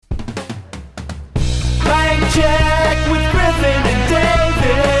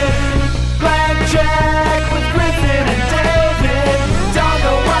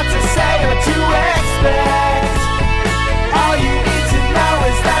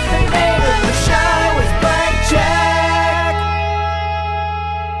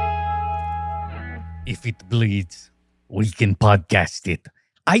If it bleeds, we can podcast it.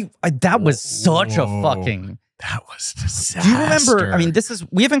 That was such a fucking... That was disaster. Do you remember? I mean,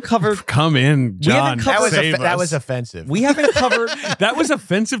 we haven't covered... Come in, John. That was offensive. We haven't covered... That was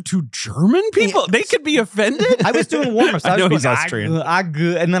offensive to German people? They could be offended? I was doing warm-ups. I know he's Austrian.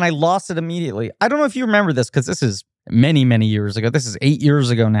 And then I lost it immediately. I don't know if you remember this, because this is many, many years ago. This is 8 years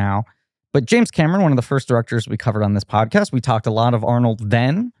ago now. But James Cameron, one of the first directors we covered on this podcast, we talked a lot of Arnold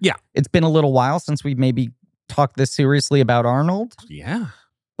then. Yeah. It's been a little while since we maybe talked this seriously about Arnold. Yeah.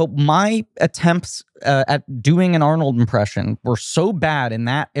 But my attempts at doing an Arnold impression were so bad in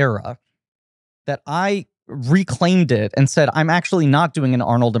that era that I reclaimed it and said, I'm actually not doing an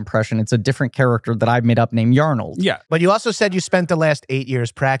Arnold impression. It's a different character that I've made up named Yarnold. Yeah. But you also said you spent the last 8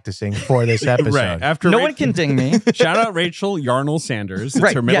 years practicing for this episode. Right. After no one can ding me. Shout out Rachel Yarnell Sanders.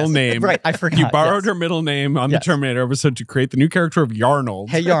 It's her middle name. Right. I forgot. You borrowed her middle name on the Terminator episode to create the new character of Yarnold.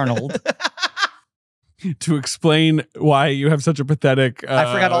 Hey, Yarnold. To explain why you have such a pathetic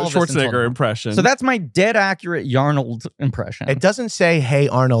I forgot all of this Schwarzenegger impression. So that's my dead accurate Yarnold impression. It doesn't say, hey,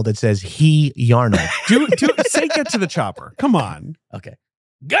 Arnold. It says, he, Yarnold. Say get to the chopper. Come on. Okay.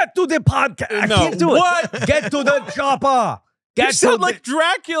 Get to the podcast. I can't do what? it. Get to the chopper. You sound like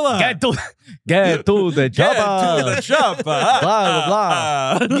Dracula. Get to the chopper. Get to the chopper. Blah,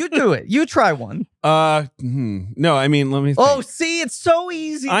 blah, blah. You do it. You try one. No, I mean, let me think. Oh, see, it's so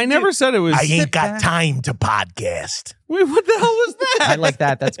easy. I never said it was. I ain't got time to podcast. Wait, what the hell was that? I like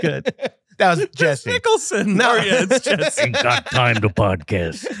that. That's good. That was Jesse. Nicholson. No, yeah, it's Jesse. Ain't got time to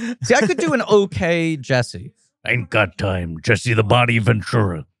podcast. See, I could do an okay Jesse. Ain't got time. Jesse the Body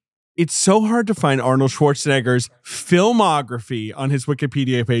Ventura. It's so hard to find Arnold Schwarzenegger's filmography on his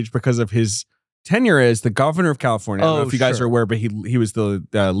Wikipedia page because of his tenure as the governor of California. I don't know if you guys are aware, but he was the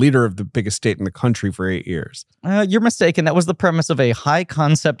leader of the biggest state in the country for 8 years. You're mistaken. That was the premise of a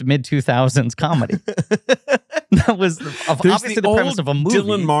high-concept mid-2000s comedy. That was obviously the premise of a movie.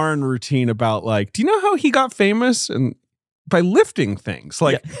 Dylan Marn routine about, like, do you know how he got famous? And by lifting things.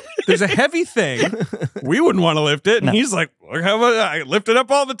 Like, there's a heavy thing. We wouldn't want to lift it. And he's like, look how much I lift it up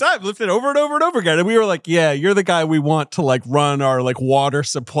all the time. Lift it over and over and over again. And we were like, yeah, you're the guy we want to, like, run our, like, water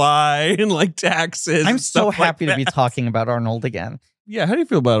supply and, like, taxes. I'm so happy to be talking about Arnold again. Yeah, how do you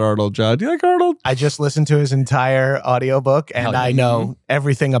feel about Arnold, John? Do you like Arnold? I just listened to his entire audiobook, and I know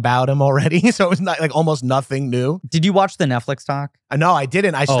everything about him already, so it's not like almost nothing new. Did you watch the Netflix doc? No, I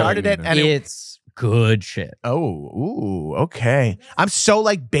didn't. I started it, and it's good shit. Oh, okay. I'm so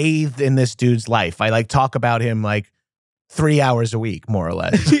like bathed in this dude's life. I like talk about him like 3 hours a week, more or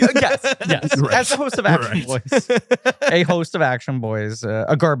less. yes. Right. As a host of Action Boys, a host of Action Boys,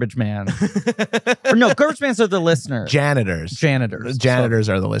 a garbage man. Or no, garbage mans are the listeners. Janitors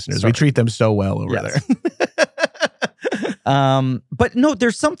are the listeners. Sorry. We treat them so well over there. But no,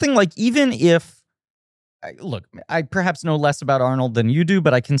 there's something like, even if, look, I perhaps know less about Arnold than you do,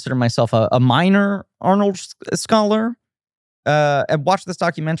 but I consider myself a minor Arnold scholar. I watched this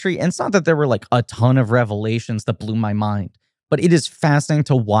documentary, and it's not that there were like a ton of revelations that blew my mind, but it is fascinating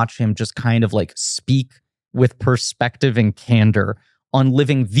to watch him just kind of like speak with perspective and candor on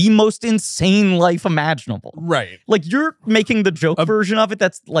living the most insane life imaginable. Right. Like, you're making the joke version of it.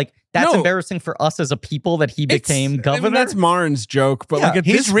 That's embarrassing for us as a people that he became governor. I mean, that's Marn's joke, but like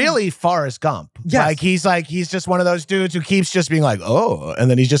he's really Forrest Gump. Yes. He's just one of those dudes who keeps just being like, oh, and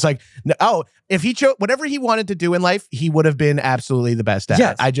then he's just like, oh, if he chose whatever he wanted to do in life, he would have been absolutely the best at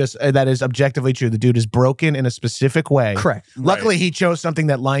it. That is objectively true. The dude is broken in a specific way. Correct. Luckily, he chose something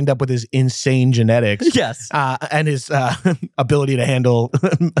that lined up with his insane genetics. Yes. And his ability to handle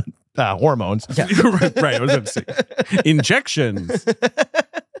hormones. Yeah. Right. I was going to say injections.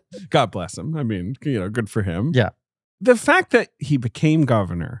 God bless him. I mean, good for him. Yeah. The fact that he became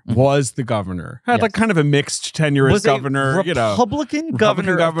governor, was the governor, had like kind of a mixed tenure as governor. Republican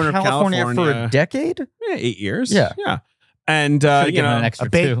governor of California for a decade? Yeah, 8 years. Yeah. Yeah. And, an extra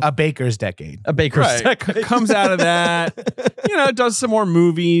a baker's decade. A baker's decade. Comes out of that, does some more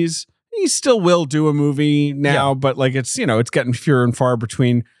movies. He still will do a movie now, but like it's getting fewer and far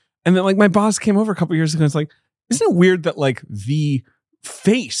between. And then like my boss came over a couple years ago and was like, isn't it weird that like the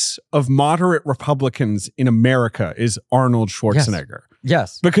face of moderate Republicans in America is Arnold Schwarzenegger?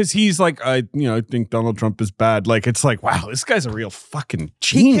 Yes. Because he's like, I think Donald Trump is bad. Like, it's like, wow, this guy's a real fucking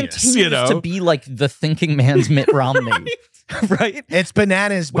genius. He continues to be like the thinking man's Mitt Romney. Right? It's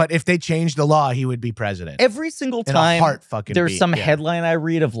bananas, but if they changed the law, he would be president. Every single time there's some headline I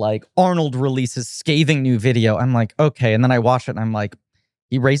read of like, Arnold releases scathing new video, I'm like, okay. And then I watch it and I'm like,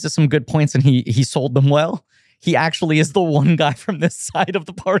 he raises some good points and he sold them well. he actually is the one guy from this side of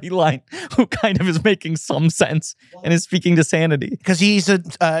the party line who kind of is making some sense and is speaking to sanity. Because he's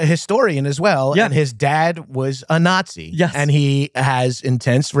a historian as well, and his dad was a Nazi. Yes. And he has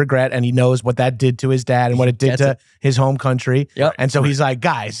intense regret, and he knows what that did to his dad and what it did to his home country. Yep. And so he's like,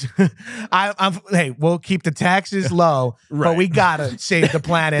 guys, hey, we'll keep the taxes low, but we gotta save the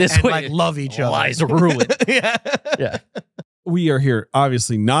planet and like love each other. Lies ruin. Yeah. We are here,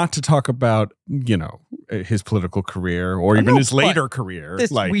 obviously, not to talk about, his political career or even his later career.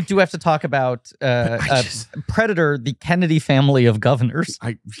 We do have to talk about Predator, the Kennedy family of governors.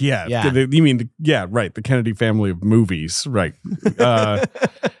 You mean, the Kennedy family of movies, right.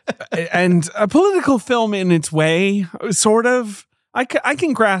 And a political film in its way, sort of. I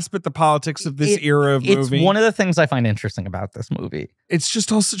can grasp at the politics of this era of movie. It's one of the things I find interesting about this movie. It's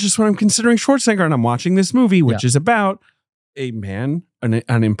just when I'm considering Schwarzenegger and I'm watching this movie, which is about a man,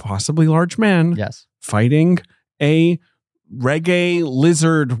 an impossibly large man, fighting a reggae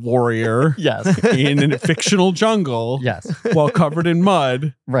lizard warrior in a fictional jungle while covered in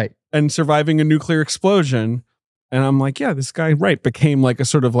mud and surviving a nuclear explosion. And I'm like, this guy, became like a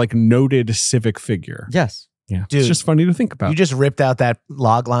sort of like noted civic figure. Yes. Yeah, dude, it's just funny to think about. You just ripped out that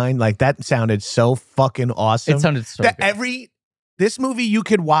log line. Like, that sounded so fucking awesome. It sounded so good. This movie you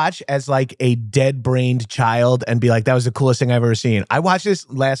could watch as like a dead-brained child and be like, that was the coolest thing I've ever seen. I watched this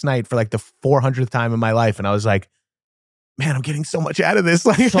last night for like the 400th time in my life, and I was like, man, I'm getting so much out of this.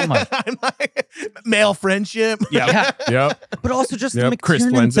 Like, so much. I'm like, male friendship. But also just the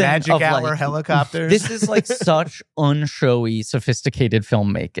McTiernan thing Magic of Hour like, helicopters. This is like such unshowy, sophisticated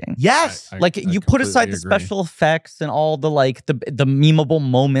filmmaking. Yes. You put aside the special effects and all the like the memeable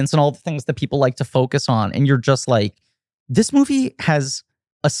moments and all the things that people like to focus on, and you're just like, this movie has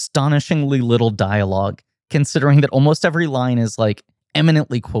astonishingly little dialogue, considering that almost every line is like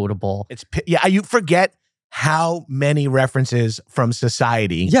eminently quotable. You forget how many references from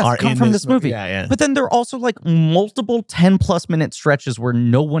society are come in from this movie. But then there are also like multiple 10+ minute stretches where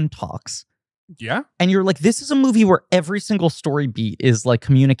no one talks. Yeah. And you're like, this is a movie where every single story beat is like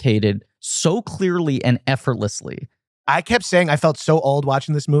communicated so clearly and effortlessly. I kept saying I felt so old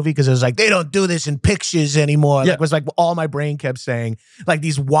watching this movie because it was like, they don't do this in pictures anymore. It was like all my brain kept saying, like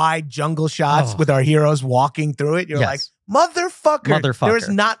these wide jungle shots with our heroes walking through it. You're like, motherfucker. There is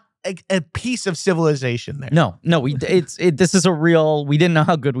not a piece of civilization there. No, this is a real, we didn't know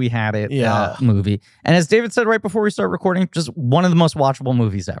how good we had it movie. And as David said right before we start recording, just one of the most watchable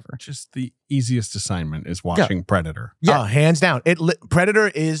movies ever. Just the easiest assignment is watching Predator. Yeah, hands down. Predator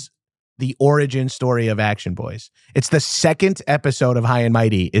is the origin story of Action Boys. It's the second episode of High and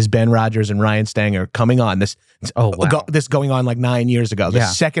Mighty is Ben Rogers and Ryan Stanger coming on. This going on like 9 years ago. The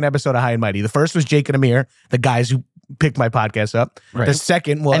second episode of High and Mighty. The first was Jake and Amir, the guys who picked my podcast up. Right. The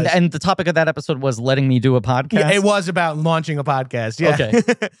second was... And the topic of that episode was letting me do a podcast? Yeah, it was about launching a podcast. Yeah. Okay.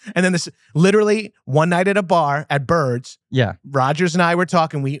 And then this, literally, one night at a bar at Birds, Rogers and I were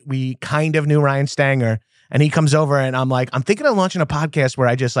talking. We kind of knew Ryan Stanger. And he comes over and I'm like, I'm thinking of launching a podcast where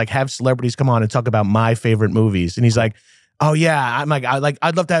I just like have celebrities come on and talk about my favorite movies. And he's like, oh yeah. I'm like,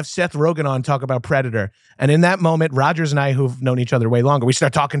 I'd love to have Seth Rogen on talk about Predator. And in that moment, Rogers and I, who've known each other way longer, we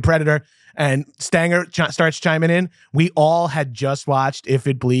start talking Predator and Stanger starts chiming in. We all had just watched If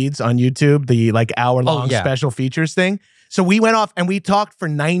It Bleeds on YouTube, the like hour-long special features thing. So we went off and we talked for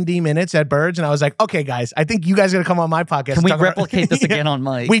 90 minutes at Birds, and I was like, okay, guys, I think you guys are going to come on my podcast. Can we replicate this again on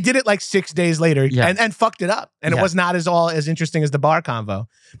mine? We did it like 6 days later and fucked it up. And it was not as interesting as the bar convo.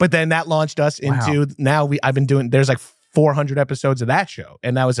 But then that launched us into, I've been doing, there's like 400 episodes of that show.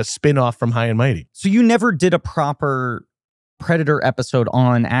 And that was a spin-off from High and Mighty. So you never did a proper Predator episode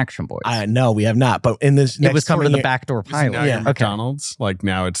on Action Boys? No, we have not. But in this next it was sort of the backdoor pilot. Now McDonald's, like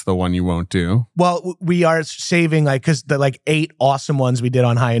now it's the one you won't do. Well, we are saving like because the like 8 awesome ones we did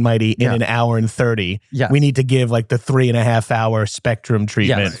on High and Mighty in an hour and 30. Yeah, we need to give like the 3.5 hour spectrum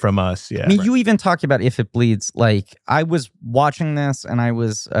treatment from us. Yeah, I mean, you even talked about If It Bleeds. Like I was watching this and I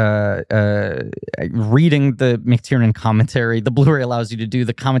was reading the McTiernan commentary. The Blu-ray allows you to do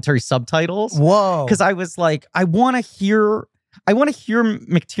the commentary subtitles. Whoa! Because I was like, I want to hear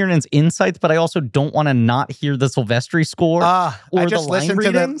McTiernan's insights, but I also don't want to not hear the Silvestri score or the line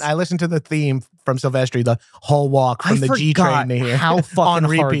readings. I listened to the theme from Silvestri, the whole walk from the G train to here. How fucking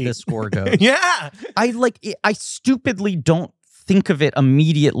hard this score goes. Yeah, I stupidly don't think of it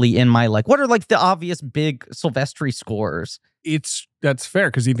immediately in my like, what are like the obvious big Silvestri scores? That's fair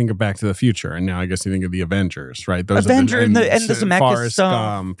because you think of Back to the Future, and now I guess you think of the Avengers, right? Those Avenger are and the Zemeckis Forrest song.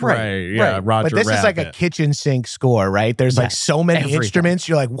 Gump, Right, right? Yeah, right. Roger But this is like a Rabbit. kitchen sink score, right? There's like so many everything. instruments.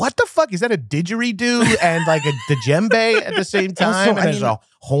 You're like, what the fuck? Is that a didgeridoo and like a djembe at the same time? Also, and there's a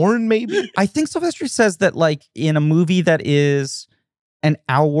horn, maybe? I think Silvestri says that like in a movie that is an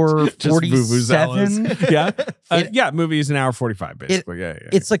hour Just 47. vuvuzelas. Yeah, movie is an hour 45, basically.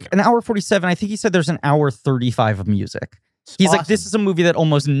 It's like an hour 47. I think he said there's an hour 35 of music. He's like, this is a movie that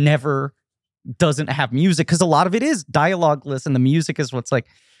almost never doesn't have music because a lot of it is dialogueless and the music is what's like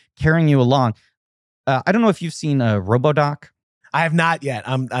carrying you along. I don't know if you've seen RoboDoc. I have not yet.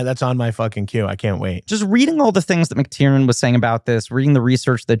 That's on my fucking queue. I can't wait. Just reading all the things that McTiernan was saying about this, reading the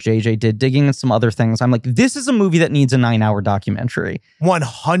research that JJ did, digging in some other things. I'm like, this is a movie that needs a 9-hour documentary.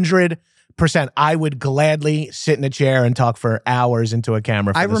 100%. I would gladly sit in a chair and talk for hours into a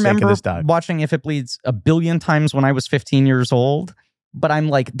camera for I the sake remember of this doc. watching If It Bleeds a billion times when I was 15 years old, but I'm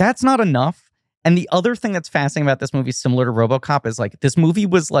like, that's not enough. And the other thing that's fascinating about this movie, similar to RoboCop, is like this movie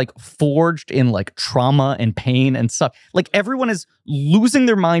was like forged in like trauma and pain and stuff. Like everyone is losing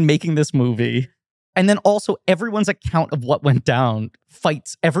their mind making this movie. And then also everyone's account of what went down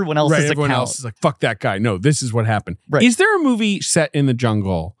fights everyone else's account. Everyone else is like, fuck that guy. No, this is what happened. Right. Is there a movie set in the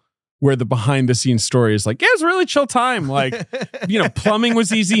jungle where the behind the scenes story is like, yeah, it's a really chill time. Like, plumbing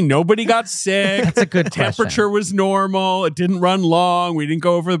was easy. Nobody got sick. That's a good Temperature was normal. It didn't run long. We didn't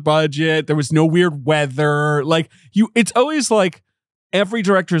go over the budget. There was no weird weather. Like it's always like every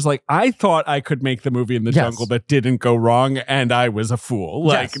director is like, I thought I could make the movie in the jungle that didn't go wrong, and I was a fool.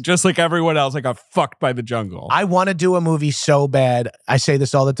 Like just like everyone else, I got fucked by the jungle. I want to do a movie so bad. I say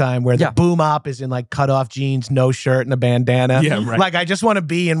this all the time, where the boom op is in like cut off jeans, no shirt, and a bandana. Yeah, right. Like I just want to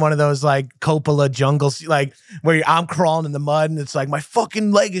be in one of those like Coppola jungles, like where I'm crawling in the mud and it's like my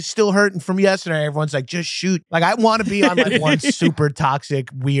fucking leg is still hurting from yesterday. Everyone's like, just shoot. Like I want to be on like one super toxic,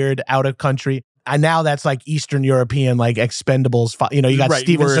 weird, out of country. And now that's like Eastern European, like Expendables. You got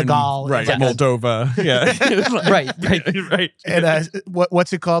Steven Seagal. Right, Moldova. Yeah. right. And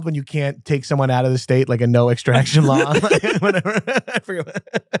what's it called when you can't take someone out of the state, like a no extraction law? Whatever. I forget.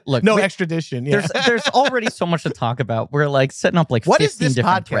 Look, no extradition. Yeah. There's already so much to talk about. We're like setting up like what 15 is this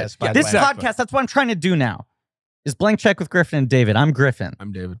different podcast? threads. This podcast, that's what I'm trying to do now. Is Blank Check with Griffin and David. I'm Griffin.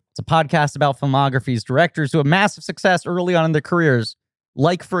 I'm David. It's a podcast about filmographies, directors who have massive success early on in their careers.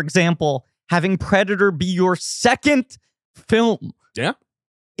 Like, for example, having Predator be your second film. Yeah.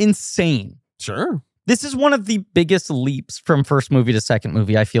 Insane. Sure. This is one of the biggest leaps from first movie to second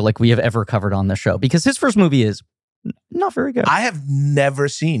movie I feel like we have ever covered on the show, because his first movie is not very good. I have never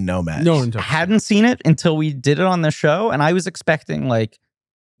seen Nomads. No, hadn't seen it until we did it on the show, and I was expecting, like,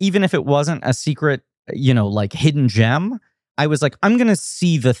 even if it wasn't a secret, like hidden gem, I was like, I'm gonna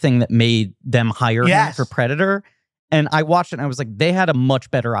see the thing that made them hire him for Predator. And I watched it and I was like, they had a much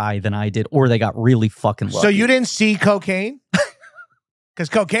better eye than I did, or they got really fucking lucky. So you didn't see Cocaine? Because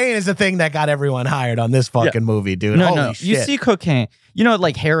Cocaine is the thing that got everyone hired on this fucking movie, dude. Holy shit. You see Cocaine.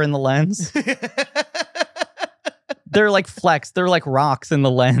 Like hair in the lens? They're like flecks. They're like rocks in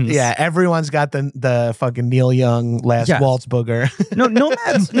the lens. Yeah, everyone's got the fucking Neil Young last waltz booger.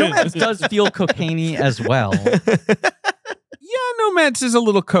 Nomads does feel cocaine-y as well. Yeah, Nomads is a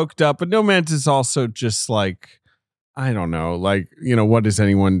little coked up, but Nomads is also just like, I don't know, like, what is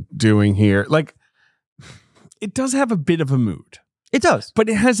anyone doing here? Like, it does have a bit of a mood. It does. But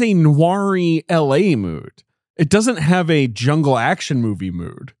it has a noir-y LA mood. It doesn't have a jungle action movie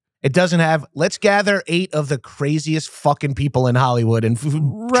mood. It doesn't have, let's gather 8 of the craziest fucking people in Hollywood and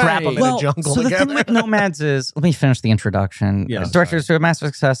trap them in a jungle so together. The thing with Nomads is, let me finish the introduction. Directors who have massive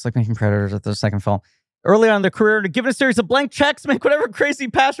success, like making Predators at their second film. Early on in their career, to give it a series of blank checks, make whatever crazy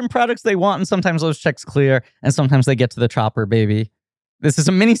passion products they want, and sometimes those checks clear, and sometimes they get to the chopper, baby. This is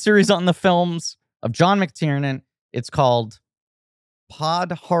a mini-series on the films of John McTiernan. It's called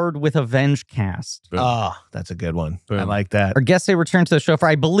Pod Hard with a Venge Cast. Oh, that's a good one. Boom. I like that. Our guests, they returned to the show for,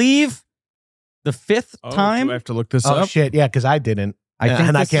 I believe, the 5th time. Do I have to look this up? Oh, shit. Yeah, because I didn't. I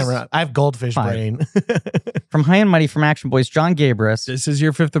can't remember. I have goldfish 5. brain. From High and Mighty, from Action Boys, Jon Gabrus. This is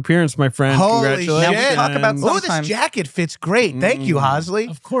your 5th appearance, my friend. Holy Congratulations. shit. Talk about this jacket fits great. Thank you, Hosley.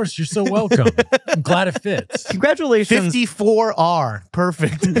 Of course, you're so welcome. I'm glad it fits. Congratulations. 54R.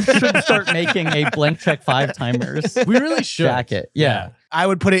 Perfect. Should start making a blank check 5 timers. We really should. Jacket. Yeah. I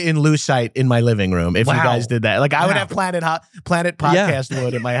would put it in lucite in my living room if you guys did that. Like I would have Planet Podcast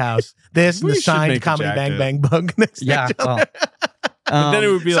wood at my house. This and We the should signed make a Comedy jacket. Bang Bang Bug next to each other. But then it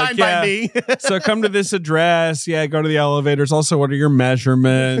would be Signed by me. So come to this address. Yeah, go to the elevators. Also, what are your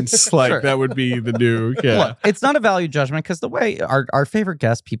measurements? Like Sure. that would be the new. Yeah. Look, it's not a value judgment because the way our favorite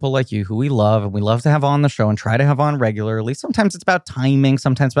guests, people like you who we love and we love to have on the show and try to have on regularly, sometimes it's about timing,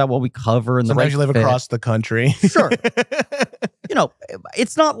 sometimes about what we cover and Sometimes the you right live fit. across the country. Sure. You know,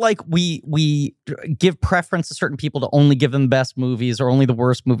 it's not like we give preference to certain people to only give them the best movies or only the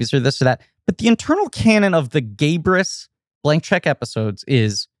worst movies or this or that. But the internal canon of the Gabrus Blank Check episodes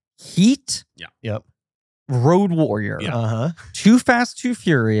is Heat, Yep. Road Warrior, Uh-huh. Too Fast, Too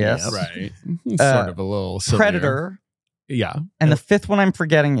Furious, Yep. Right. Sort of a little sillier. Predator, Yeah. and the fifth one I'm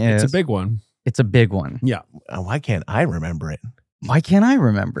forgetting is It's a big one. It's a big one. Why can't I remember it? Why can't I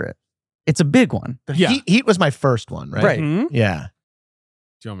remember it? It's a big one. Yeah. Heat was my first one, right? Right. Mhm. Yeah.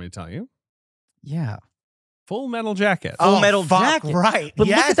 Do you want me to tell you? Yeah. Full Metal Jacket. Full Metal fuck, Jacket. Right. But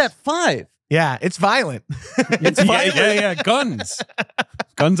Yes. look at that 5. Yeah, it's violent. It's violent. Yeah. Guns.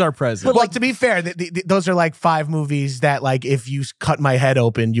 Guns are present. Well, to be fair, those are like 5 movies that, like, if you cut my head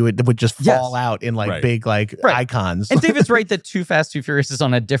open, you would just fall out in like Right. big like Right. icons. And David's right that Too Fast, Too Furious is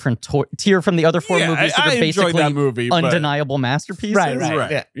on a different tier from the other 4 movies that I are enjoyed basically that movie. but- undeniable masterpieces.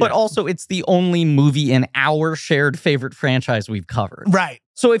 right. Yeah. But also, it's the only movie in our shared favorite franchise we've covered. Right.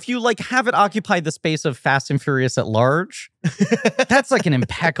 So if you like have it occupy the space of Fast and Furious at large, that's like an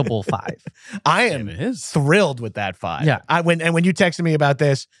impeccable 5. I am It is. thrilled with that 5. Yeah. When you texted me about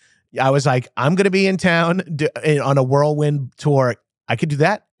this, I was like, I'm going to be in town on a whirlwind tour. I could do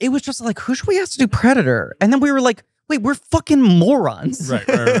that. It was just like, who should we ask to do Predator? And then we were like, wait, we're fucking morons. Right.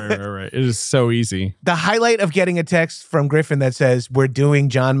 It is so easy. The highlight of getting a text from Griffin that says, we're doing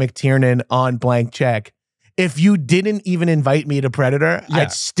John McTiernan on Blank Check. If you didn't even invite me to Predator, Yeah.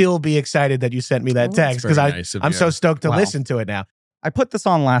 I'd still be excited that you sent me that Well, text that's because very nice of I'm you. so stoked to Wow. listen to it now. I put this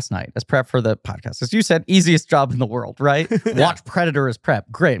on last night as prep for the podcast. As you said, easiest job in the world, right? Watch Predator as prep.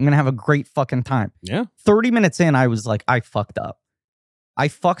 Great. I'm going to have a great fucking time. Yeah. 30 minutes in, I was like, I fucked up. I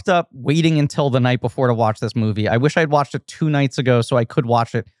fucked up waiting until the night before to watch this movie. I wish I'd watched it 2 nights ago so I could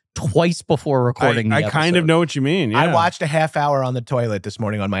watch it twice before recording I the kind of episode. know what you mean. Yeah. I watched a half hour on the toilet this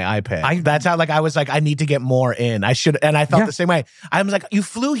morning on my iPad. That's how I was like, I need to get more in. I should, and I felt Yeah. the same way. I was like, you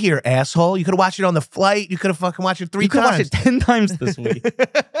flew here, asshole. You could have watched it on the flight. You could have fucking watched it 3 You could times. watch it 10 times this week.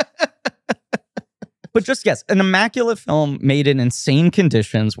 But just, yes, an immaculate film made in insane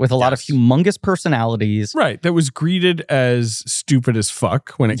conditions with a lot of Yes. humongous personalities. Right. That was greeted as stupid as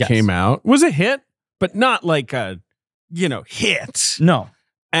fuck when it Yes. came out. Was a hit, but not like a, hit. No.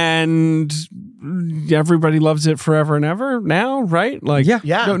 And everybody loves it forever and ever now, right? Like, Yeah.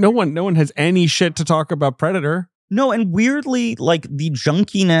 Yeah. no one has any shit to talk about Predator. No, and weirdly, like the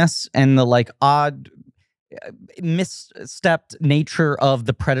junkiness and the like odd misstepped nature of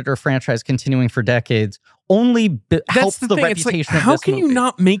the Predator franchise continuing for decades only helps the thing. It's like, reputation of how this can you movie.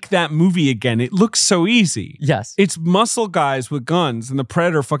 not make that movie again? It looks so easy. Yes. It's muscle guys with guns, and the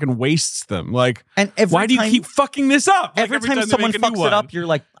Predator fucking wastes them. Like, And every why do you time- keep fucking this up? Like, Every time they someone make a new fucks it up, one. you're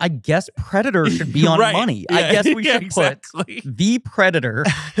like, I guess Predator should be on Right. money. Yeah. I guess we Yeah, should exactly. put the Predator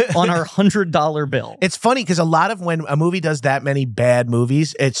on our $100 bill. It's funny because a lot of when a movie does that many bad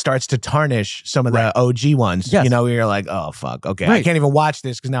movies, it starts to tarnish some of the OG ones. Yes. You know, you're like, oh, fuck. Okay. I Right. can't even watch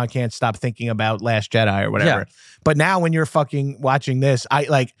this because now I can't stop thinking about Last Jedi or whatever. Yeah. But now when you're fucking watching this, I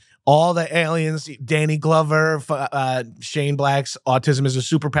like all the aliens, Danny Glover, Shane Black's Autism is a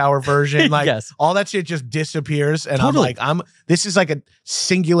Superpower version. Like Yes. all that shit just disappears. And Totally. this is like a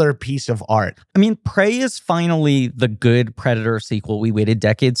singular piece of art. I mean, Prey is finally the good Predator sequel we waited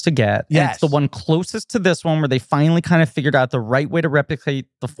decades to get. And Yes. it's the one closest to this one where they finally kind of figured out the right way to replicate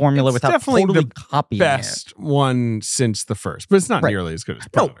the formula It's without definitely totally the copying it. Best one since the first, but it's not Right. nearly as good as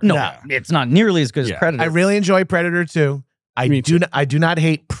No, Predator. no, it's not nearly as good Yeah. as Predator. I really enjoy Predator 2. Me too. I do not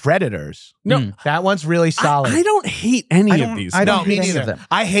hate Predators. No, Mm. That one's really solid. I don't hate any I of don't- these. I don't No, hate me any of neither. them.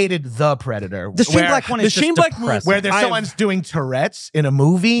 I hated The Predator. The Shane where- Black one the is just Shane Black movie- depressing. where there's I've- someone's doing Tourette's in a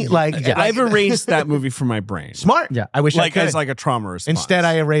movie. Like, Yeah. I've erased that movie from my brain. smart. Yeah. I wish Like I could. as like a trauma response. Instead,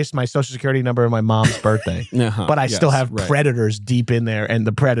 I erased my social security number and my mom's birthday. Uh-huh. But I still Yes, have right. Predators deep in there, and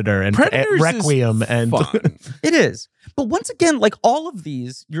The Predator and Predators is Requiem and fun. It is. But once again, like all of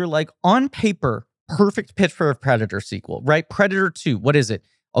these, you're like on paper, perfect pitch for a Predator sequel, right? Predator 2, what is it?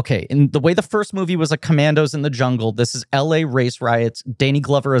 Okay, in the way the first movie was like Commandos in the Jungle, this is LA race riots, Danny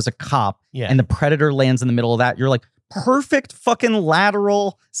Glover as a cop, Yeah. and the Predator lands in the middle of that. You're like, perfect fucking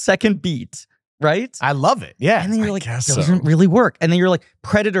lateral second beat, right? I love it. Yeah. And then you're I like, guess doesn't so. really work. And then you're like,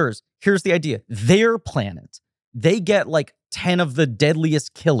 Predators, here's the idea. Their planet, they get like 10 of the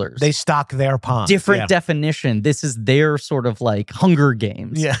deadliest killers. They stock their pond. Different Yeah. definition. This is their sort of like Hunger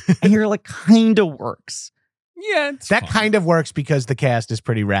Games. Yeah. And you're like, kind of works. Yeah, it's that fun. kind of works because the cast is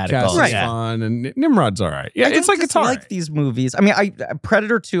pretty radical. Cast is Right. fun, and Nimrod's all right. Yeah, I it's don't like it's all dislike right. these movies. I mean,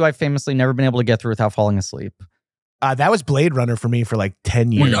 Predator 2, I famously never been able to get through without falling asleep. That was Blade Runner for me for like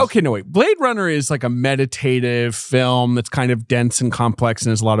 10 years. Okay, no, wait. Blade Runner is like a meditative film that's kind of dense and complex and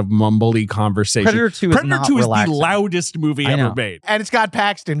has a lot of mumbly conversation. Predator 2 is not the relaxing. loudest movie I ever know. made. And it's got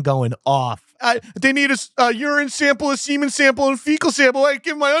Paxton going off. They need a urine sample, a semen sample, and a fecal sample. I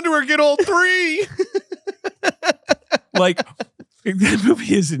give my underwear, get all three. Like, that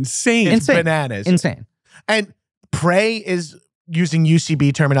movie is insane. It's Insane. bananas. Insane. And Prey is, using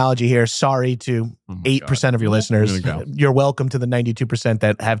UCB terminology here, sorry to Oh my 8% of your listeners. Here we go. You're welcome to the 92%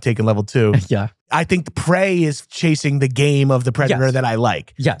 that have taken level 2. Yeah. I think the Prey is chasing the game of the Predator Yes. that I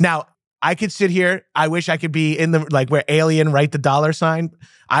like. Yes. Now, I could sit here. I wish I could be in the, like, where Alien write the $sign.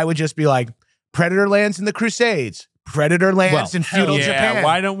 I would just be like, Predator lands in the Crusades. Predator lands in feudal Japan.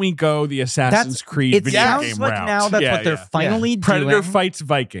 Why don't we go the Assassin's Creed It video sounds game like route? now that's what they're finally Predator doing. fights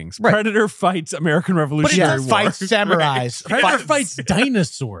Vikings. Right. Predator fights American Revolutionary War. Fights samurais. Predator fights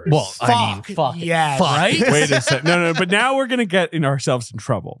dinosaurs. Well, I mean, fuck. Yes. Fuck. right? Wait a second. No. But now we're gonna get ourselves in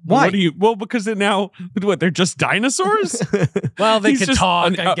trouble. Why? What do you? Well, because now, what? They're just dinosaurs. Well, they He's could just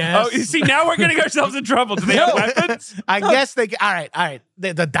talk, I guess. Oh, you see, now we're getting ourselves in trouble. Do they have weapons? I guess they. All right.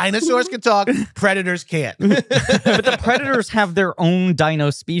 The dinosaurs can talk. Predators can't. But the predators have their own dino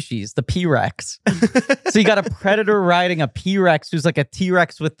species, the P-Rex. So you got a predator riding a P-Rex who's like a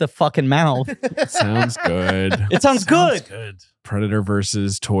T-Rex with the fucking mouth. Sounds good. It sounds good. Good. Predator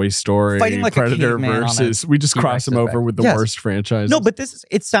versus Toy Story. Fighting like a Predator caveman on versus. a We just cross them T-Rex over back. with the Yes. worst franchises. No, but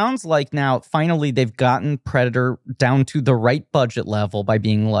it sounds like now finally they've gotten Predator down to the right budget level by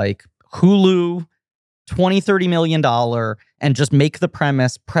being like Hulu, $20-30 million, and just make the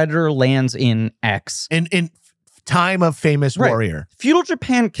premise Predator lands in X. In time of famous Right. warrior. Feudal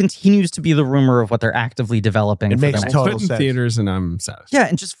Japan continues to be the rumor of what they're actively developing. It for makes the next total put in sense. theaters, and I'm satisfied. Yeah,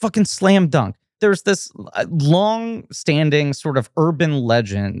 and just fucking slam dunk. There's this long-standing sort of urban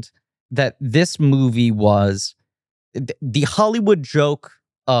legend that this movie was the Hollywood joke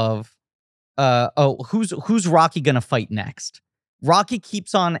of, who's Rocky gonna fight next? Rocky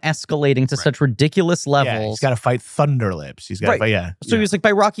keeps on escalating to such ridiculous Yeah, levels. he's got to fight Thunderlips. He's got to Right. fight. Yeah. So he was like,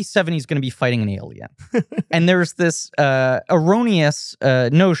 by Rocky 7, he's going to be fighting an alien. And there's this erroneous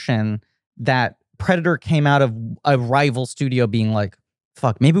notion that Predator came out of a rival studio being like,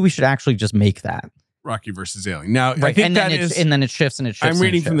 fuck, maybe we should actually just make that. Rocky versus Alien. Now, I Right. think And then, that is. and then it shifts and it shifts. I'm and it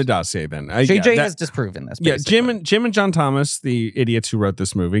reading from the shifts. dossier. Then JJ that- has disproven this. Yeah, basically. Jim and John Thomas, the idiots who wrote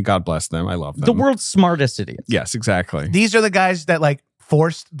this movie. God bless them. I love them. The world's smartest idiots. Yes, exactly. These are the guys that like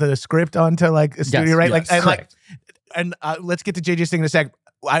forced the script onto like a studio, right? yes, Like, and let's get to JJ's thing in a sec.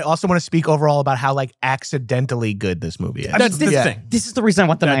 I also want to speak overall about how like accidentally good this movie is. That's the Yeah. thing. This is the reason I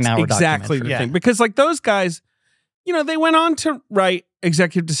want the That's 9-hour exactly the documentary. Yeah. thing. Because like those guys, they went on to write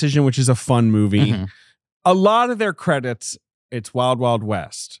Executive Decision, which is a fun movie. Mhm. A lot of their credits, it's Wild Wild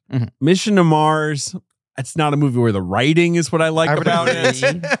West. Mhm. Mission to Mars. It's not a movie where the writing is what I like I would about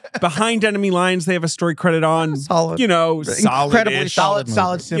agree. it. Behind Enemy Lines, they have a story credit on. Solid. Incredibly Incredibly solid,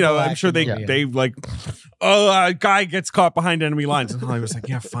 movie. simple. I'm sure they action movie. they like, a guy gets caught behind enemy lines, and Hollywood was like,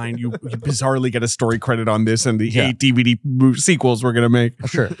 yeah, fine, you bizarrely get a story credit on this and the 8 DVD sequels we're gonna make.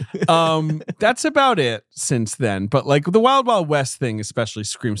 Sure. That's about it since then. But like the Wild Wild West thing especially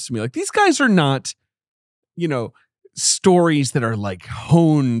screams to me like these guys are not, stories that are like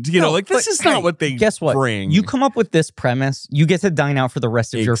honed, No, like this but, is not hey, what they guess what? bring. You come up with this premise, you get to dine out for the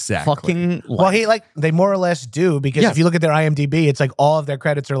rest of your Exactly. fucking life. Well, they more or less do because Yes. if you look at their IMDb, it's like all of their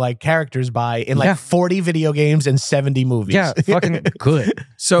credits are like characters in like Yeah. 40 video games and 70 movies. Yeah, fucking good.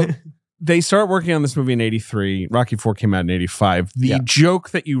 So they start working on this movie in 83. Rocky IV came out in 85. The Yeah.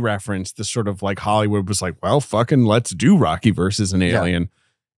 joke that you referenced, the sort of like Hollywood was like, well, fucking let's do Rocky versus an alien,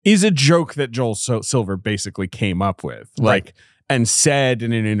 is a joke that Joel Silver basically came up with. Right. And said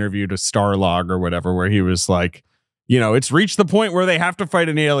in an interview to Starlog or whatever, where he was like, it's reached the point where they have to fight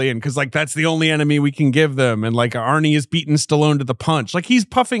an alien because like that's the only enemy we can give them. And like Arnie has beaten Stallone to the punch. Like he's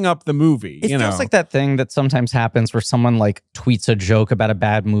puffing up the movie. It feels like that thing that sometimes happens where someone like tweets a joke about a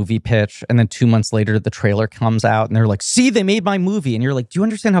bad movie pitch, and then 2 months later the trailer comes out and they're like, "See, they made my movie," and you're like, "Do you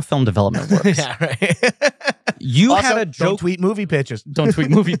understand how film development works?" Yeah, right. You Also, had a don't joke. tweet movie pitches. Don't tweet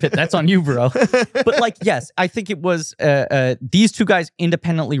movie pitch. That's on you, bro. But like, yes, I think it was these two guys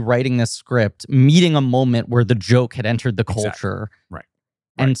independently writing this script, meeting a moment where the joke had entered the culture, Right.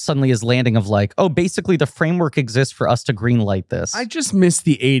 And suddenly is landing of like, oh, basically the framework exists for us to greenlight this. I just miss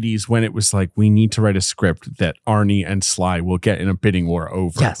the 80s when it was like, we need to write a script that Arnie and Sly will get in a bidding war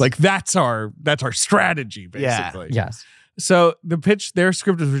over. Yes. Like that's our strategy, basically. Yes. So their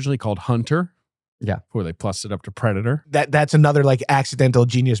script was originally called Hunter. Yeah. Before they plus it up to Predator. That's another like accidental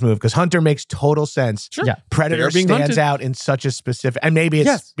genius move because Hunter makes total sense. Sure. Yeah. Predator They are being stands hunted. out in such a specific, and maybe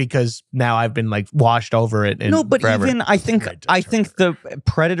it's because now I've been like washed over it. No, but forever. even I think the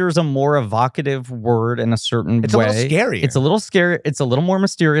Predator is a more evocative word in a certain It's way. a little scarier. It's a little scary. It's a little more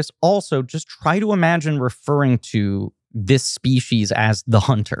mysterious. Also, just try to imagine referring to this species as the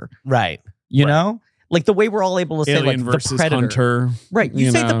hunter. Right. You know? Like the way we're all able to say Alien like the versus Predator. Hunter. Right.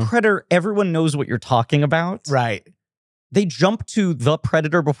 You say know. the Predator, everyone knows what you're talking about. Right. They jump to the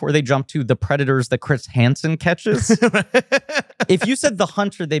Predator before they jump to the predators that Chris Hansen catches. If you said the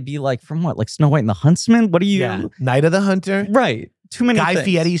Hunter, they'd be like, from what? Like Snow White and the Huntsman? What are you? Yeah. Night of the Hunter. Right. Too many Guy things.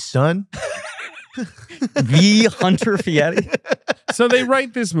 Fieri's son. The Hunter Fieri. So they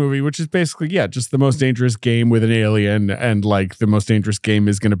write this movie, which is basically, just the most dangerous game with an alien. And like the most dangerous game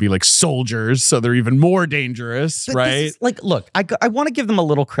is going to be like soldiers. So they're even more dangerous, But right? this is, like, look, I want to give them a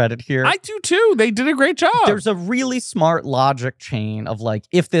little credit here. I do too. They did a great job. There's a really smart logic chain of like,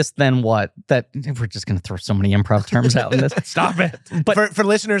 if this, then what? That we're just going to throw so many improv terms out in this. Stop it. But For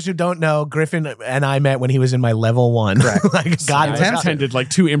listeners who don't know, Griffin and I met when he was in my level 1. Like, God, I knows how- attended like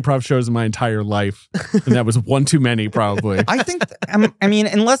 2 improv shows in my entire life. And that was one too many, probably. I think, I mean,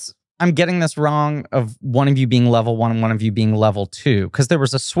 unless I'm getting this wrong of one of you being level 1 and one of you being level 2, because there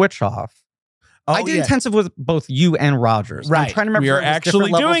was a switch off. Oh, I did yeah. intensive with both you and Rogers. I'm Right. trying to remember We are if it was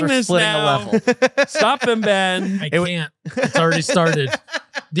actually different levels doing or this splitting now. a level. Stop them, Ben. I can't. It's already started.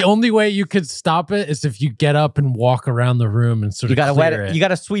 The only way you could stop it is if you get up and walk around the room and sort You of got to clear wet it. it. You got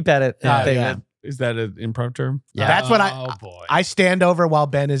to sweep at it, Yeah, David. yeah. Is that an improv term? Yeah. That's what Oh boy. I stand over while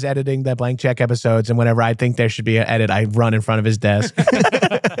Ben is editing the blank check episodes, and whenever I think there should be an edit, I run in front of his desk.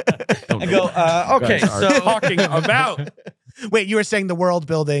 I go, okay, Guys are so talking about. Wait, you were saying the world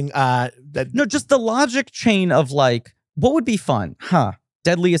building? That no, just the logic chain of like, what would be fun?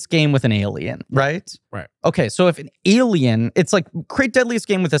 Deadliest game with an alien, right? Right. Okay, so if an alien, it's like create deadliest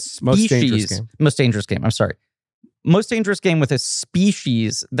game with a species. Most dangerous game. Most dangerous game. I'm sorry. Most dangerous game with a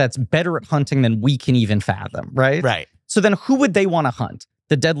species that's better at hunting than we can even fathom, right? right. So then who would they want to hunt?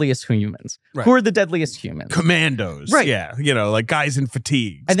 The deadliest humans. Right. Who are the deadliest humans? Commandos. Right. Yeah. You know, like guys in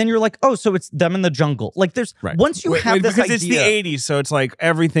fatigues. And then you're like, oh, so it's them in the jungle. Like there's, Right. once you have this because idea. it's the 80s, so it's like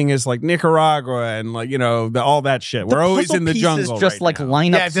everything is like Nicaragua and like, you know, all that shit. We're always puzzle in the pieces jungle. just right like now.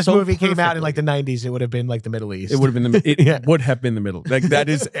 line up. Yeah, if this so movie came out in perfectly. like the 90s, it would have been like the Middle East. It would have been the it Yeah. would have been the middle. Like that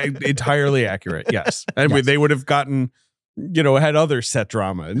is entirely accurate. Yes. And Yes. they would have gotten, you know, had other set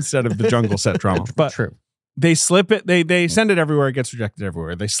drama instead of the jungle set drama. But True. they slip it, they send it everywhere, it gets rejected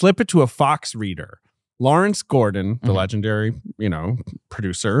everywhere. They slip it to a Fox reader. Lawrence Gordon, the Mhm. legendary, you know,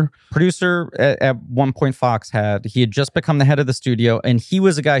 producer. Producer at one point, Fox he had just become the head of the studio, and he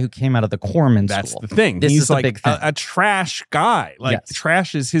was a guy who came out of the Corman That's school. the thing. This He's is the like big thing. a trash guy. Like Yes.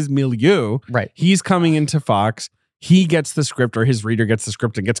 trash is his milieu. Right. He's coming into Fox. He gets the script, or his reader gets the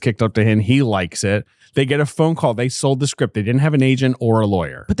script and gets kicked up to him. He likes it. They get a phone call. They sold the script. They didn't have an agent or a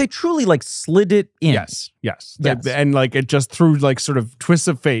lawyer. But they truly like slid it in. Yes. Yes. And like it just through like sort of twists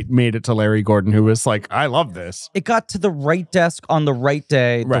of fate made it to Larry Gordon, who was like, I love this. It got to the right desk on the right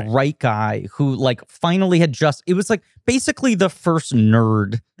day, Right. the right guy who like finally had it was like basically the first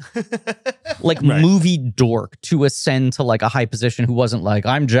nerd, like Right. movie dork to ascend to like a high position who wasn't like,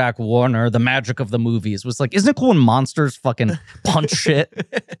 I'm Jack Warner, the magic of the movies. Was like, isn't it cool when monsters fucking punch shit?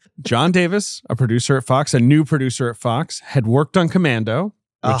 John Davis, a producer at Fox, a new producer at Fox, had worked on Commando,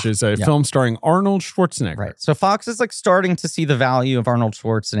 which is a yeah. film starring Arnold Schwarzenegger. Right. So Fox is like starting to see the value of Arnold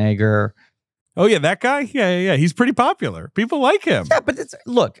Schwarzenegger. Oh, yeah, that guy? Yeah. He's pretty popular. People like him. Yeah, but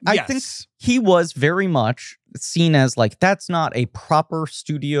I think Yes. he was very much seen as like, that's not a proper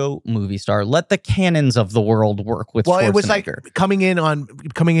studio movie star. Let the canons of the world work with Schwarzenegger. It was like coming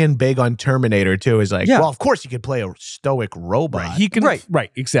in big on Terminator too. Is like, Yeah. well, of course you could play a stoic robot. He can,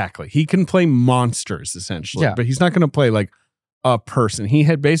 Right. Exactly. He can play monsters, essentially, Yeah. but he's not going to play like a person. He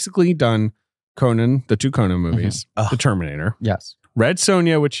had basically done Conan, the 2 Conan movies, The Terminator, Yes. Red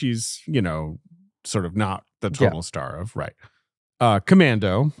Sonja, which he's, you know, sort of not the total star of, right?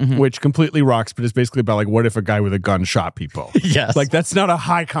 Commando, Mhm. which completely rocks, but is basically about like, what if a guy with a gun shot people? Yes. Like, that's not a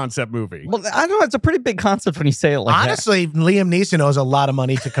high concept movie. Well, I don't know. It's a pretty big concept when you say it like Honestly, Liam Neeson owes a lot of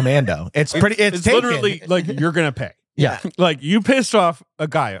money to Commando. It's pretty. It's taken. literally like you're gonna pay. Yeah. Like you pissed off a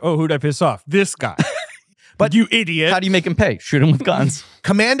guy. Oh, who'd I piss off? This guy. But you idiot. that. How do you make him pay? Shoot him with guns.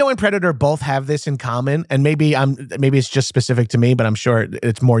 Commando and Predator both have this in common, and maybe it's just specific to me, but I'm sure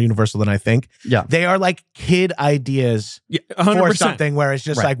it's more universal than I think. Yeah. They are like kid ideas Yeah, 100%. for something where it's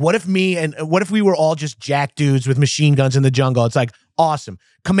just Right. like, what if we were all just jack dudes with machine guns in the jungle? It's like awesome.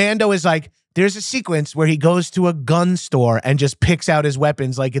 Commando is like, there's a sequence where he goes to a gun store and just picks out his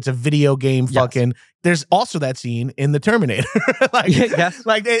weapons like it's a video game fucking. There's also that scene in The Terminator. Like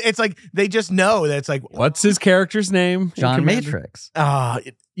it's like they just know that it's like, what's his character's name? John Matrix. John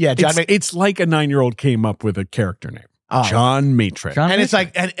It's like a 9-year-old came up with a character name. John Matrix. It's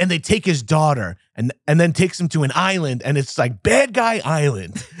like, and they take his daughter and then takes him to an island, and it's like Bad Guy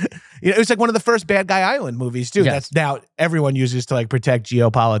Island. It was like one of the first Bad Guy Island movies too. That's now everyone uses to like protect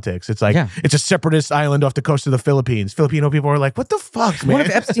geopolitics. It's like it's a separatist island off the coast of the Philippines. Filipino people are like, what the fuck, man? One of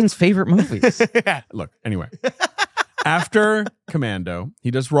Epstein's favorite movies. Look, anyway. After Commando, he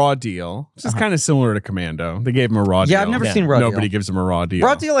does Raw Deal, which is kind of similar to Commando. They gave him a Raw Deal. Yeah, I've never seen Raw Deal. Nobody gives him a Raw Deal.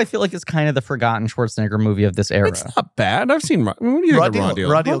 Raw Deal, I feel like, is kind of the forgotten Schwarzenegger movie of this era. It's not bad. I've seen what do you think of Raw Deal?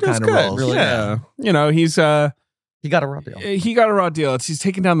 Raw Deal kind of rolls. Really Good. You know, he's he got a Raw Deal. He got a Raw Deal. He's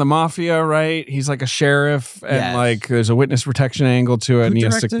taking down the mafia, right? He's like a sheriff, and like there's a witness protection angle to it. Who and he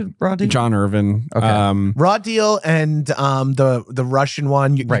has directed Raw Deal? John Irvin. Okay. Raw Deal and the Russian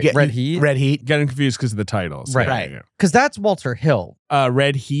one, Red Heat. Red Heat. Getting confused because of the titles, Right. Yeah. Because that's Walter Hill.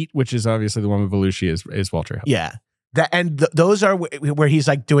 Red Heat, which is obviously the one with Belushi, is Walter Hill. Yeah. Those are where he's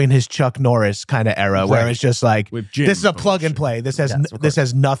like doing his Chuck Norris kind of era, where it's just like With Jim this is a plug and Belushi. play. This Yes,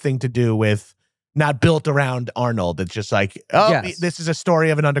 has nothing to do with, not built around Arnold. It's just like, this is a story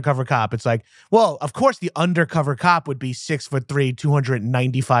of an undercover cop. It's like, well, of course the undercover cop would be 6'3",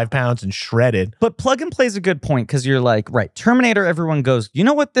 295 pounds and shredded. But plug and play is a good point, because you're like, right, Terminator, everyone goes, you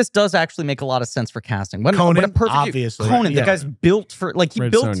know what? This does actually make a lot of sense for casting. Conan, obviously. Conan, the guy's built for, like, he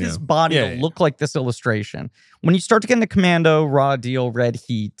Red built Sonja. his body to look like this illustration. When you start to get into Commando, Raw Deal, Red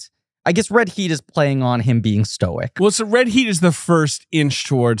Heat, I guess Red Heat is playing on him being stoic. Well, so Red Heat is the first inch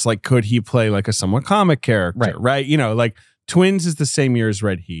towards like, could he play like a somewhat comic character, right? You know, like Twins is the same year as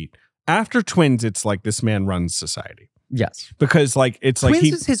Red Heat. After Twins, it's like this man runs society. Yes. Because like it's Twins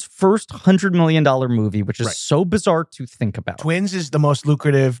like is his first $100 million movie, which is so bizarre to think about. Twins is the most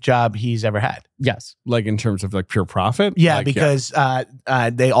lucrative job he's ever had. Yes. like in terms of like pure profit. Yeah, Like, because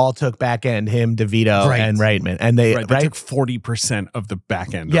they all took back end, him, DeVito, and Reitman. And they took 40% of the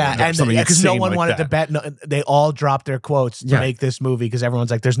back end. Yeah, of it, or and something because no insane one like wanted that. to bet. No, they all dropped their quotes to make this movie because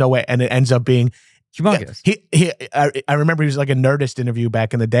everyone's like, "There's no way," and it ends up being humongous. I remember he was like a Nerdist interview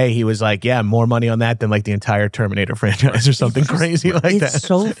back in the day. He was like, "Yeah, more money on that than like the entire Terminator franchise or something crazy like that." It's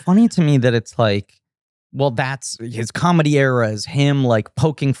so funny to me that it's like, well, that's his comedy era is him like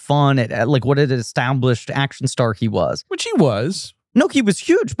poking fun at like what an established action star he was. Which he was. No, he was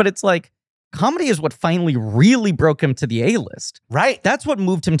huge, but it's like comedy is what finally really broke him to the A-list. Right. That's what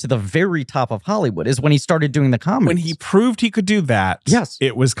moved him to the very top of Hollywood, is when he started doing the comedy. When he proved he could do that, Yes.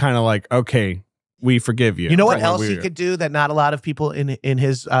 it was kind of like, okay, we forgive you. You know what Right. else he could do that not a lot of people in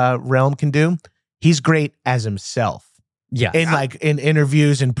his realm can do? He's great as himself. Yes. In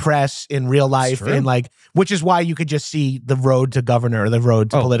interviews, in press, in real life, true. in like, which is why you could just see the road to governor or the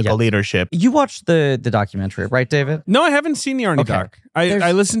road to political leadership. You watched the documentary, right, David? No, I haven't seen the Arnie Okay. doc.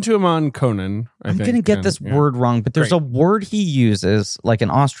 I listened to him on Conan. I'm going to get this word wrong, but there's a word he uses, like an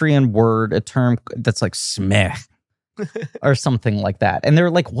Austrian word, a term that's like smech or something like that. And they're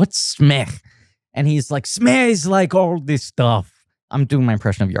like, what's smech? And he's like, smech is like all this stuff. I'm doing my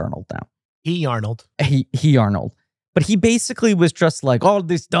impression of Arnold now. He Arnold. He Arnold. But he basically was just like all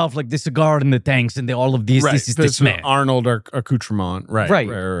this stuff, like the cigar and the tanks and all of these. Right. This is the There's smech. Arnold or accoutrement. Right.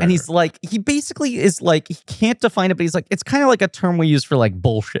 And he's like, he basically is like, he can't define it, but he's like, it's kind of like a term we use for like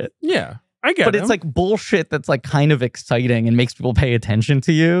bullshit. Yeah, I get it. But it's like bullshit that's like kind of exciting and makes people pay attention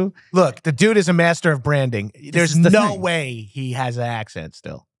to you. Look, the dude is a master of branding. There's is the no thing. way he has an accent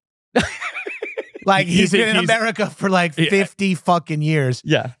still. Like he's been in America for like 50 fucking years.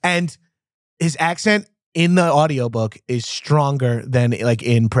 Yeah. And his accent in the audiobook is stronger than like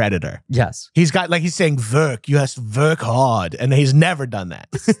in Predator. Yes. He's got like, he's saying work, you have to work hard. And he's never done that.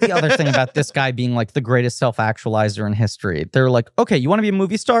 The other thing about this guy being like the greatest self-actualizer in history. They're like, okay, you want to be a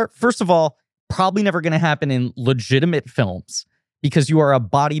movie star? First of all, probably never going to happen in legitimate films because you are a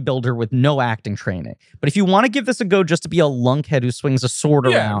bodybuilder with no acting training. But if you want to give this a go just to be a lunkhead who swings a sword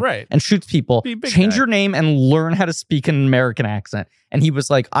around and shoots people, change your name and learn how to speak an American accent. And he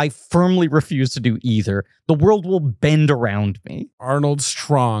was like, I firmly refuse to do either. The world will bend around me. Arnold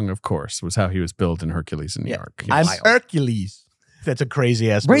Strong, of course, was how he was billed in Hercules in New York. I'm Hercules. That's a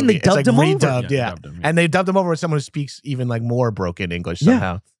crazy ass movie. Right, and they dubbed him over. redubbed, Yeah, yeah. dubbed him, yeah. And they dubbed him over with someone who speaks even like more broken English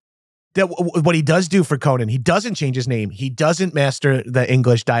somehow. What he does do for Conan, he doesn't change his name. He doesn't master the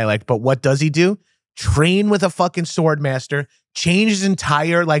English dialect. But what does he do? Train with a fucking sword master, change his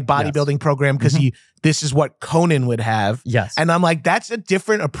entire like bodybuilding program because this is what Conan would have. Yes. And I'm like, that's a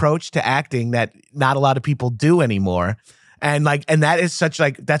different approach to acting that not a lot of people do anymore. And that is such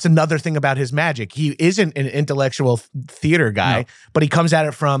that's another thing about his magic. He isn't an intellectual theater guy, but he comes at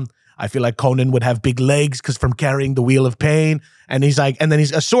it from, I feel like Conan would have big legs because from carrying the wheel of pain. And he's like, and then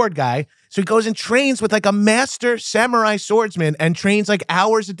he's a sword guy. So he goes and trains with like a master samurai swordsman and trains like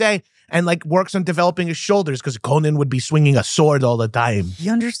hours a day and like works on developing his shoulders because Conan would be swinging a sword all the time. He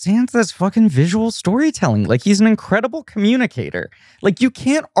understands this fucking visual storytelling. Like, he's an incredible communicator. Like, you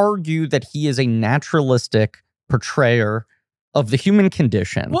can't argue that he is a naturalistic portrayer of the human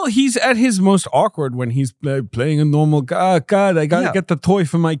condition. Well, he's at his most awkward when he's playing a normal guy. God, I gotta get the toy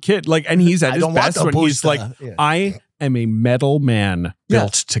for my kid. Like, and he's at his best when he's like, I am a metal man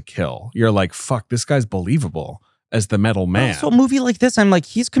built to kill. You're like, fuck, this guy's believable as the metal man. So a movie like this, I'm like,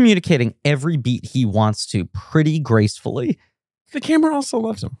 he's communicating every beat he wants to pretty gracefully. The camera also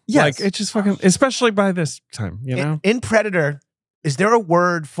loves him. Yes. Like, it just fucking, especially by this time, you know? In Predator, is there a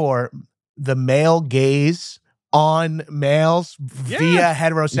word for the male gaze on males via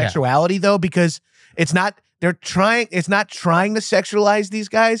heterosexuality though? Because it's not trying to sexualize these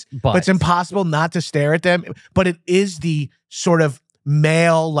guys, but it's impossible not to stare at them. But it is the sort of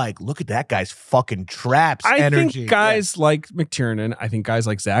male, like, look at that guy's fucking traps energy. I think guys like McTiernan, I think guys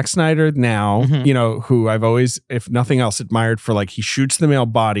like Zack Snyder now, you know, who I've always, if nothing else, admired for like, he shoots the male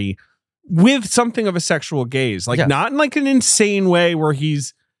body with something of a sexual gaze, like not in like an insane way where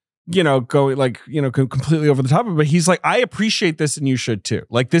he's, you know, going like, you know, completely over the top of it, but he's like, I appreciate this and you should too.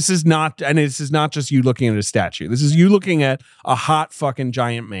 Like, this is not just you looking at a statue. This is you looking at a hot fucking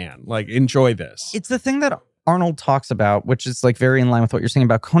giant man. Like, enjoy this. It's the thing that Arnold talks about, which is like very in line with what you're saying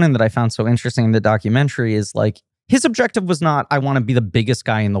about Conan that I found so interesting in the documentary, is like, his objective was not, I want to be the biggest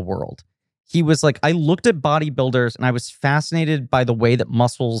guy in the world. He was like, I looked at bodybuilders and I was fascinated by the way that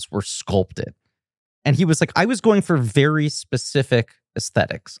muscles were sculpted. And he was like, I was going for very specific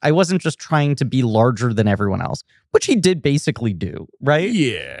aesthetics. I wasn't just trying to be larger than everyone else, which he did basically do, right?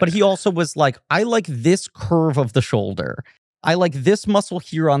 Yeah. But he also was like, I like this curve of the shoulder. I like this muscle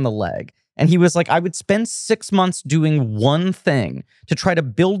here on the leg. And he was like, I would spend 6 months doing one thing to try to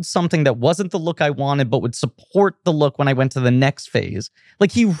build something that wasn't the look I wanted, but would support the look when I went to the next phase.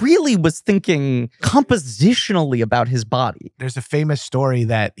 Like, he really was thinking compositionally about his body. There's a famous story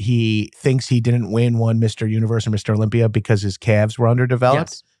that he thinks he didn't win one Mr. Universe or Mr. Olympia because his calves were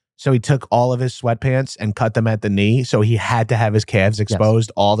underdeveloped. Yes. So he took all of his sweatpants and cut them at the knee. So he had to have his calves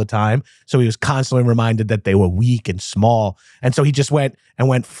exposed all the time. So he was constantly reminded that they were weak and small. And so he just went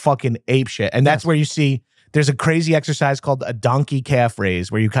fucking apeshit. And that's where you see there's a crazy exercise called a donkey calf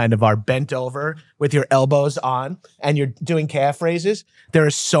raise, where you kind of are bent over with your elbows on and you're doing calf raises. There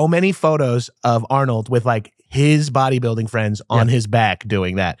are so many photos of Arnold with like his bodybuilding friends on his back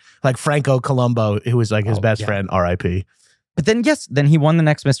doing that. Like Franco Colombo, who was like his best friend, RIP. But then he won the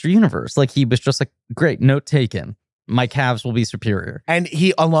next Mr. Universe. Like, he was just like, great, note taken. My calves will be superior. And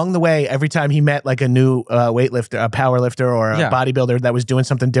he, along the way, every time he met like a new weightlifter, a power lifter, or a bodybuilder that was doing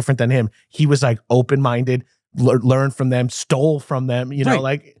something different than him, he was like open-minded, learned from them, stole from them, you know,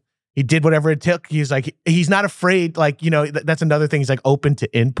 like he did whatever it took. He's like, he's not afraid. Like, you know, that's another thing. He's like open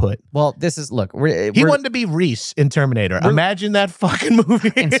to input. Well, this is, look, he wanted to be Reese in Terminator. Imagine that fucking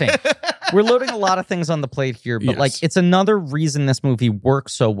movie. Insane. We're loading a lot of things on the plate here, but like, it's another reason this movie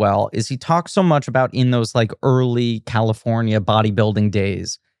works so well is he talks so much about in those like early California bodybuilding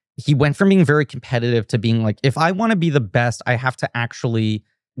days. He went from being very competitive to being like, if I want to be the best, I have to actually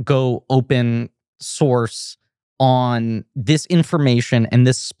go open source on this information and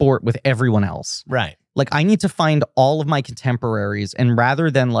this sport with everyone else. Right. Like, I need to find all of my contemporaries, and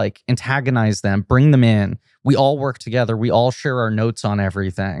rather than like antagonize them, bring them in. We all work together. We all share our notes on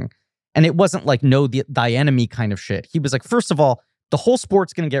everything. And it wasn't like, know thy enemy kind of shit. He was like, first of all, the whole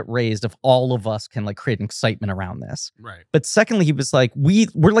sport's going to get raised if all of us can like create excitement around this. Right. But secondly, he was like,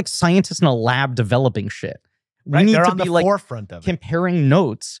 we're like scientists in a lab developing shit. We need to be like forefront of comparing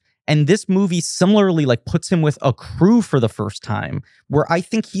notes. And this movie similarly like puts him with a crew for the first time, where I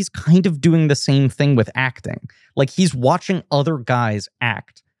think he's kind of doing the same thing with acting. Like, he's watching other guys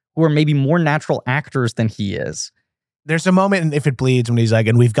act who are maybe more natural actors than he is. There's a moment in If It Bleeds when he's like,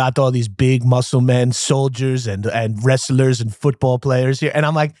 and we've got all these big muscle men, soldiers and wrestlers and football players here. And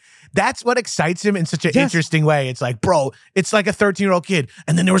I'm like, that's what excites him in such an interesting way. It's like, bro, it's like a 13-year-old kid.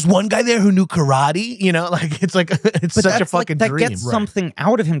 And then there was one guy there who knew karate, you know, like it's like, it's such a fucking dream. That gets something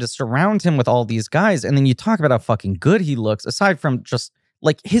out of him to surround him with all these guys. And then you talk about how fucking good he looks, aside from just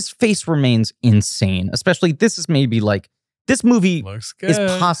like his face remains insane. Especially this is maybe like, this movie is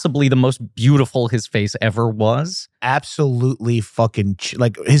possibly the most beautiful his face ever was. Absolutely fucking,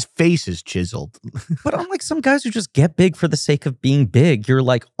 like, his face is chiseled. But unlike some guys who just get big for the sake of being big, you're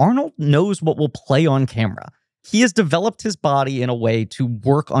like, Arnold knows what will play on camera. He has developed his body in a way to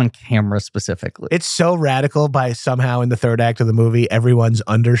work on camera specifically. It's so radical by somehow in the third act of the movie, everyone's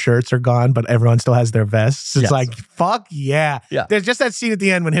undershirts are gone, but everyone still has their vests. It's like, fuck yeah. There's just that scene at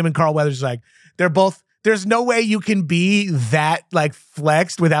the end when him and Carl Weathers like, they're both, there's no way you can be that like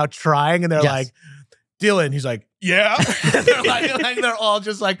flexed without trying. And they're like, Dylan, he's like, yeah. they're like, they're all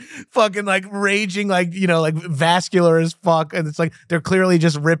just like fucking like raging, like, you know, like vascular as fuck. And it's like, they're clearly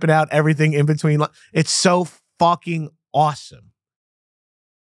just ripping out everything in between. It's so fucking awesome.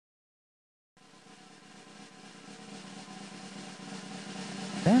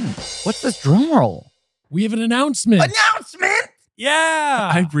 Ben, what's this drum roll? We have an announcement. Announcement?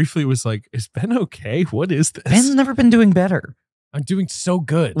 Yeah. I briefly was like, is Ben okay? What is this? Ben's never been doing better. I'm doing so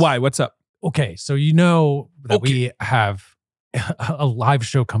good. Why? What's up? Okay, so you know that we have a live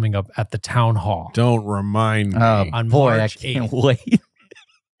show coming up at the town hall. Don't remind me. On March I can't 8th. wait.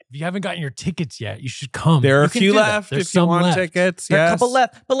 If you haven't gotten your tickets yet, you should come. There are You a can few do that. left There's if you some want left. tickets. There are a Yes. couple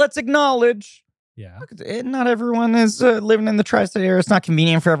left, but let's acknowledge Yeah. not everyone is living in the tri-state area. It's not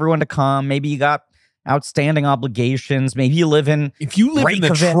convenient for everyone to come. Maybe you got outstanding obligations. Maybe you live in. If you live in the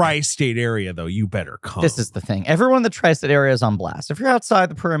Reykjavik. tri-state area, though, you better come. This is the thing. Everyone in the tri-state area is on blast. If you're outside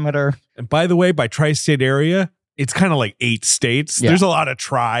the perimeter, And by the way, by tri-state area, it's kind of like 8 states. Yeah. There's a lot of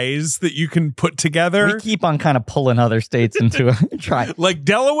tries that you can put together. we keep on kind of pulling other states into a try. Like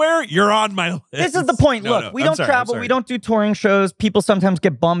Delaware, you're on my list. This is the point. No, Look, no, we I'm don't sorry, travel. I'm We sorry. don't do touring shows. People sometimes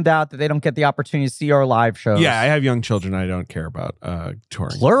get bummed out that they don't get the opportunity to see our live shows. Yeah, I have young children. I don't care about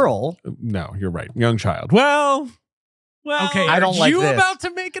touring. Plural. No, you're right. Young child. Well, Okay, I don't are like you this. about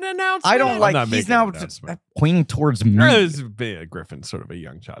to make an announcement? I don't like. not He's making an now announcement. pointing towards me. Griffin's sort of a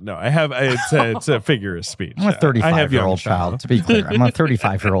young child. No, I have. It's a figure of speech. I'm a I have young 35-year-old child, to be clear. I'm a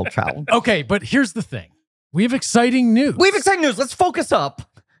 35-year-old child. Okay, but here's the thing. We have exciting news. We have exciting news. Let's focus up.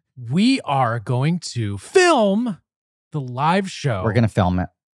 We are going to film the live show. We're going to film it.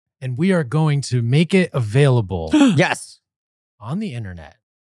 and we are going to make it available Yes. on the internet.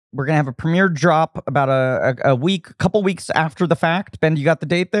 We're going to have a premiere drop about a couple weeks after the fact. Ben, you got the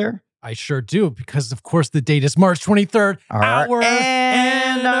date there? I sure do, because of course the date is March 23rd, Our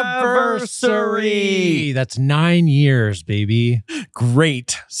anniversary. That's 9 years, baby.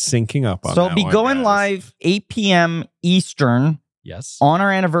 Great syncing up on So that it'll be one, going guys. live 8 p.m. Eastern Yes, on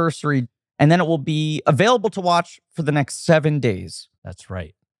our anniversary. And then it will be available to watch for the next 7 days. that's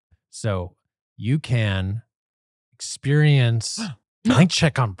right. So you can experience Blank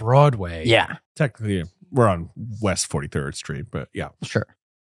Check on Broadway. Yeah, Technically, we're on West 43rd Street, but yeah. sure.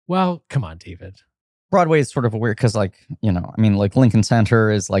 Well, come on, David. Broadway is sort of a weird because, like, you know, I mean, like Lincoln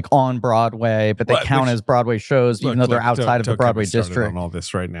Center is like on Broadway, but they What- count which- as Broadway shows, even though they're outside of the Don't get Broadway me started district. on all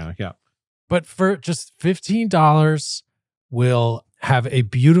this right now. Yeah. But for just $15, we'll have a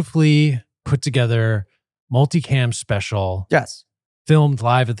beautifully put together multicam special Yes. filmed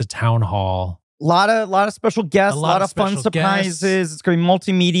live at the town hall. A lot of special guests, a lot of fun special surprises. guests. It's going to be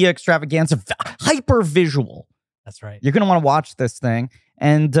multimedia extravaganza, hyper visual. That's right. You're going to want to watch this thing.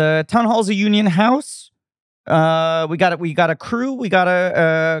 And Town Hall is a union house. We got a crew. We got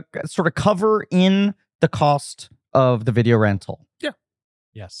a sort of cover in the cost of the video rental.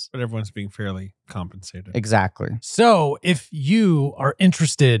 Yes. But everyone's being fairly compensated. Exactly. So if you are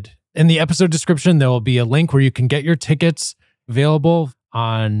interested, in the episode description, there will be a link where you can get your tickets available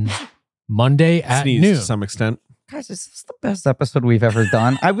on Monday at Sneeze noon. to some extent. Guys, is this the best episode we've ever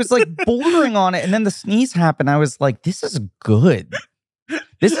done? I was like bordering on it, and then the sneeze happened. I was like, this is good.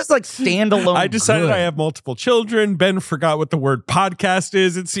 This is like standalone. I decided good. I have multiple children. Ben forgot what the word podcast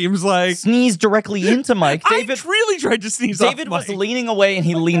is, it seems like. Sneeze directly into Mike. David I really tried to sneeze David off was Mike. leaning away, and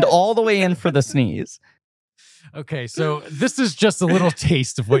he leaned all the way in for the sneeze. Okay, so this is just a little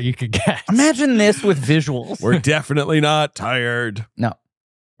taste of what you could get. Imagine this with visuals. We're definitely not tired. No,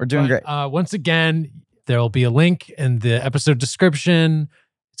 we're doing great. Once again, there will be a link in the episode description.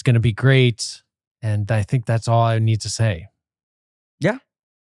 It's going to be great. And I think that's all I need to say.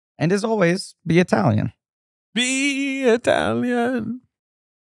 And as always, be Italian. Be Italian.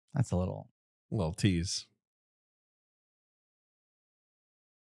 That's a little. Little tease.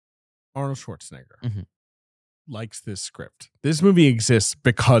 Arnold Schwarzenegger Mhm. likes this script. This movie exists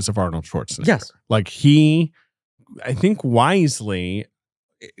because of Arnold Schwarzenegger. Yes. Like he, I think wisely,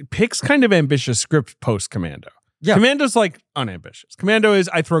 picks kind of ambitious script post Commando. Yeah. Commando's like unambitious. Commando is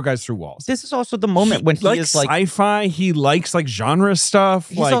I throw guys through walls. This is also the moment when he likes is like. sci-fi. He likes like genre stuff.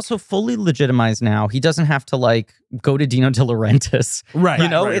 He's like, also fully legitimized now. He doesn't have to like go to Dino De Laurentiis. right. You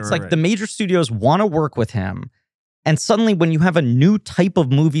know, right, it's right, like the major studios want to work with him. And suddenly when you have a new type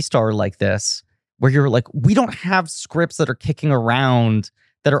of movie star like this, where you're like, we don't have scripts that are kicking around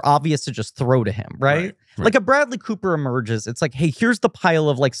that are obvious to just throw to him, right? Like a Bradley Cooper emerges. It's like, hey, here's the pile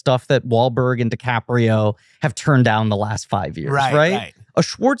of like stuff that Wahlberg and DiCaprio have turned down the last 5 years, right? A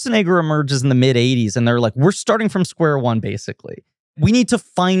Schwarzenegger emerges in the mid 80s and they're like, we're starting from square one, basically. We need to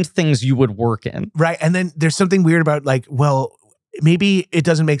find things you would work in. Right. And then there's something weird about like, well, maybe it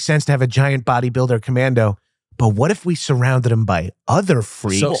doesn't make sense to have a giant bodybuilder commando, but what if we surrounded him by other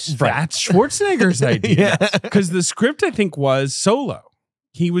freaks? So that's Schwarzenegger's idea. Because the script, I think, was solo.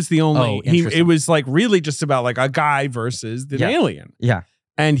 He was the only. It was like really just about like a guy versus the alien. Yeah.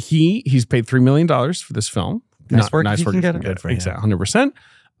 And he's paid $3 million for this film. Nice work. Nice work. Exactly, 100%.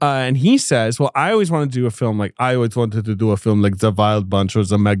 And he says, well, I always wanted to do a film like The Wild Bunch or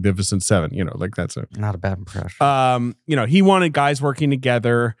The Magnificent Seven. You know, like that's not a bad impression. You know, he wanted guys working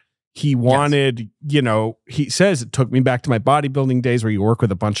together. He wanted, you know, he says it took me back to my bodybuilding days where you work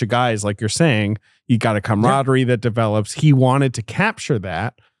with a bunch of guys, like you're saying. You got a camaraderie that develops. He wanted to capture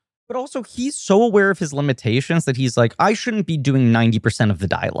that. But also, he's so aware of his limitations that he's like, I shouldn't be doing 90% of the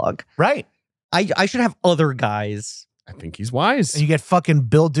dialogue. Right. I should have other guys. I think he's wise. And you get fucking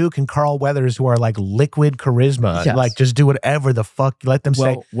Bill Duke and Carl Weathers who are like liquid charisma. Yes. Like just do whatever the fuck. Let them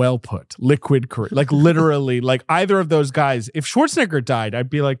say. Well put. Liquid charisma. Like literally, like either of those guys. If Schwarzenegger died, I'd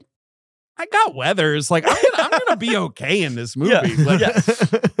be like, I got Weathers. Like I'm gonna be okay in this movie.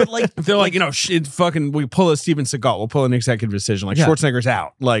 But like they're like, you know, shit, fucking, we pull a Steven Seagal, we'll pull an executive decision. Like Schwarzenegger's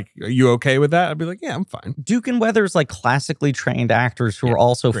out. Like, are you okay with that? I'd be like, yeah, I'm fine. Duke and Weathers, like classically trained actors who are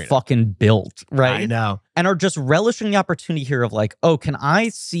also fucking built, right? I know, and are just relishing the opportunity here of like, oh, can I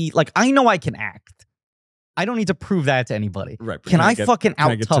see? Like, I know I can act. I don't need to prove that to anybody. Right? Can I fucking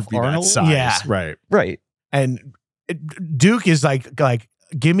out tough Arnold? Yeah, right. And Duke is like.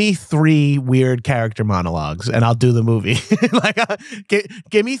 Give me 3 weird character monologues and I'll do the movie. Like,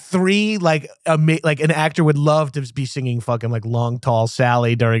 give me 3 like an actor would love to be singing fucking like Long Tall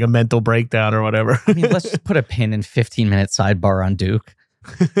Sally during a mental breakdown or whatever. I mean, let's just put a pin in 15-minute sidebar on Duke.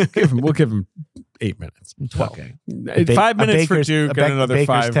 We'll give him 8 minutes. 12. Okay. 5 minutes for Duke and another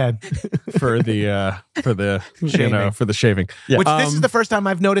 5 10. for the for the shaving. Yeah. Which this is the first time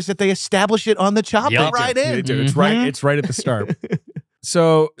I've noticed that they establish it on the chopper right in. They do. It's right. It's right at the start.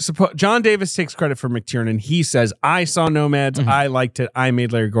 So John Davis takes credit for McTiernan. He says, I saw Nomads. I liked it. I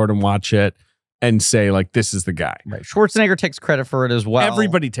made Larry Gordon watch it and say, like, this is the guy. Right. Schwarzenegger takes credit for it as well.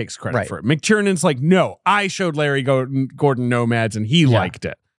 Everybody takes credit for it. McTiernan's like, no, I showed Larry Gordon Nomads and he liked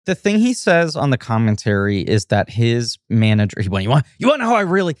it. The thing he says on the commentary is that his manager, you want to know how I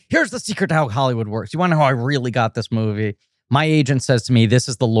really, here's the secret to how Hollywood works. You want to know how I really got this movie? My agent says to me, this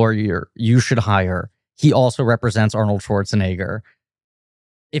is the lawyer you should hire. He also represents Arnold Schwarzenegger.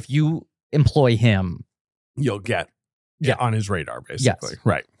 If you employ him, you'll get on his radar, basically. Yes.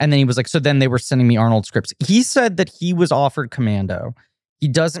 Right. And then he was like, so then they were sending me Arnold scripts. He said that he was offered Commando.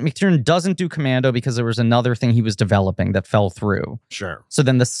 McTiernan doesn't do Commando because there was another thing he was developing that fell through. Sure. So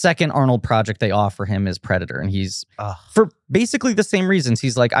then the second Arnold project they offer him is Predator. And he's, for basically the same reasons,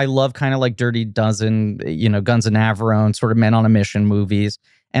 he's like, I love kind of like Dirty Dozen, you know, Guns of Navarone, sort of Men on a Mission movies.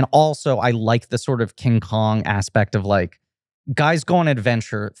 And also I like the sort of King Kong aspect of like, guys go on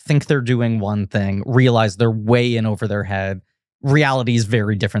adventure, think they're doing one thing, realize they're way in over their head. Reality is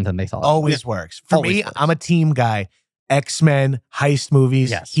very different than they thought. Always works. For me, I'm a team guy. X-Men, heist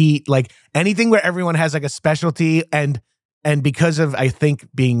movies, Heat, like anything where everyone has like a specialty and because of, I think,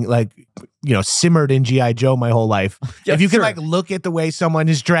 being like, you know, simmered in G.I. Joe my whole life. If you can like look at the way someone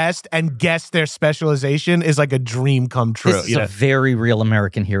is dressed and guess their specialization is like a dream come true. This is a very real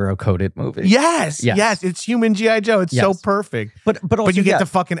American hero coded movie. Yes. It's human G.I. Joe. It's so perfect. But also, you get to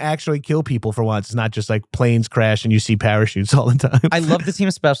fucking actually kill people for once. It's not just like planes crash and you see parachutes all the time. I love the team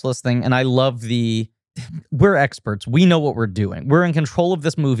specialist thing, and I love we're experts. We know what we're doing. We're in control of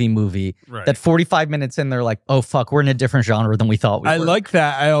this movie that 45 minutes in, they're like, oh, fuck, we're in a different genre than we thought we were. I like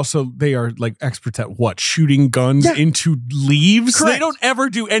that. They are like experts at what? Shooting guns into leaves? Correct. They don't ever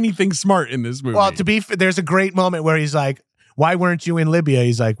do anything smart in this movie. Well, to be fair, there's a great moment where he's like, why weren't you in Libya?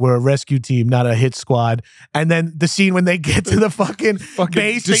 He's like, we're a rescue team, not a hit squad. And then the scene when they get to the fucking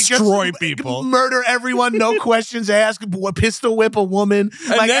base, destroy they just people, murder everyone, no questions asked, pistol whip a woman.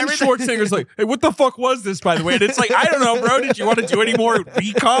 And like then Schwarzenegger's like, hey, what the fuck was this, by the way? And it's like, I don't know, bro. Did you want to do any more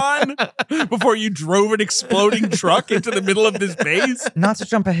recon before you drove an exploding truck into the middle of this base? Not to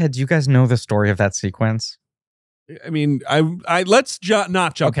jump ahead, do you guys know the story of that sequence? I mean, let's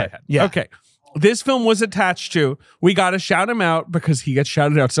not jump ahead. Yeah. Okay. This film was attached to, we got to shout him out because he gets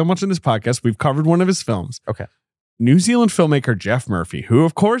shouted out so much in this podcast. We've covered one of his films. Okay. New Zealand filmmaker Jeff Murphy, who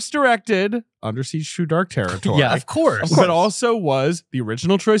of course directed Under Siege 2 Dark Territory. Yeah, Of course. But also was the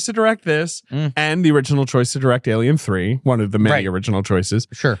original choice to direct this and the original choice to direct Alien 3, one of the many original choices.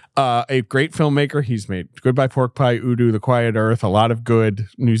 Sure. A great filmmaker. He's made Goodbye Pork Pie, Udo, The Quiet Earth, a lot of good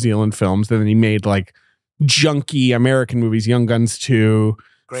New Zealand films. And then he made like junky American movies, Young Guns 2,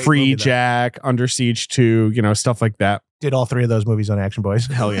 Great Free movie, though. Jack, Under Siege 2, stuff like that. Did all 3 of those movies on Action Boys.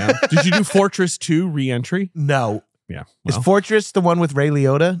 Hell yeah. Did you do Fortress 2 Re-Entry? No. Yeah. Is Well, Fortress the one with Ray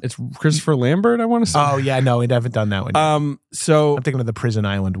Liotta? it's Christopher Lambert, I want to say. Oh, yeah. No, we haven't done that one yet. So I'm thinking of the Prison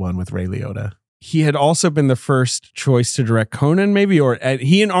Island one with Ray Liotta. he had also been the first choice to direct Conan, maybe, or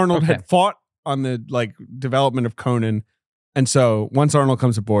he and Arnold had fought on the like development of Conan. And so once Arnold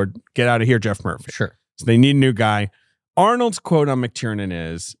comes aboard, get out of here, Jeff Murphy. Sure. So they need a new guy. Arnold's quote on McTiernan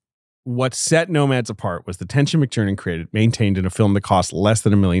is, "What set Nomads apart was the tension McTiernan maintained in a film that cost less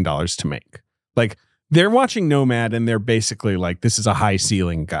than $1 million to make." Like, they're watching Nomad and they're basically like, this is a high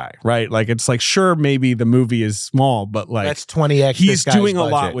ceiling guy, right? Like, it's like, sure, maybe the movie is small, but like, That's 20x. he's this guy's doing a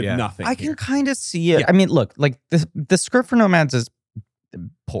budget, lot with yeah. nothing. I can here. kind of see it. Yeah. I mean, look, like the script for Nomads is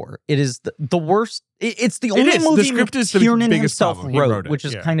poor. It is the worst. It's the only is. The movie script is the Tiernan biggest himself problem. He wrote it, which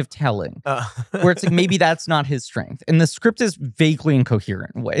is yeah. kind of telling. Where it's like maybe that's not his strength, and the script is vaguely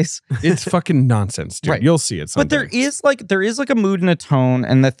incoherent in ways. It's fucking nonsense, dude. Right. You'll see it someday. But there is like a mood and a tone,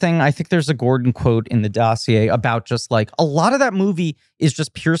 and the thing I think there's a Gordon quote in the dossier about just like a lot of that movie is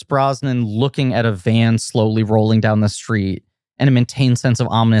just Pierce Brosnan looking at a van slowly rolling down the street and a maintained sense of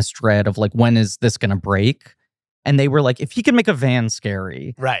ominous dread of like, when is this gonna break? And they were like, if he can make a van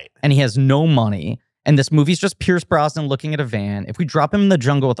scary, Right. and he has no money, and this movie's just Pierce Brosnan looking at a van, if we drop him in the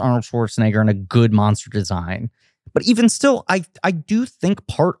jungle with Arnold Schwarzenegger and a good monster design. But even still, I do think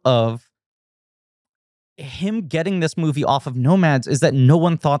part of him getting this movie off of Nomads is that no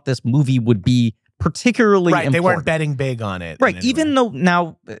one thought this movie would be particularly Right. They weren't important. betting big on it. Right. in any Even way. though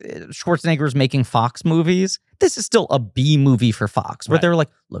now Schwarzenegger is making Fox movies, this is still a B movie for Fox, where Right. they're like,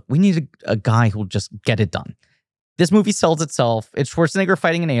 look, we need a guy who'll just get it done. This movie sells itself. It's Schwarzenegger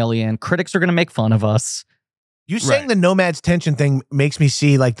fighting an alien. Critics are going to make fun of us. You saying the Nomads tension thing makes me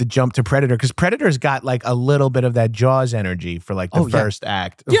see like the jump to Predator, because Predator's got like a little bit of that Jaws energy for like the Oh, yeah. first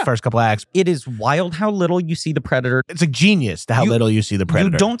act, the first couple acts. It is wild how little you see the Predator. It's like genius to how little you see the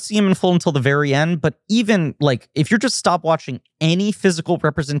Predator. You don't see him in full until the very end, but even like if you're just stop watching any physical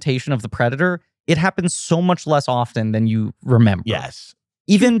representation of the Predator, it happens so much less often than you remember. Yes.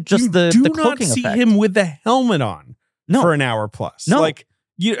 Even just you the do not cloaking see effect. him with the helmet on No. for an hour plus. No. Like,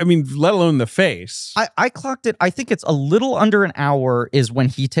 let alone the face. I clocked it. I think it's a little under an hour is when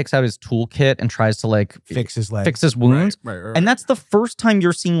he takes out his toolkit and tries to like Fix his leg. fix his wounds. Right. And that's the first time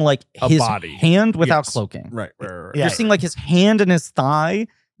you're seeing like A his body. hand without Yes. cloaking. Right. Yeah. You're seeing like his hand and his thigh.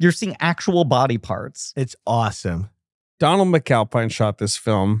 You're seeing actual body parts. It's awesome. Donald McAlpine shot this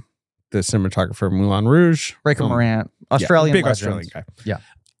film, the cinematographer of Moulin Rouge. Breaker Morant, Australian big legend. Australian guy. Yeah.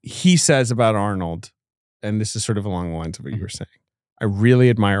 He says about Arnold, and this is sort of along the lines of what you were saying, I really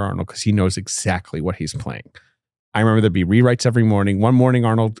admire Arnold because he knows exactly what he's playing. I remember there'd be rewrites every morning. One morning,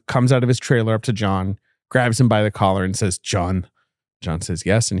 Arnold comes out of his trailer up to John, grabs him by the collar and says, John. John says,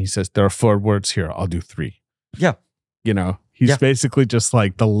 yes. And he says, there are 4 words here. I'll do 3. Yeah. He's basically just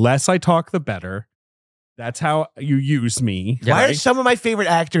like, the less I talk, the better. That's how you use me. Yeah. Why are right? some of my favorite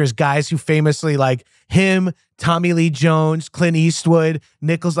actors guys who famously like him, Tommy Lee Jones, Clint Eastwood,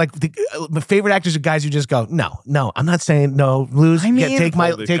 Nichols? Like my favorite actors are guys who just go, no, I'm not saying no, lose. I mean, take me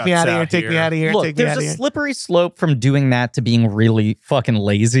Hold the out of here, guts take me out of here, Look, take me there's out of a here. slippery slope from doing that to being really fucking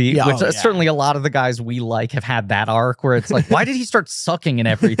lazy, Yeah, which oh, yeah. certainly a lot of the guys we like have had that arc where it's like, why did he start sucking and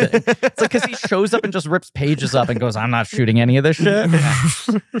everything? It's like because he shows up and just rips pages up and goes, I'm not shooting any of this shit.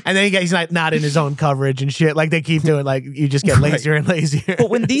 And then he's not in his own coverage and shit. Like they keep doing, like you just get lazier and lazier. But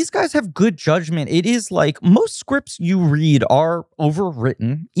when these guys have good judgment, it is like most scripts you read are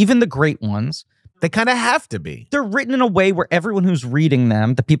overwritten, even the great ones. They kind of have to be. They're written in a way where everyone who's reading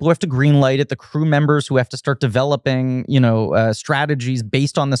them, the people who have to greenlight it, the crew members who have to start developing, strategies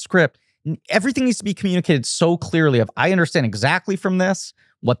based on the script, everything needs to be communicated so clearly of, I understand exactly from this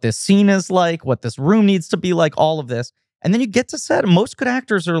what this scene is like, what this room needs to be like, all of this. And then you get to set. Most good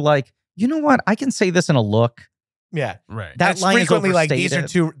actors are like, you know what? I can say this in a look. Yeah. Right. That It's line is frequently like these are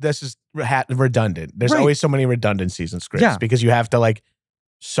overstated. this is redundant. There's Right. always so many redundancies in scripts Yeah. because you have to like,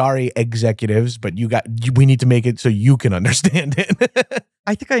 sorry executives, but we need to make it so you can understand it.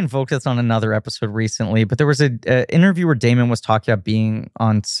 I think I invoked this on another episode recently, but there was an interview where Damon was talking about being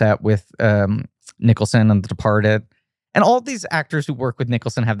on set with Nicholson on The Departed. And all these actors who work with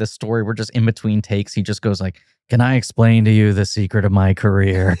Nicholson have this story where just in between takes, he just goes like, can I explain to you the secret of my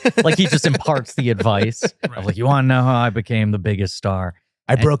career? Like he just imparts the advice of like, you want to know how I became the biggest star?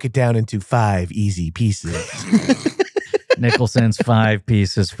 I broke it down into 5 easy pieces. Nicholson's 5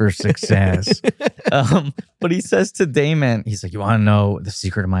 pieces for success. But he says to Damon, he's like, you want to know the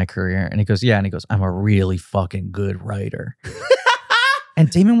secret of my career? And he goes, yeah. And he goes, I'm a really fucking good writer. And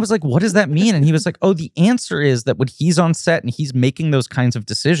Damon was like, what does that mean? And he was like, oh, the answer is that when he's on set and he's making those kinds of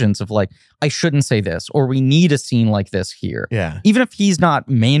decisions of like, I shouldn't say this, or we need a scene like this here. Yeah. Even if he's not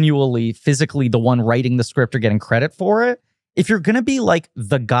manually, physically the one writing the script or getting credit for it, if you're going to be like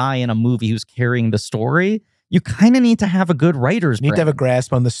the guy in a movie who's carrying the story, you kind of need to have a good writer's brain. You need to have a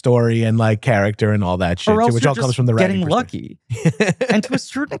grasp on the story and like character and all that shit, or else which you're all just comes from the writing getting lucky. And to a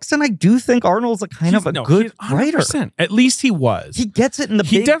certain extent, I do think Arnold's a kind of a good writer. At least he was. He gets it in the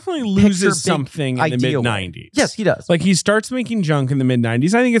He big definitely picture, loses big something in the idea way. mid-90s. Yes, he does. Like he starts making junk in the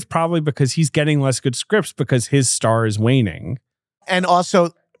mid-90s. I think it's probably because he's getting less good scripts because his star is waning. And also,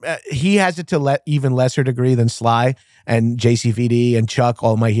 he has it to even lesser degree than Sly and JCVD and Chuck,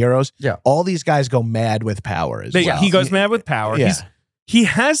 all my heroes. Yeah. All these guys go mad with power as well. He goes mad with power. Yeah. He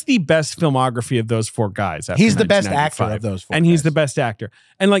has the best filmography of those 4 guys. He's the best actor of those 4 and guys. he's the best actor.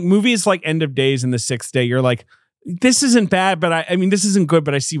 And like movies like End of Days and The Sixth Day, you're like, this isn't bad, but I mean, this isn't good,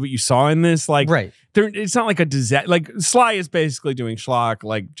 but I see what you saw in this. Like, right. It's not like a disaster. Like Sly is basically doing schlock.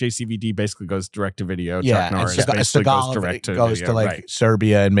 Like JCVD basically goes direct to video. Yeah, Chuck Norris and basically Seagal goes direct to goes video. to like right.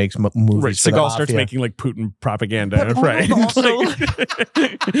 Serbia and makes movies. Right. For the Seagal starts mafia. making like Putin propaganda. But Right. also-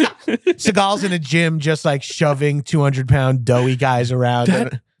 Seagal's in a gym just like shoving 200-pound doughy guys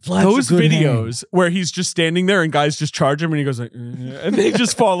around. Those videos where he's just standing there and guys just charge him and he goes like, and they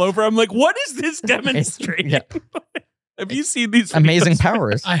just fall over. I'm like, what is this demonstrating? Yeah. Have you seen these Amazing videos?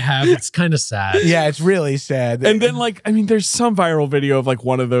 powers. I have. It's kind of sad. Yeah, it's really sad. And then like, I mean, there's some viral video of like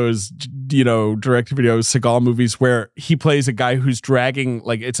one of those, you know, direct-to-video Seagal movies where he plays a guy who's dragging,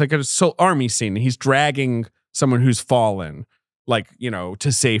 like it's like a army scene. He's dragging someone who's fallen, like, you know,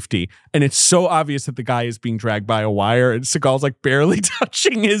 to safety. And it's so obvious that the guy is being dragged by a wire and Seagal's like barely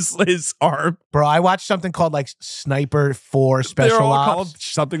touching his arm. Bro, I watched something called like Sniper 4 Special They're all Ops. called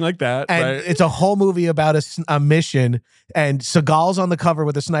something like that. And right? it's a whole movie about a mission, and Seagal's on the cover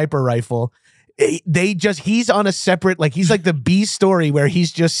with a sniper rifle. He's on a separate, like he's like the B story where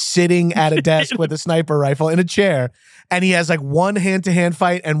he's just sitting at a desk with a sniper rifle in a chair, and he has like one hand-to-hand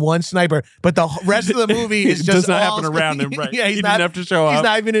fight and one sniper, but the rest of the movie is It just does not all- happen around him, right? Yeah, he didn't have to show He's up.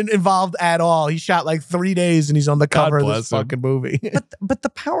 not even involved at all. He shot like 3 days and he's on the cover of this bless him. fucking movie. But the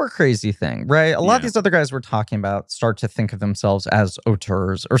power crazy thing, right? A lot of these other guys we're talking about start to think of themselves as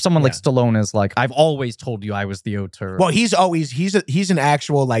auteurs, or someone like Stallone is like, I've always told you I was the auteur. Well, he's an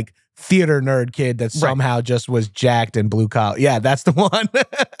actual like theater nerd kid that somehow just was jacked and blue collar. Yeah, that's the one.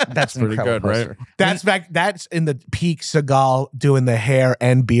 That's pretty good, right? That's in the peak Seagal doing the hair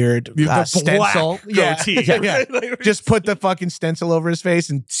and beard The stencil. black goatee. Yeah. Just put the fucking stencil over his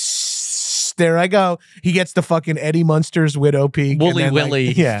face and there I go. He gets the fucking Eddie Munster's widow peak. Woolly and then,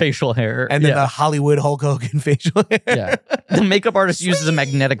 Willy like, facial hair. And then the Hollywood Hulk Hogan facial hair. Yeah. The makeup artist uses a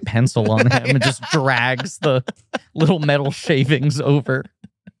magnetic pencil on him and just drags the little metal shavings over.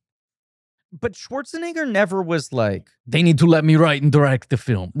 But Schwarzenegger never was like, they need to let me write and direct the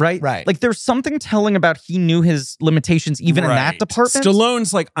film, right? Right. Like there's something telling about he knew his limitations even in that department.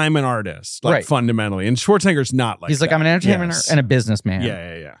 Stallone's like, I'm an artist, like fundamentally. And Schwarzenegger's not like He's like, that. I'm an entertainer and a businessman.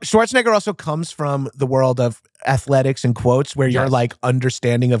 Yeah. Schwarzenegger also comes from the world of athletics and quotes where you're like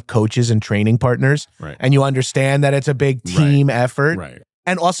understanding of coaches and training partners. Right. And you understand that it's a big team effort. Right.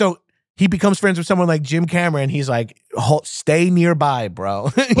 And also, he becomes friends with someone like Jim Cameron. He's like, stay nearby, bro.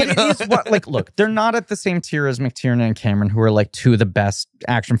 But it is what, like, look, they're not at the same tier as McTiernan and Cameron, who are like two of the best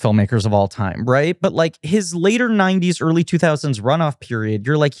action filmmakers of all time, right? But like his later 90s, early 2000s runoff period,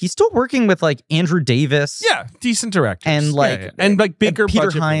 you're like, he's still working with like Andrew Davis. Yeah, decent directors. And like, and like bigger Peter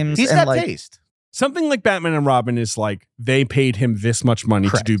budget Hyams. movies. He's and got like, taste. Something like Batman and Robin is like, they paid him this much money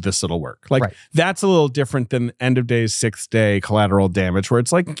to do this little work. Like, that's a little different than End of Days, Sixth Day, Collateral Damage, where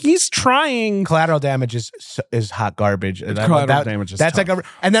it's like, he's trying. Collateral Damage is hot garbage. Collateral Damage is that's tough. like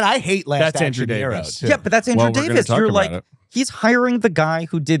and then I hate Last That's Action Andrew Hero, Davis. too. Yeah, but that's Andrew Well, we're gonna Davis. talk You're about like, it. he's hiring the guy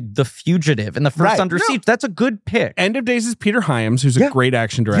who did The Fugitive and The First Under Siege. That's a good pick. End of Days is Peter Hyams, who's a great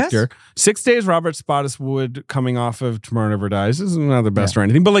action director. 6 Days, Robert Spottiswoode, coming off of Tomorrow Never Dies. This is not the best or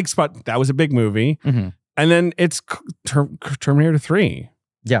anything, but like that was a big movie. Mm-hmm. And then it's Terminator 3.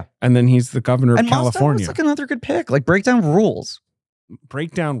 Yeah. And then he's the governor of California. It's like another good pick. Like Breakdown Rules.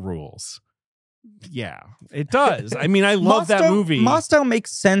 Breakdown Rules. Yeah, it does. I mean, I love that movie. Mostow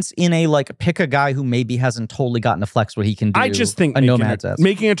makes sense in a like pick a guy who maybe hasn't totally gotten to flex what he can do. I just think a Nomad's ass.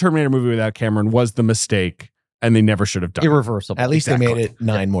 making a Terminator movie without Cameron was the mistake and they never should have done Irreversible. At least they Exactly. made it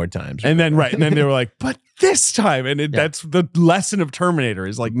 9 more times. And then they were like, but this time, and that's the lesson of Terminator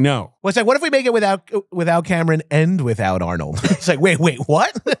is like, no. Well, it's like, what if we make it without Cameron and without Arnold? It's like, wait,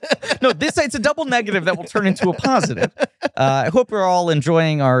 what? No, it's a double negative that will turn into a positive. I hope you're all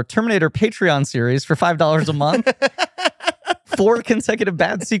enjoying our Terminator Patreon series for $5 a month. 4 consecutive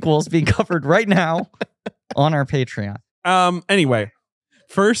bad sequels being covered right now on our Patreon. Anyway,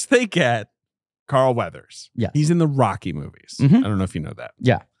 first they get Carl Weathers. Yeah. He's in the Rocky movies. Mhm. I don't know if you know that.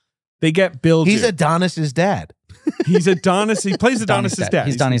 Yeah. They get Bill He's Duke. Adonis's dad. He's Adonis. He plays Adonis's dad.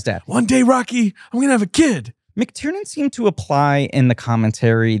 He's Donnie's dad. One day, Rocky, I'm going to have a kid. McTiernan seemed to apply in the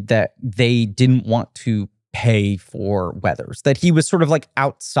commentary that they didn't want to pay for Weathers, that he was sort of like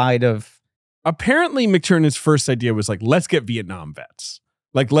outside of... Apparently, McTiernan's first idea was like, let's get Vietnam vets.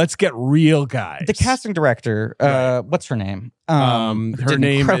 Like, let's get real guys. The casting director, what's her name? Her did an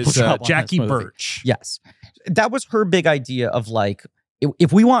name incredible is job on this Jackie movie. Birch. Yes. That was her big idea of like,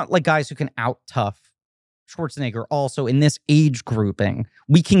 if we want like guys who can out-tough Schwarzenegger also in this age grouping,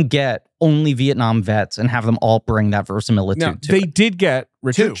 we can get only Vietnam vets and have them all bring that verisimilitude Now, to they it. did get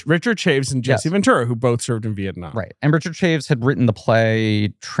Richard Chaves and Jesse Yes. Ventura, who both served in Vietnam. Right. And Richard Chaves had written the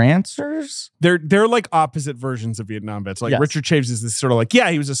play Trancers. They're like opposite versions of Vietnam vets. Like Yes. Richard Chaves is this sort of like,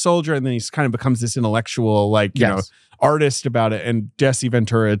 he was a soldier, and then he's kind of becomes this intellectual, like, you know, artist about it. And Jesse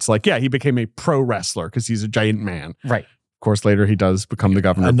Ventura, it's like, he became a pro wrestler because he's a giant man. Right. Of course, later he does become the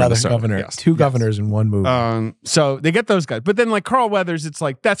governor. Another of Minnesota. governor. Yes. 2 governors in one movie. So they get those guys. But then like Carl Weathers, it's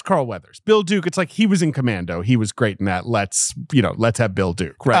like, that's Carl Weathers. Bill Duke, it's like he was in Commando. He was great in that. Let's have Bill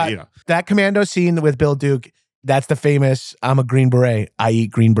Duke. Right. That Commando scene with Bill Duke, that's the famous, I'm a Green Beret. I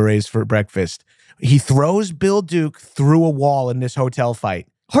eat Green Berets for breakfast. He throws Bill Duke through a wall in this hotel fight.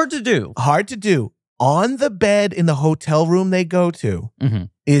 Hard to do. Hard to do. On the bed in the hotel room they go to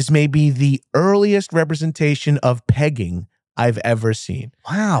is maybe the earliest representation of pegging I've ever seen.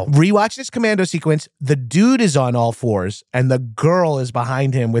 Wow. Rewatch this Commando sequence. The dude is on all fours and the girl is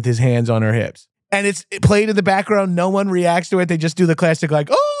behind him with his hands on her hips. And it's played in the background. No one reacts to it. They just do the classic like,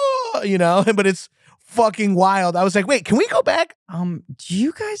 oh, but it's fucking wild. I was like, wait, can we go back? Do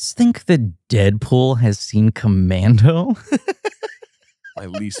you guys think that Deadpool has seen Commando? My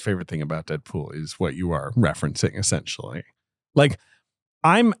least favorite thing about Deadpool is what you are referencing, essentially. Like,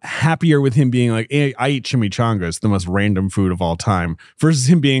 I'm happier with him being like, hey, I eat chimichangas, the most random food of all time, versus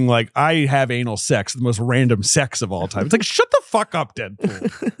him being like, I have anal sex, the most random sex of all time. It's like, shut the fuck up,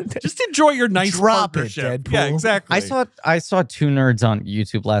 Deadpool. Just enjoy your nice Drop it, partnership. Deadpool. Yeah, exactly. I saw 2 nerds on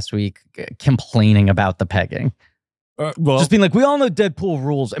YouTube last week complaining about the pegging. Well, Just being like, we all know Deadpool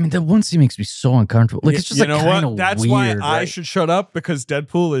rules. I mean, that one scene makes me so uncomfortable. Like, it's just you like know kind what? of That's weird. why I should shut up, because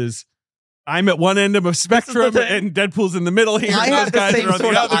Deadpool is. I'm at one end of a spectrum, thing. and Deadpool's in the middle here. I and had those the guys same are on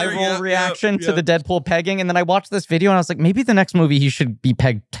sort the of other. eye roll Yeah, reaction yeah. to the Deadpool pegging, and then I watched this video and I was like, maybe the next movie he should be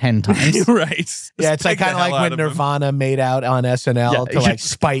pegged 10 times. Right. Yeah, it's like kind of like when Nirvana made out on SNL to like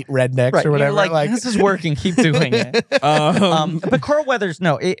spite rednecks Right. or whatever. You're like, this is working. Keep doing it. But Carl Weathers,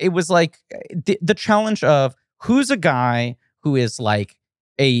 no, it was like the challenge of who's a guy who is like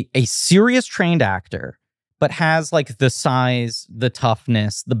a serious trained actor, but has like the size, the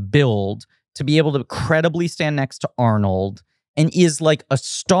toughness, the build to be able to credibly stand next to Arnold and is like a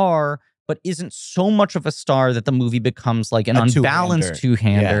star, but isn't so much of a star that the movie becomes like an unbalanced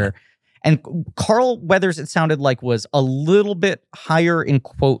two-hander. And Carl Weathers, it sounded like, was a little bit higher in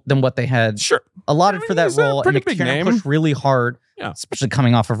quote than what they had allotted for that he's a role. And pretty big McTiernan name. pushed really hard, especially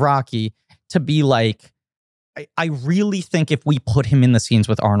coming off of Rocky, to be like, I really think if we put him in the scenes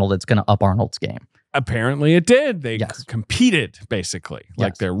with Arnold, it's going to up Arnold's game. Apparently it did. They competed, basically.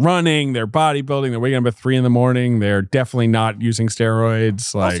 Like they're running, they're bodybuilding, they're waking up at 3 a.m. They're definitely not using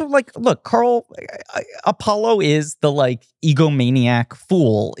steroids. Like, also, like, look, Apollo is the like egomaniac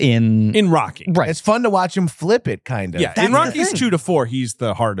fool in Rocky. Right. It's fun to watch him flip it, kind of. Yeah, in Rocky's 2 to 4, he's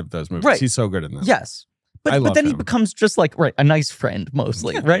the heart of those movies. Right. He's so good in them. Yes. But then he becomes just like, a nice friend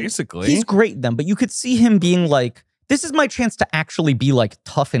mostly, right? Basically. He's great in them, but you could see him being like, this is my chance to actually be like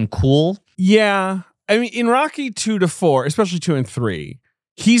tough and cool. Yeah. I mean, in Rocky 2 to 4, especially 2 and 3,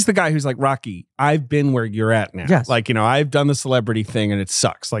 he's the guy who's like, Rocky, I've been where you're at now. Yes. Like, I've done the celebrity thing and it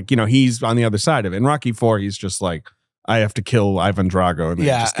sucks. Like, he's on the other side of it. In Rocky 4, he's just like, I have to kill Ivan Drago. And then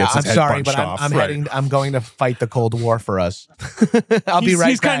just gets his head sorry, punched but off. I'm going to fight the Cold War for us. I'll be right back.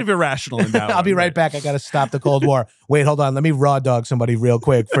 He's kind of irrational in that I'll be right back. I got to stop the Cold War. Wait, hold on. Let me raw dog somebody real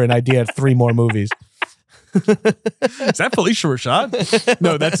quick for an idea of 3 more movies. Is that Felicia Rashad?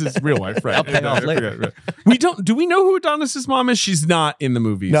 No, that's his real wife, right? I'll pay off later. Do we know who Adonis's mom is? She's not in the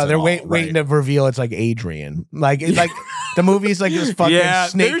movie. No, they're waiting to reveal it's like Adrian. Like The movie's like this fucking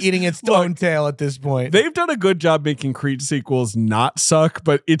snake there's- eating its own tail at this point. They've done a good job making Creed sequels not suck,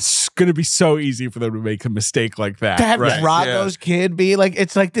 but it's going to be so easy for them to make a mistake like that. To have right? Drago's kid be like,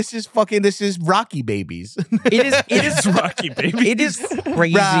 it's like this is Rocky babies. It It's is Rocky, baby. it is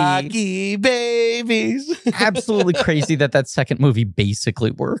crazy. Rocky babies. Absolutely crazy that second movie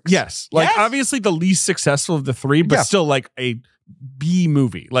basically works. Yes. Like, Yes. obviously the least successful of the three, but Yeah. still like a B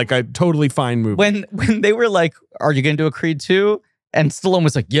movie, like a totally fine movie. When they were like, "Are you going to do a Creed 2?" And Stallone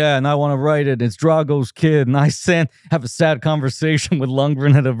was like, "Yeah, and I want to write it. It's Drago's kid, and I have a sad conversation with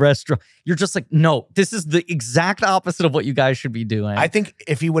Lundgren at a restaurant." You're just like, no, this is the exact opposite of what you guys should be doing. I think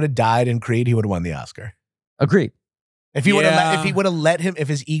if he would have died in Creed, he would have won the Oscar. Agreed. If he would have, if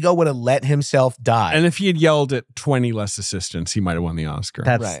his ego would have let himself die. And if he had yelled at 20 less assistants, he might have won the Oscar.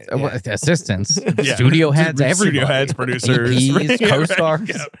 That's Right, assistants, Yeah. studio heads, everybody. Studio heads, producers, APs, Yeah, right. co-stars.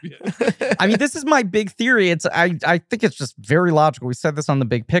 Yeah. I mean, this is my big theory. I think it's just very logical. We said this on The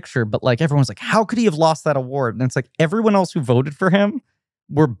Big Picture, but like everyone's like, how could he have lost that award? And it's like everyone else who voted for him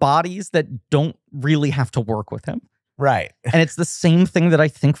were bodies that don't really have to work with him. Right. And it's the same thing that I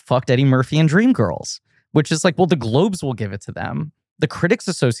think fucked Eddie Murphy and Dreamgirls, which is like, well, the Globes will give it to them. The critics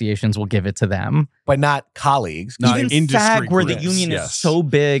associations will give it to them. But not colleagues. Not Even industry SAG, where the critics, union yes. is so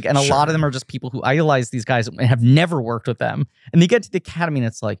big, and a lot of them are just people who idolize these guys and have never worked with them. And they get to the Academy and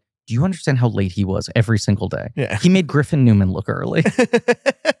it's like, do you understand how late he was every single day? Yeah. He made Griffin Newman look early.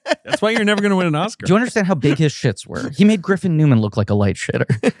 That's why you're never going to win an Oscar. Do you understand how big his shits were? He made Griffin Newman look like a light shitter.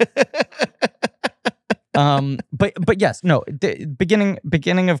 But yes, no. The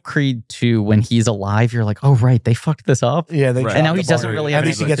beginning of Creed 2, when he's alive, you're like, oh right, they fucked this up. Yeah, they Right. And now he dropped the doesn't ball. really At have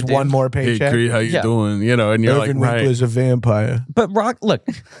least he anything gets to do. one more Hey, paycheck. Creed, how you Yeah. doing? You know, and you're Irvin like, right. Winkler's a vampire. But Rock, look,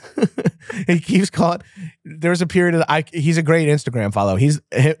 He keeps calling. There's a period of he's a great Instagram follow. He's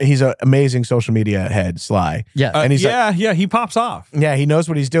an amazing social media head, Sly. yes, And he's yeah, he pops off. Yeah, he knows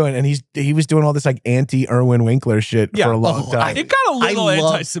what he's doing, and he was doing all this like anti-Irwin Winkler shit Yeah. for a long time. It got a little I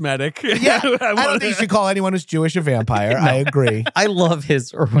love- anti-Semitic. Yeah, I don't think you should call anyone who's Jewish a vampire. I agree. I love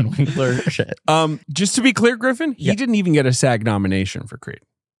his Irwin Winkler shit. Just to be clear, Griffin, he Yeah. didn't even get a SAG nomination for Creed.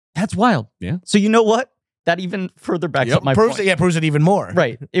 That's wild. Yeah. So you know what? That even further backs up my proves point. it. Yeah, proves it even more.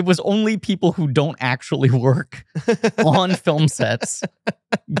 Right. It was only people who don't actually work on film sets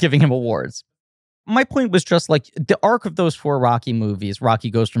giving him awards. My point was just like the arc of those 4 Rocky movies.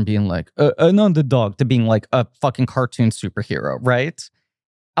 Rocky goes from being like an underdog to being like a fucking cartoon superhero, right?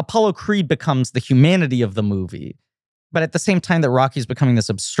 Apollo Creed becomes the humanity of the movie. But at the same time that Rocky's becoming this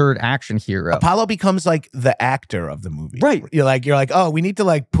absurd action hero. Apollo becomes like the actor of the movie. Right. You're like, oh, we need to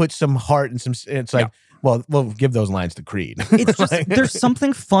like put some heart and some. It's like, well, we'll give those lines to Creed. It's just, Like- there's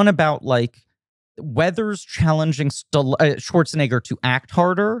something fun about like Weathers challenging Schwarzenegger to act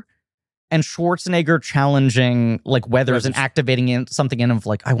harder, and Schwarzenegger challenging like Weathers and activating something in of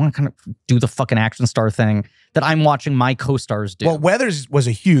like, I want to kind of do the fucking action star thing that I'm watching my co-stars do. Well, Weathers was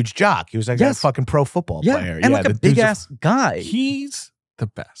a huge jock. He was like a Yes. fucking pro football yeah, player. and like a the dude's big ass guy. He's the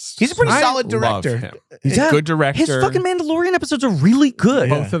best. He's a pretty I solid love director. him. He's Yeah. a good director. His fucking Mandalorian episodes are really good.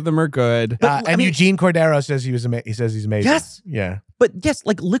 Yeah. Both of them are good. But, I and mean- Eugene Cordero says he says he's amazing. Yes. Yeah. But yes,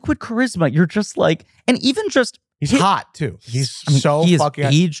 like liquid charisma, you're just like, and even just He's He- hot too. He's I mean, so he is fucking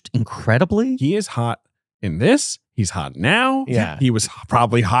aged incredibly. He is hot in this. He's hot now. Yeah. He was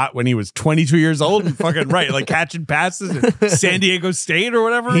probably hot when he was 22 years old and fucking right, like catching passes at San Diego State or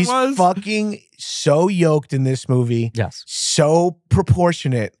whatever He's it was. fucking so yoked in this movie. Yes. So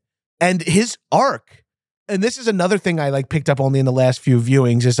proportionate. And his arc, and this is another thing I like picked up only in the last few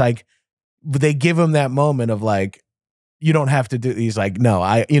viewings, is like they give him that moment of like, you don't have to do. He's like, no,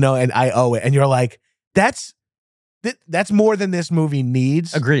 and I owe it. And you're like, that's more than this movie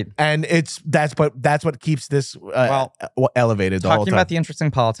needs. Agreed. And that's what keeps this elevated the whole Talking time. about the interesting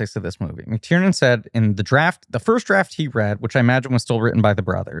politics of this movie, McTiernan said in the first draft he read, which I imagine was still written by the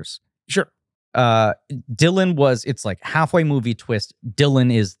brothers. Sure. Dylan it's like halfway movie twist.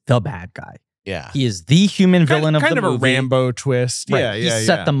 Dylan is the bad guy. Yeah. He is the human villain of kind the of movie. a Rambo twist. Right. Yeah, He yeah,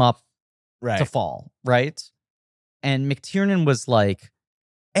 set yeah. them up Right. to fall, right? And McTiernan was like,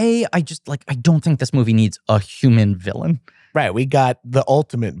 I don't think this movie needs a human villain. Right. We got the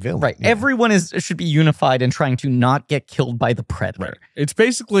ultimate villain. Right. Yeah. Everyone should be unified in trying to not get killed by the predator. Right. It's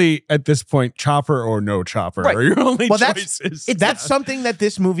basically at this point chopper or no chopper Right. are your only Well, that's- choices. That's something that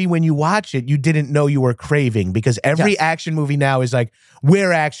this movie, when you watch it, you didn't know you were craving, because every Yes. action movie now is like,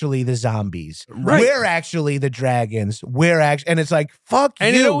 we're actually the zombies. Right. We're actually the dragons. and it's like, fuck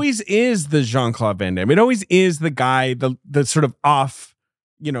and you. it always is the Jean-Claude Van Damme. It always is the guy, the sort of off,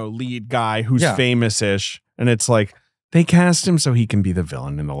 lead guy who's Yeah. famous-ish. And it's like, They cast him so he can be the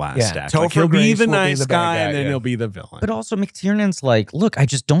villain in the last act. Like, he'll be the nice guy, and then he'll be the villain. But also McTiernan's like, look, I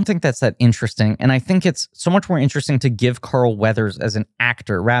just don't think that's that interesting. And I think it's so much more interesting to give Carl Weathers as an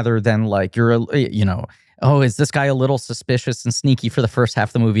actor rather than like, oh, is this guy a little suspicious and sneaky for the first half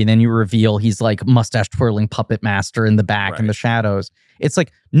of the movie? And then you reveal he's like mustache twirling puppet master in the back in the shadows. It's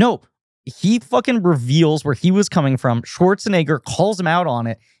like, no, he fucking reveals where he was coming from. Schwarzenegger calls him out on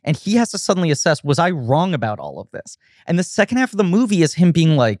it, and he has to suddenly assess, was I wrong about all of this? And the second half of the movie is him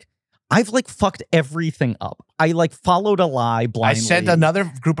being like, I've like fucked everything up. I like followed a lie blindly. I sent another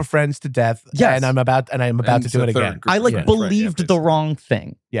group of friends to death, and I'm about to do it again. I like believed the wrong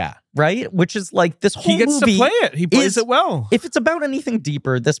thing. Yeah. Right? Which is like this whole movie. He gets to play it. He plays it well. If it's about anything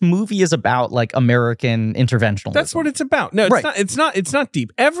deeper, this movie is about like American interventionalism. That's what it's about. No, it's not. It's not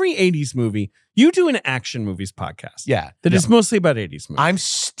deep. Every 80s movie, you do an action movies podcast. Yeah. That is mostly about 80s movies. I'm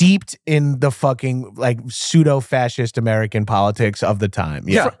steeped in the fucking like pseudo-fascist American politics of the time.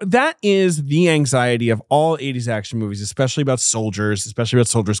 Yeah. That is the anxiety of all 80s action movies, especially about soldiers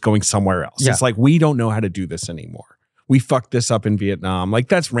going somewhere else. Yeah. It's like, we don't know how to do this anymore. We fucked this up in Vietnam. Like,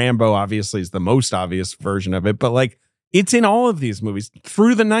 that's Rambo, obviously, is the most obvious version of it. But like, it's in all of these movies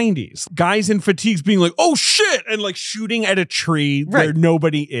through the 90s. Guys in fatigues being like, oh shit, and like shooting at a tree where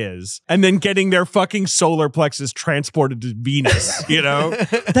nobody is. And then getting their fucking solar plexus transported to Venus, you know?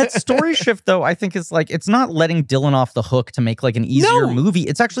 That story shift, though, I think is like, it's not letting Dylan off the hook to make like an easier movie.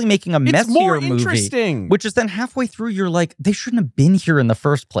 It's actually making a messier movie. Which is then halfway through, you're like, they shouldn't have been here in the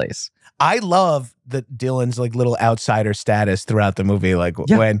first place. I love that Dylan's like little outsider status throughout the movie. Like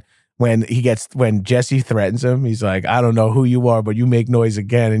when Jesse threatens him, he's like, I don't know who you are, but you make noise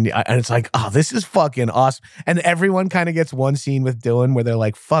again. And it's like, oh, this is fucking awesome. And everyone kind of gets one scene with Dylan where they're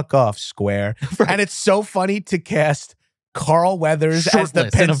like, fuck off, square. And it's so funny to cast Carl Weathers as the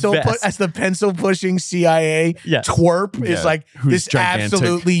pencil pushing CIA twerp is like this gigantic,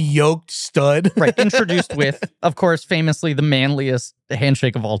 absolutely yoked stud. Right. Introduced with, of course, famously the manliest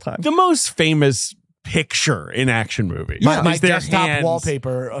handshake of all time. The most famous picture in action movies. My desktop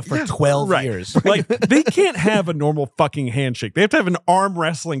wallpaper for 12 years. Like, they can't have a normal fucking handshake. They have to have an arm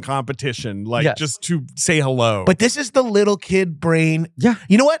wrestling competition, like just to say hello. But this is the little kid brain. Yeah.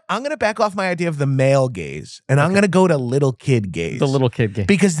 You know what? I'm going to back off my idea of the male gaze, and I'm going to go to little kid gaze. The little kid gaze.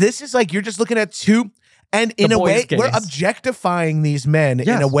 Because this is like, you're just looking at two, and in a way, we're objectifying these men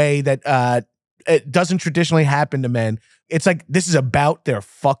in a way that it doesn't traditionally happen to men. It's like, this is about their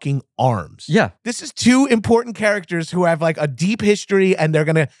fucking arms. Yeah. This is two important characters who have like a deep history, and they're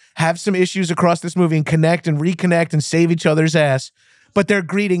going to have some issues across this movie and connect and reconnect and save each other's ass. But their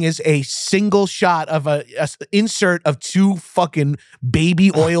greeting is a single shot of a insert of two fucking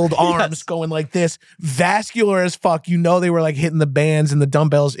baby oiled arms going like this, vascular as fuck. You know, they were like hitting the bands and the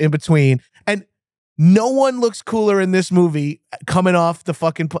dumbbells in between. And no one looks cooler in this movie coming off the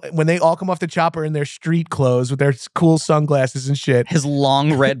fucking, when they all come off the chopper in their street clothes with their cool sunglasses and shit. His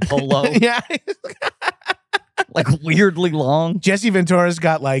long red polo. Yeah. Like weirdly long. Jesse Ventura's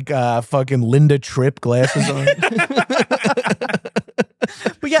got like fucking Linda Tripp glasses on.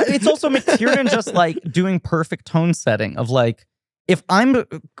 But yeah, it's also McTiernan just like doing perfect tone setting of like, if I'm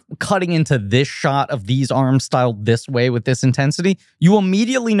cutting into this shot of these arms styled this way with this intensity, you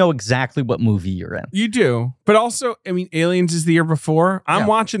immediately know exactly what movie you're in. You do. But also, I mean, Aliens is the year before. I'm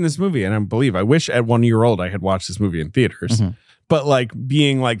watching this movie, and I wish at 1 year old I had watched this movie in theaters. Mm-hmm. But like,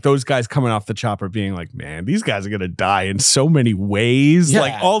 being like those guys coming off the chopper being like, man, these guys are going to die in so many ways. Yeah.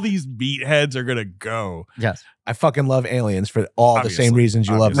 Like, all these meatheads are going to go. Yes. I fucking love Aliens for all the same reasons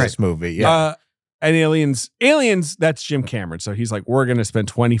you love this movie. Yeah. And Aliens, that's Jim Cameron. So he's like, we're going to spend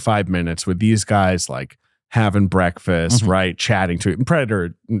 25 minutes with these guys, like having breakfast, right? Chatting to it. And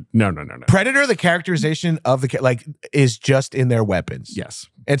Predator, no. Predator, the characterization of is just in their weapons. Yes.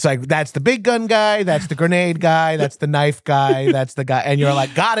 It's like, that's the big gun guy, that's the grenade guy, that's the knife guy, that's the guy. And you're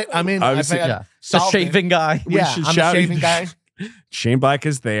like, got it. I'm in. The shaving guy. Yeah, I'm the shaving guy. Shane Black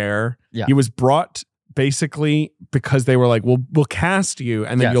is there. Yeah. He was brought basically because they were like, we'll cast you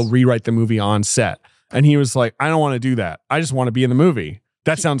and then you'll rewrite the movie on set. And he was like, I don't want to do that. I just want to be in the movie.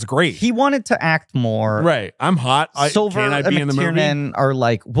 That sounds great. He wanted to act more. Right. I'm hot. Silver can I be and in the movie? McTiernan are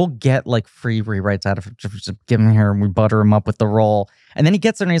like, we'll get like free rewrites out of it. Just give him here and we butter him up with the role. And then he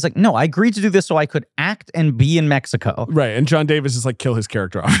gets there and he's like, no, I agreed to do this so I could act and be in Mexico. Right. And John Davis is like, kill his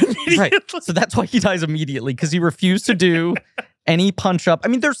character off. Right. So that's why he dies immediately, because he refused to do any punch up. I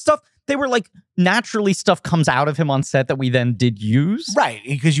mean, there's stuff. They were like, naturally stuff comes out of him on set that we then did use. Right,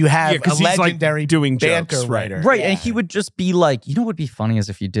 because you have a legendary like doing banter jokes, writer. Right, and he would just be like, you know what would be funny is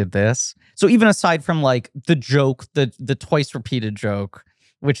if you did this. So even aside from like the joke, the twice repeated joke,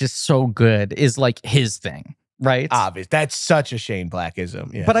 which is so good, is like his thing. right? Obvious. That's such a Shane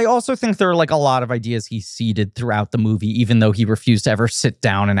Blackism. Yeah. But I also think there are like a lot of ideas he seeded throughout the movie, even though he refused to ever sit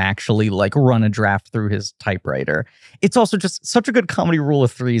down and actually like run a draft through his typewriter. It's also just such a good comedy rule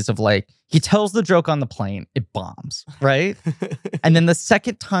of threes of like, he tells the joke on the plane, it bombs, right? And then the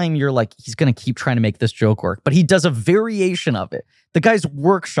second time you're like, he's going to keep trying to make this joke work, but he does a variation of it. The guy's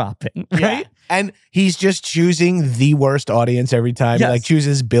workshopping, right? Yeah. And he's just choosing the worst audience every time. Yes. He like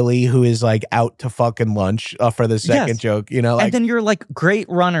chooses Billy, who is like out to fucking lunch for the second joke, you know? Like, and then you're like, great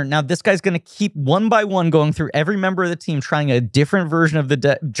runner. Now this guy's going to keep one by one going through every member of the team, trying a different version of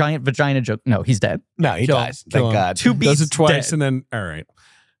the giant vagina joke. No, he's dead. no, he dies. Thank God. Two beats Does it twice dead. and then, all right.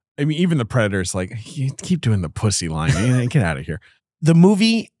 I mean, even the Predator's like, you keep doing the pussy line. Get out of here. The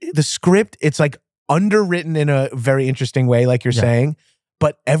movie, the script, it's like underwritten in a very interesting way, like you're saying,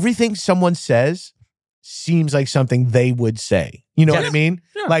 but everything someone says seems like something they would say. You know what I mean?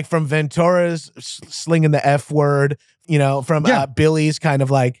 Yeah. Like from Ventura's slinging the F word, you know, from Billy's kind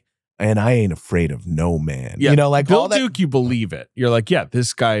of like, and I ain't afraid of no man. Yeah. You know, like Bill all that. Duke, you believe it. You're like, yeah,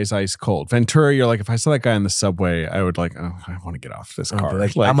 this guy is ice cold. Ventura, you're like, if I saw that guy in the subway, I would like, oh, I want to get off this car.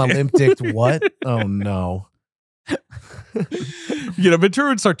 Like, I'm a limp dicked what? Oh no. You know, Ventura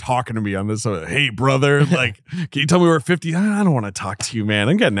would start talking to me on this. Hey, brother, like, can you tell me we're 50? I don't want to talk to you, man.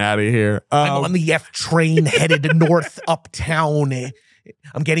 I'm getting out of here. I'm on the F train headed north uptown.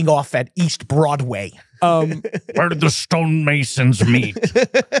 I'm getting off at East Broadway. Where did the stonemasons meet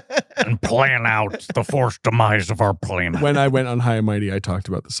and plan out the forced demise of our planet? When I went on High and Mighty, I talked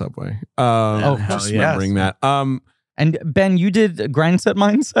about the subway. hell Just yes. remembering that. And Ben, you did grind set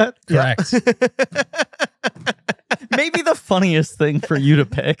mindset? Correct. Maybe the funniest thing for you to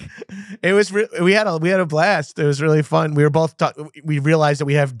pick. It was we had a blast. It was really fun. We were both we realized that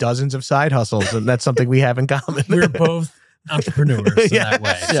we have dozens of side hustles, and that's something we have in common. We're both entrepreneurs in that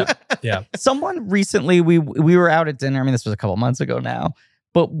way. Yeah. Someone recently, we were out at dinner. I mean, this was a couple months ago now,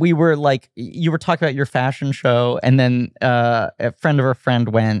 but we were like, you were talking about your fashion show, and then a friend of a friend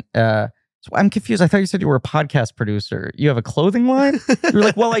went, so I'm confused. I thought you said you were a podcast producer. You have a clothing line? You were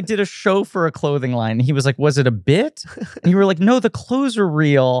like, well, I did a show for a clothing line. And he was like, was it a bit? And you were like, no, the clothes are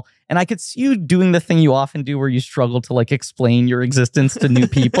real. And I could see you doing the thing you often do where you struggle to like explain your existence to new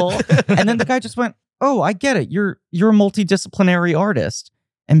people. And then the guy just went, oh, I get it. You're a multidisciplinary artist.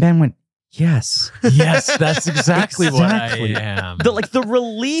 And Ben went, yes. Yes, that's exactly what I am. The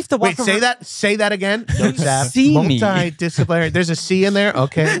relief to walk Wait, say that again. You see me. Multidisciplinary. There's a C in there.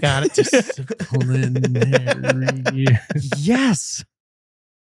 Okay, got it. Disciplinary. Yes.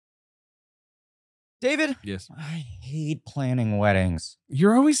 David? Yes. I hate planning weddings.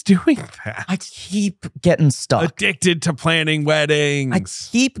 You're always doing that. I keep getting stuck. Addicted to planning weddings. I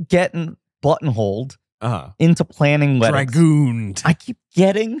keep getting buttonholed Uh-huh. into planning weddings. Dragooned. I keep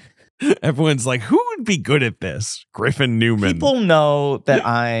getting... Everyone's like, who would be good at this? Griffin Newman. People know that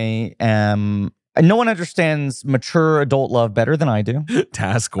I am... No one understands mature adult love better than I do.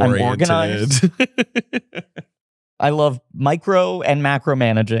 Task I'm oriented. organized. I love micro and macro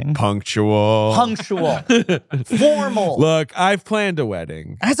managing. Punctual. Formal. Look, I've planned a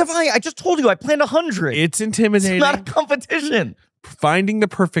wedding. As if I just told you I planned 100. It's intimidating. It's not a competition. Finding the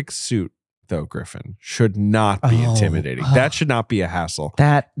perfect suit, though, Griffin, should not be intimidating. That should not be a hassle.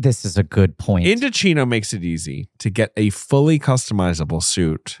 This is a good point. Indochino makes it easy to get a fully customizable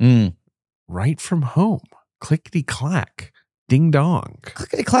suit right from home. Clickety clack, ding dong.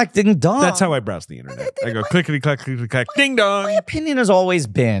 Clickety clack, ding dong. That's how I browse the internet. I go clickety clack, clickety clack, ding dong. My opinion has always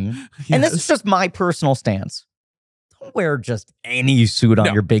been, and this is just my personal stance. Don't wear just any suit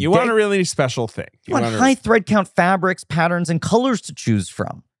on your big day. You want a really special thing. You want high thread count fabrics, patterns, and colors to choose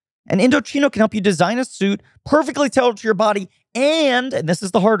from. And Indochino can help you design a suit perfectly tailored to your body and this is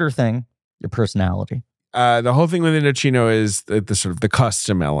the harder thing, your personality. The whole thing with Indochino is the sort of the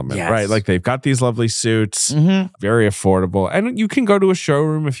custom element, right? Like they've got these lovely suits, very affordable. And you can go to a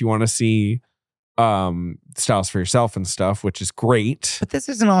showroom if you want to see styles for yourself and stuff, which is great. But this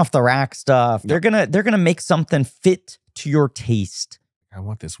isn't off the rack stuff. No. They're gonna make something fit to your taste. I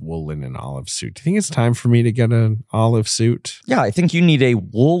want this wool linen olive suit. Do you think it's time for me to get an olive suit? Yeah, I think you need a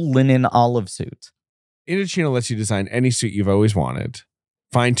wool linen olive suit. Indochino lets you design any suit you've always wanted.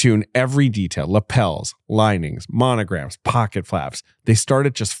 Fine-tune every detail, lapels, linings, monograms, pocket flaps. They start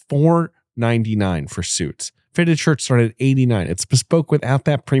at just $4.99 for suits. Fitted shirts start at $89. It's bespoke without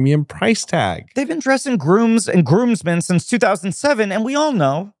that premium price tag. They've been dressing grooms and groomsmen since 2007, and we all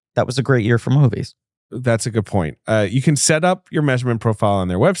know that was a great year for movies. That's a good point. You can set up your measurement profile on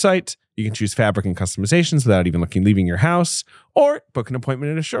their website. You can choose fabric and customizations without even leaving your house, or book an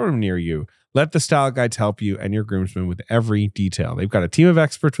appointment at a showroom near you. Let the style guides help you and your groomsmen with every detail. They've got a team of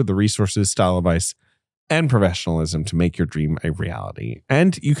experts with the resources, style advice, and professionalism to make your dream a reality.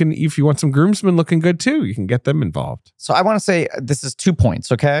 And you can, if you want some groomsmen looking good too, you can get them involved. So I want to say this is 2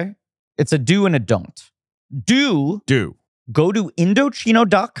 points, okay? It's a do and a don't. Do. Go to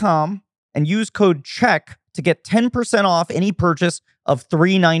Indochino.com and use code CHECK to get 10% off any purchase of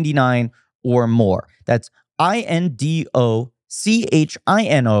 $3.99 or more. That's INDOCHINO.com,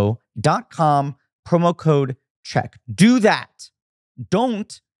 promo code CHECK. Do that.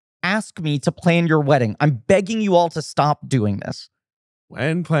 Don't ask me to plan your wedding. I'm begging you all to stop doing this.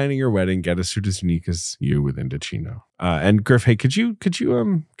 When planning your wedding, get a suit as unique as you with Indochino. And Griff, hey, could you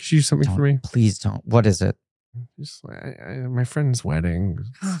do something for me? Please don't. What is it? Just my friend's wedding.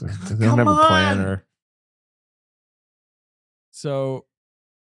 They don't have a planner. So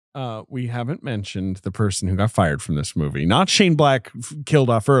we haven't mentioned the person who got fired from this movie. Not Shane Black killed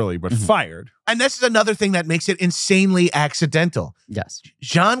off early, but fired. And this is another thing that makes it insanely accidental. Yes.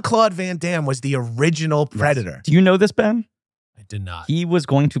 Jean-Claude Van Damme was the original Predator. Yes. Do you know this, Ben? I did not. He was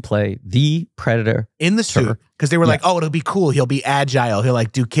going to play the Predator in the suit because they were like, oh, it'll be cool. He'll be agile. He'll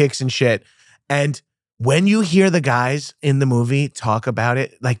like do kicks and shit. And when you hear the guys in the movie talk about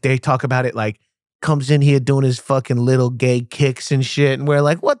it, like they talk about it like, comes in here doing his fucking little gay kicks and shit. And we're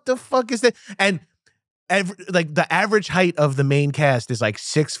like, what the fuck is that? And like the average height of the main cast is like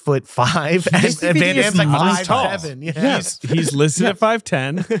 6'5", and Van Damme's like 5'7". Yeah. He's listed at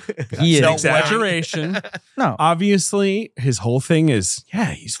 5'10". He is. No exaggeration. No. Obviously, his whole thing is,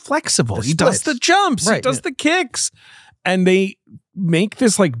 he's flexible. He does the jumps. He does the kicks. And they make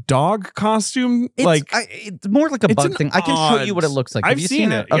this like dog costume. It's more like a bug thing. I can show you what it looks like. Have you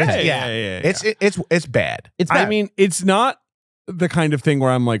seen it? Okay. Yeah. It's bad. It's bad. I mean, it's not the kind of thing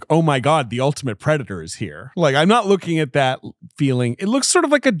where I'm like, oh my God, the ultimate predator is here. Like, I'm not looking at that feeling. It looks sort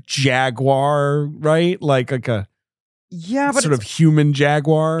of like a jaguar, right? Like a but sort of human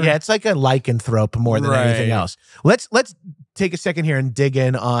jaguar. Yeah, it's like a lycanthrope more than anything else. Let's take a second here and dig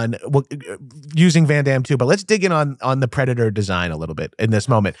in on using Van Damme too, but let's dig in on the Predator design a little bit in this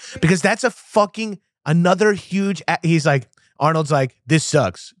moment, because that's a fucking another huge. He's like, Arnold's like, this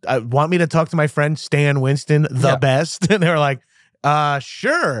sucks. Want me to talk to my friend Stan Winston, the best? And they're like,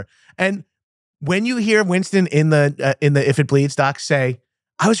 sure. And when you hear Winston in the If It Bleeds doc say,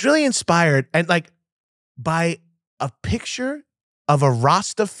 I was really inspired and like by a picture of a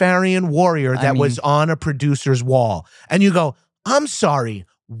Rastafarian warrior that was on a producer's wall. And you go, I'm sorry,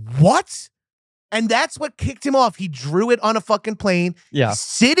 what? And that's what kicked him off. He drew it on a fucking plane. Yeah.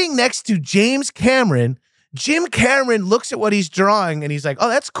 Sitting next to James Cameron. Jim Cameron looks at what he's drawing and he's like, oh,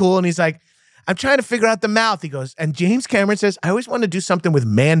 that's cool. And he's like, I'm trying to figure out the mouth. He goes, and James Cameron says, I always want to do something with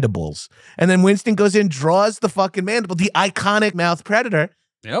mandibles. And then Winston goes in, draws the fucking mandible, the iconic mouth predator.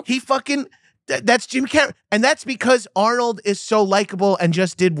 Yep. He fucking... That's Jim Cameron. And that's because Arnold is so likable and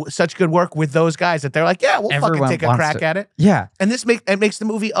just did such good work with those guys that they're like, yeah, we'll fucking take a crack at it. Yeah. And this makes the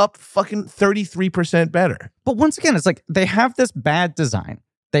movie up fucking 33% better. But once again, it's like they have this bad design.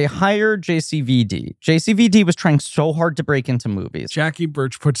 They hired JCVD. JCVD was trying so hard to break into movies. Jackie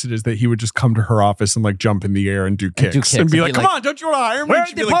Birch puts it as that he would just come to her office and like jump in the air and do kicks and be like, come on, don't you want to hire me? Where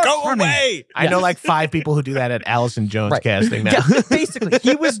She'd be like, go away. I know like 5 people who do that at Allison Jones casting now. Yeah, basically,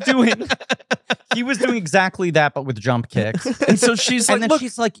 he was doing exactly that, but with jump kicks. And so she's like, and then look,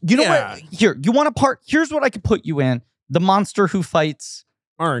 she's like, you know what? Here, you want a part? Here's what I could put you in: the monster who fights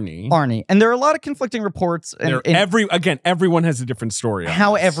Arnie. And there are a lot of conflicting reports. And everyone has a different story.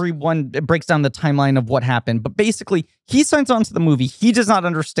 How everyone breaks down the timeline of what happened. But basically, he signs on to the movie. He does not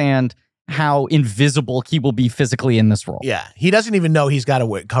understand how invisible he will be physically in this role. Yeah. He doesn't even know he's got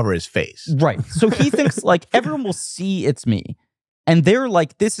to cover his face. Right. So he thinks like everyone will see it's me. And they're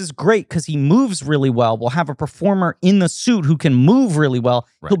like, this is great because he moves really well. We'll have a performer in the suit who can move really well.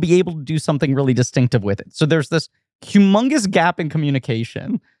 Right. He'll be able to do something really distinctive with it. So there's this humongous gap in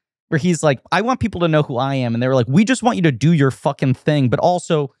communication where he's like, I want people to know who I am. And they were like, we just want you to do your fucking thing, but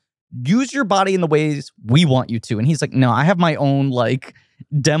also use your body in the ways we want you to. And he's like, no, I have my own like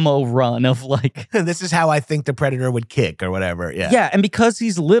demo run of like, this is how I think the Predator would kick or whatever. Yeah. Yeah. And because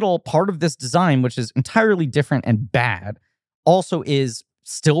he's little, part of this design, which is entirely different and bad, also is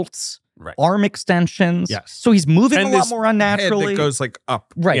stilts, arm extensions. Yes. So he's moving a lot more unnaturally. Head that goes like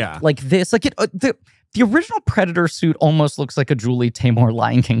up. Right. Yeah. Like this. Like the original Predator suit almost looks like a Julie Taymor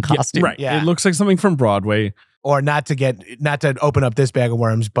Lion King costume. Right. Yeah. It looks like something from Broadway. Or not to open up this bag of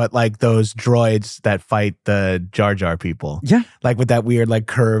worms, but like those droids that fight the Jar Jar people. Yeah. Like with that weird like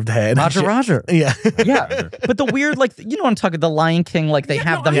curved head. Roger. Yeah. Yeah. But the weird, like, you know what I'm talking, the Lion King, like they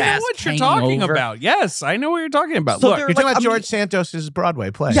have the mask. I know what you're talking about. Yes, I know what you're talking about. So look, you're talking about George Santos's Broadway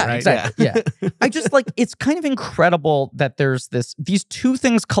play, yeah, right? Exactly. Yeah. I just like, it's kind of incredible that there's these two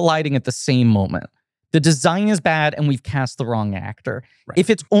things colliding at the same moment. The design is bad and we've cast the wrong actor. Right. If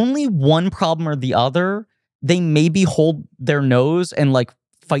it's only one problem or the other, they maybe hold their nose and like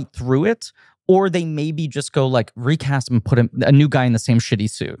fight through it. Or they maybe just go like recast him, put a new guy in the same shitty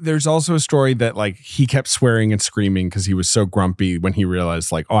suit. There's also a story that like he kept swearing and screaming because he was so grumpy when he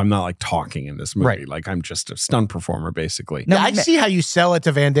realized like, oh, I'm not like talking in this movie. Right. Like I'm just a stunt performer basically. Now, I see how you sell it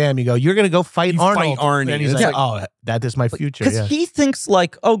to Van Damme. You go, you're going to go fight You Arnold. fight Arnie. And he's It's like, oh, that is my future. Because he thinks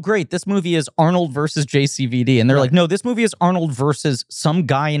like, oh, great, this movie is Arnold versus JCVD. And they're like, no, this movie is Arnold versus some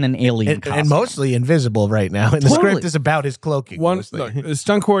guy in an alien costume. And mostly invisible right now. And the script is about his cloaking. Look, the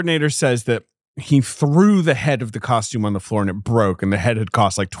stunt coordinator says that he threw the head of the costume on the floor and it broke, and the head had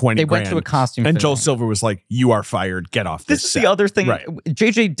cost like 20 They grand. went to a costume and fitting. Joel Silver was like, you are fired. Get off This this is set. the other thing. Right.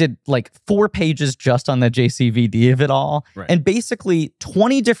 JJ did like 4 pages just on the JCVD of it all. Right. And basically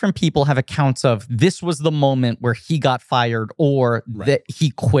 20 different people have accounts of this was the moment where he got fired or that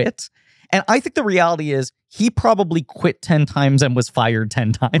he quit. And I think the reality is he probably quit 10 times and was fired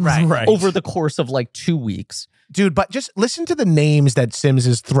 10 times Right. over the course of like 2 weeks. Dude, but just listen to the names that Sims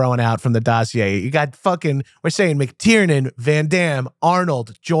is throwing out from the dossier. You got we're saying McTiernan, Van Damme,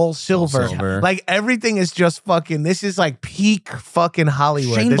 Arnold, Joel Silver. Like everything is just this is like peak fucking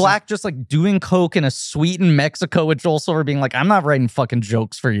Hollywood. Shane Black just like doing coke in a suite in Mexico with Joel Silver being like, I'm not writing fucking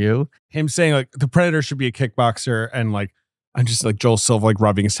jokes for you. Him saying like the Predator should be a kickboxer, and like I'm just like Joel Silver like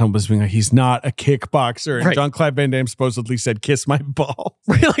rubbing his temples being like, he's not a kickboxer. And Right. Jean-Claude Van Damme supposedly said, kiss my balls.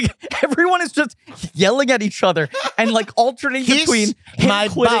 Right, like everyone is just yelling at each other and like alternating Kiss between him my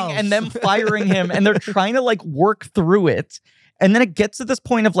quitting balls. and them firing him, and they're trying to like work through it. And then it gets to this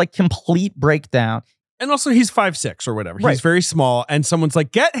point of like complete breakdown. And also he's 5'6" or whatever. Right. He's very small. And someone's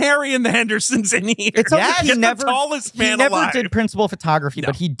like, get Harry and the Hendersons in here. It sounds like Get the tallest man he never alive. did principal photography, No.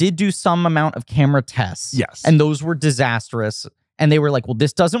 but he did do some amount of camera tests. Yes. And those were disastrous. And they were like, well,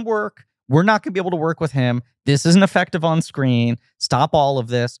 this doesn't work. We're not going to be able to work with him. This isn't effective on screen. Stop all of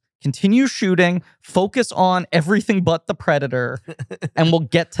this. Continue shooting. Focus on everything but the Predator. And we'll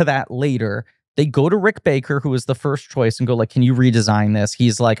get to that later. They go to Rick Baker, who was the first choice, and go like, can you redesign this?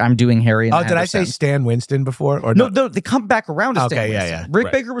 He's like, I'm doing Harry and the did I say Hendersons. Stan Winston before? Or No, they come back around to Okay, Stan yeah, Winston. yeah. Rick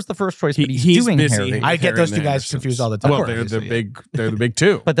Right. Baker was the first choice, but he's He's doing busy. Harry. I get Harry those and two the guys Hendersons. confused all the time. Well, they're the big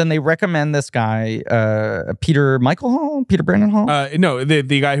two. But then they recommend this guy, Peter Brandon Hall? No,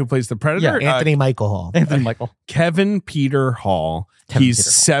 the guy who plays the Predator, Anthony Michael Hall. Anthony Michael. Kevin Peter Hall. Kevin He's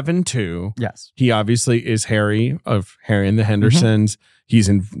Peter Hall. 7'2". Yes. He obviously is Harry of Harry and the Hendersons. He's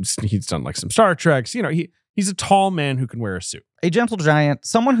done like some Star Treks. You know, he's a tall man who can wear a suit. A gentle giant,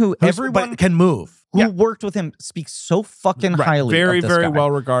 someone who everyone but can move. who worked with him speaks so fucking highly Very, of this very guy. well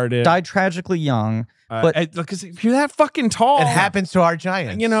regarded. Died tragically young. But because if you're that fucking tall, It happens to our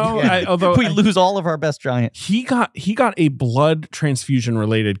giants. You know, Yeah. although we lose all of our best giants. he got a blood transfusion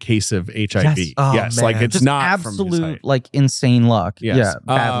related case of HIV. Yes. Oh, Yes, man. like it's Just not from his absolute height. like insane luck. Yes. Yeah,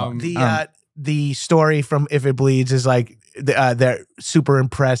 bad luck. The story from If It Bleeds is like they're super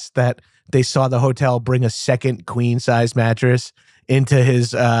impressed that they saw the hotel bring a second queen size mattress into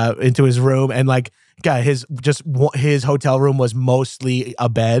his room, and like his hotel room was mostly a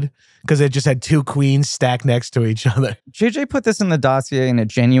bed because it just had 2 queens stacked next to each other. JJ put this in the dossier and it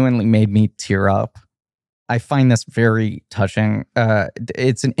genuinely made me tear up. I find this very touching.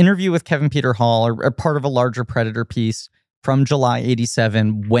 It's an interview with Kevin Peter Hall, or part of a larger Predator piece from July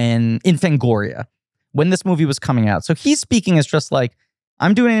 87 in Fangoria, when this movie was coming out. So he's speaking as just like,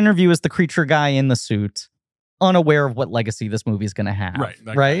 I'm doing an interview as the creature guy in the suit, unaware of what legacy this movie is going to have.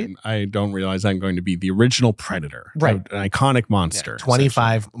 Right? I don't realize I'm going to be the original Predator. Right. An iconic monster.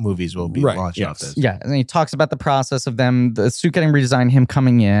 25 movies will be launched off this. Yeah. And he talks about the process of the suit getting redesigned, him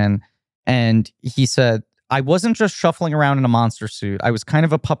coming in. And he said, I wasn't just shuffling around in a monster suit. I was kind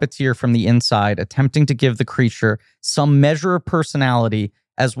of a puppeteer from the inside, attempting to give the creature some measure of personality,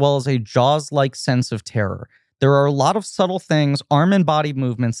 as well as a Jaws-like sense of terror. There are a lot of subtle things, arm and body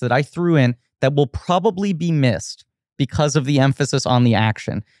movements that I threw in that will probably be missed because of the emphasis on the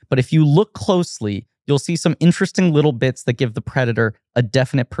action. But if you look closely, you'll see some interesting little bits that give the Predator a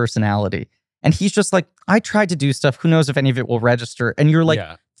definite personality. And he's just like, I tried to do stuff. Who knows if any of it will register? And you're like,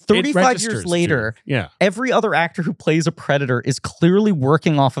 35 years later, every other actor who plays a Predator is clearly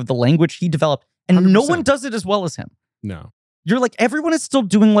working off of the language he developed. And 100%. no one does it as well as him. No. You're like, everyone is still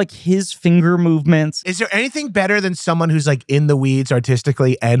doing like his finger movements. Is there anything better than someone who's like in the weeds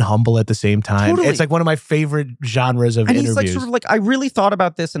artistically and humble at the same time? Totally. It's like one of my favorite genres of And interviews. he's like, sort of like, I really thought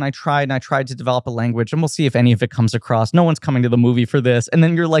about this and I tried to develop a language and we'll see if any of it comes across. No one's coming to the movie for this. And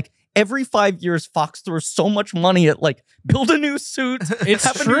then you're like, every 5 years, Fox throws so much money at like build a new suit. It's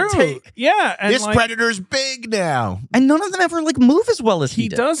have a new true. take. Yeah. And This Predator's big now. And none of them ever like move as well as he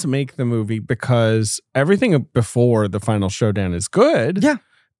did. does make the movie because everything before the final showdown is good. Yeah.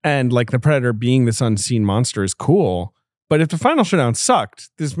 And like the Predator being this unseen monster is cool. But if the final showdown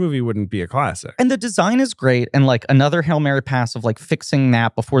sucked, this movie wouldn't be a classic. And the design is great. And like another Hail Mary pass of like fixing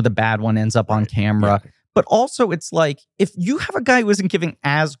that before the bad one ends up on camera. Yeah. But also it's like, if you have a guy who isn't giving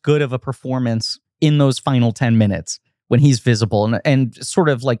as good of a performance in those final 10 minutes when he's visible and sort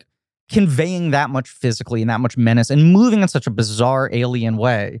of like conveying that much physically and that much menace and moving in such a bizarre alien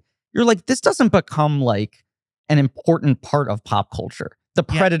way, you're like, this doesn't become like an important part of pop culture. The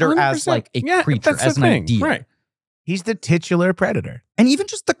Predator as 100%. like a creature, that's as the an thing. idea. Right. He's the titular Predator. And even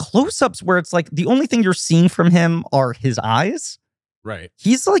just the close-ups where it's like the only thing you're seeing from him are his eyes. Right.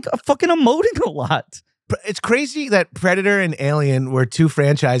 He's like a fucking emoting a lot. It's crazy that Predator and Alien were two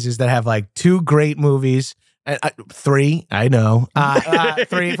franchises that have like two great movies. Three, I know.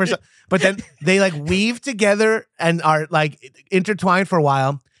 Three for some, but then they like weave together and are like intertwined for a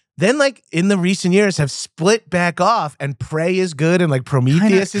while. Then, like in the recent years, have split back off, and Prey is good, and like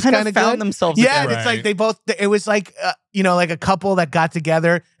Prometheus is kind of found good. themselves. Yeah, again. and it's like they both. It was like like a couple that got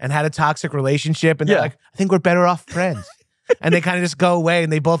together and had a toxic relationship, and they're like, I think we're better off friends. And they kind of just go away,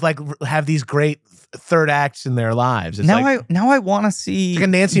 and they both like have these great third acts in their lives. It's now like, I want to see like a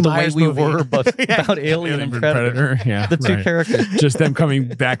Nancy the Myers way we movie. were about Alien and Predator. Yeah. The two characters. Just them coming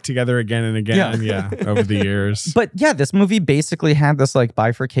back together again and again. Yeah. Over the years. But yeah, this movie basically had this like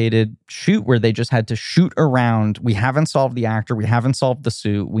bifurcated shoot where they just had to shoot around. We haven't solved the actor. We haven't solved the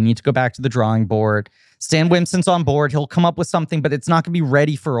suit. We need to go back to the drawing board. Stan Winston's on board. He'll come up with something, but it's not going to be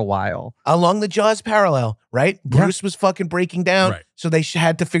ready for a while. along the Jaws parallel, right? Bruce was fucking breaking down, Right. so they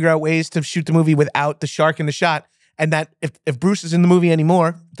had to figure out ways to shoot the movie without the shark in the shot. And that if Bruce is in the movie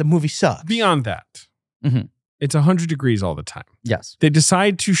anymore, the movie sucks. Beyond that, Mhm. it's 100 degrees all the time. Yes. They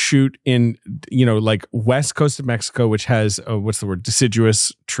decide to shoot in, like west coast of Mexico, which has,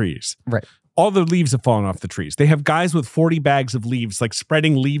 deciduous trees. Right. All the leaves have fallen off the trees. They have guys with 40 bags of leaves, like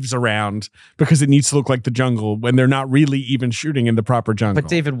spreading leaves around because it needs to look like the jungle when they're not really even shooting in the proper jungle. But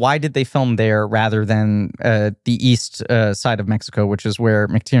David, why did they film there rather than the east side of Mexico, which is where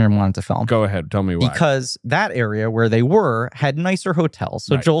McTiernan wanted to film? Go ahead. Tell me why. Because that area where they were had nicer hotels.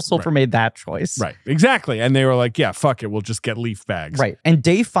 So Right, Joel Silver right. made that choice. Right. Exactly. And they were like, yeah, fuck it. We'll just get leaf bags. Right. And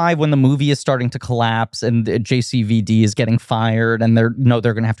day 5, when the movie is starting to collapse and the JCVD is getting fired and they're going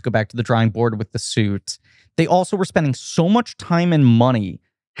to have to go back to the drawing board with the suit, they also were spending so much time and money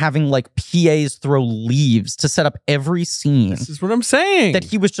having like PAs throw leaves to set up every scene This is what I'm saying. that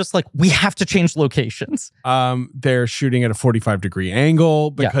he was just like, we have to change locations. They're shooting at a 45-degree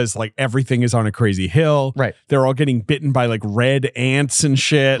angle because like everything is on a crazy hill. Right. They're all getting bitten by like red ants and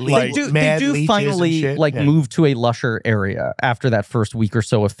shit. They Like, do- They mad do leeches finally and shit. like Yeah. move to a lusher area after that first week or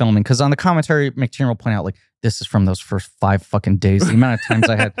so of filming. Because on the commentary, McTiernan will point out like, this is from those first 5 fucking days. The amount of times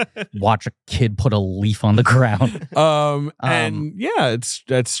I had watch a kid put a leaf on the ground. and yeah,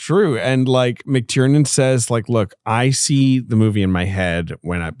 that's true. And like McTiernan says, like, look, I see the movie in my head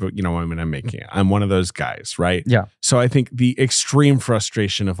when I'm making it. I'm one of those guys, right? Yeah. So I think the extreme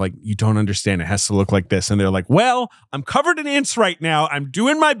frustration of like, you don't understand, it has to look like this. And they're like, well, I'm covered in ants right now. I'm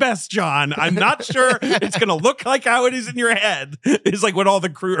doing my best, John. I'm not sure it's going to look like how it is in your head, is like what all the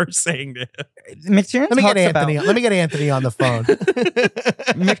crew are saying to him. McTiernan Let me get Anthony on the phone.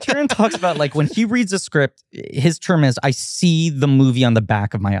 McTiernan talks about like when he reads a script, his term is, I see the movie on the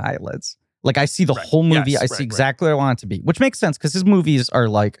back of my eyelids. Like I see the whole movie. Yes, I see right. exactly what I want it to be, which makes sense because his movies are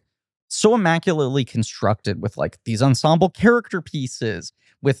like so immaculately constructed with like these ensemble character pieces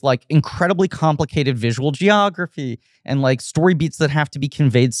with like incredibly complicated visual geography and like story beats that have to be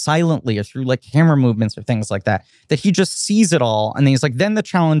conveyed silently or through like camera movements or things like that, that he just sees it all. And then he's like, then the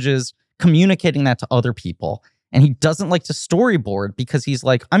challenge is communicating that to other people. And he doesn't like to storyboard because he's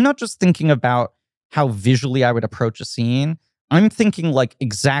like, I'm not just thinking about how visually I would approach a scene. I'm thinking like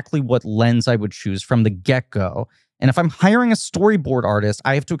exactly what lens I would choose from the get-go. And if I'm hiring a storyboard artist,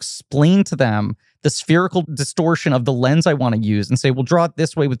 I have to explain to them the spherical distortion of the lens I want to use and say, well, draw it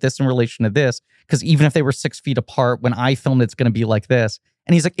this way with this in relation to this. Because even if they were 6 feet apart, when I filmed, it's going to be like this.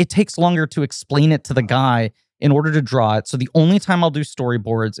 And he's like, it takes longer to explain it to the guy in order to draw it. So the only time I'll do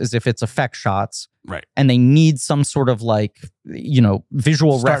storyboards is if it's effect shots. Right. And they need some sort of like,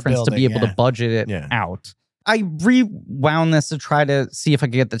 visual Start reference to be building, able to budget it out. I rewound this to try to see if I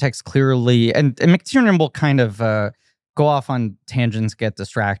could get the text clearly. And McTiernan will kind of go off on tangents, get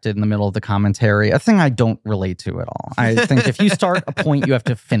distracted in the middle of the commentary, a thing I don't relate to at all. I think if you start a point, you have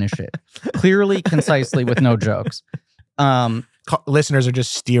to finish it clearly, concisely, with no jokes. listeners are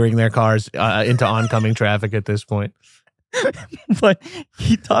just steering their cars into oncoming traffic at this point. But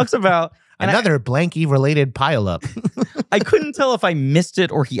he talks about another Blanky related pileup. I couldn't tell if I missed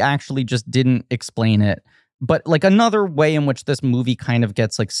it or he actually just didn't explain it. But like another way in which this movie kind of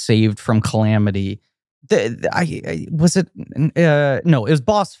gets like saved from calamity. It was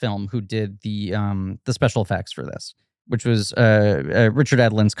Boss Film who did the special effects for this, which was Richard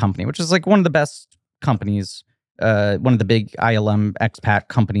Edlund's company, which is like one of the best companies, one of the big ILM expat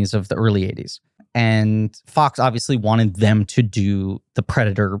companies of the early 80s. And Fox obviously wanted them to do the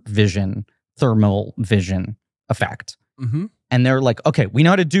Predator vision, thermal vision effect. Mm-hmm. And they're like, okay, we know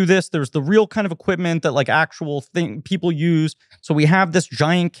how to do this. There's the real kind of equipment that like actual thing people use. So we have this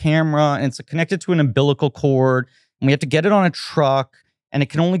giant camera and it's connected to an umbilical cord. And we have to get it on a truck. And it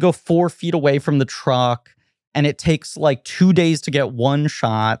can only go 4 feet away from the truck. And it takes like 2 days to get one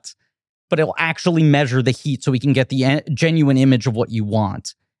shot. But it will actually measure the heat so we can get the genuine image of what you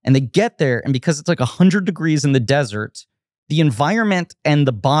want. And they get there, and because it's like 100 degrees in the desert, the environment and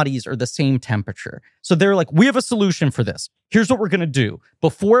the bodies are the same temperature. So they're like, we have a solution for this. Here's what we're going to do.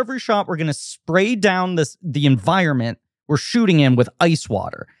 Before every shot, we're going to spray down the environment we're shooting in with ice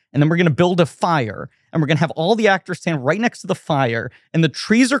water. And then we're going to build a fire. And we're going to have all the actors stand right next to the fire. And the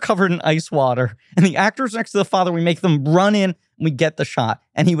trees are covered in ice water. And the actors next to the fire, we make them run in, and we get the shot.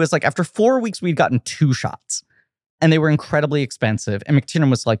 And he was like, after 4 weeks, we'd gotten 2 shots. And they were incredibly expensive. And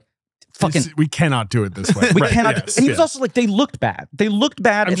McTiernan was like, we cannot do it this way. We cannot. Yes, and he was also like, they looked bad. They looked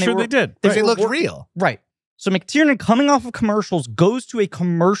bad. I'm sure they did. They looked real. Right. So McTiernan, coming off of commercials, goes to a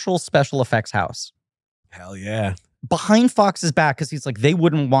commercial special effects house. Hell yeah. Behind Fox's back, because he's like, they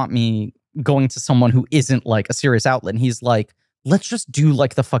wouldn't want me going to someone who isn't like a serious outlet. And he's like, let's just do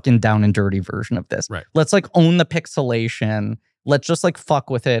like the fucking down and dirty version of this. Right. Let's like own the pixelation. Let's just like fuck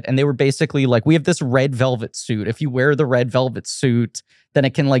with it. And they were basically like, we have this red velvet suit. If you wear the red velvet suit, then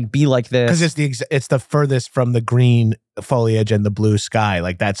it can like be like this. Because it's the furthest from the green foliage and the blue sky.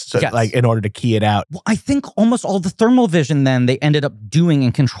 Like that's Yes. like in order to key it out. Well, I think almost all the thermal vision then they ended up doing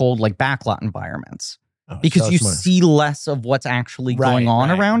in controlled like backlot environments. Because you see less of what's actually going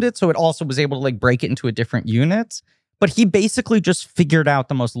on around it. So it also was able to like break it into a different unit. But he basically just figured out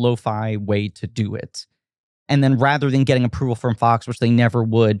the most lo-fi way to do it. And then rather than getting approval from Fox, which they never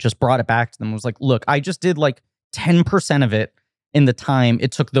would, just brought it back to them. It was like, look, I just did like 10% of it in the time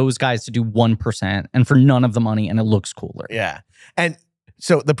it took those guys to do 1% and for none of the money, and it looks cooler. Yeah. And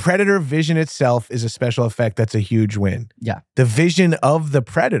so the Predator vision itself is a special effect that's a huge win. Yeah. The vision of the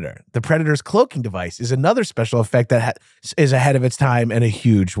Predator's cloaking device is another special effect that is ahead of its time and a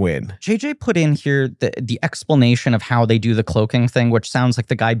huge win. JJ put in here the explanation of how they do the cloaking thing, which sounds like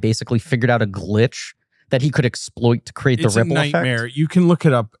the guy basically figured out a glitch that he could exploit to create the ripple effect. It's a nightmare. You can look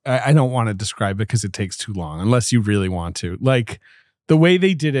it up. I don't want to describe it because it takes too long, unless you really want to. Like, the way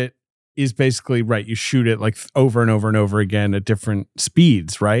they did it is basically, right, you shoot it like over and over and over again at different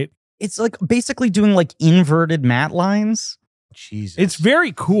speeds, right? It's like basically doing like inverted matte lines. Jesus. It's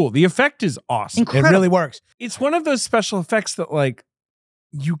very cool. The effect is awesome. Incredible. It really works. It's one of those special effects that like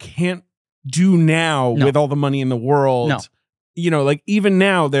you can't do now with all the money in the world. No. You know, like even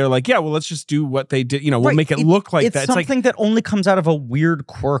now they're like, yeah, well, let's just do what they did. You know, we'll make it look like that. It's something that only comes out of a weird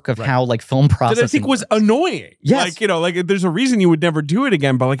quirk of how like film processing. That I think was annoying. Yes. Like, you know, like there's a reason you would never do it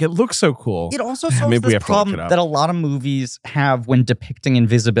again, but like it looks so cool. It also solves this problem that a lot of movies have when depicting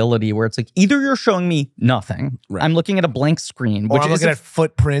invisibility, where it's like either you're showing me nothing, I'm looking at a blank screen, or I'm looking at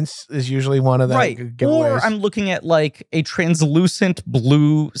footprints is usually one of the giveaways. Or I'm looking at like a translucent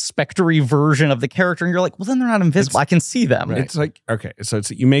blue spectre version of the character, and you're like, well, then they're not invisible. I can see them. Right. It's like, okay, so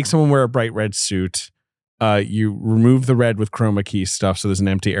it's you make someone wear a bright red suit. You remove the red with chroma key stuff, so there's an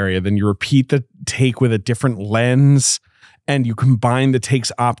empty area. Then you repeat the take with a different lens, and you combine the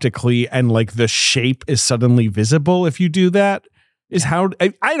takes optically, and like the shape is suddenly visible if you do that. Is how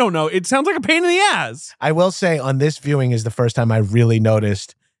I don't know. It sounds like a pain in the ass. I will say on this viewing is the first time I really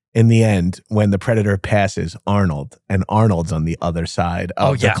noticed in the end when the Predator passes Arnold, and Arnold's on the other side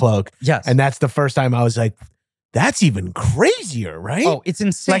of the cloak. Yes. And that's the first time I was like, that's even crazier, right? Oh, it's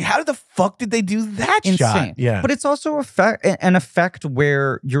insane. Like, how the fuck did they do that shot? Yeah. But it's also an effect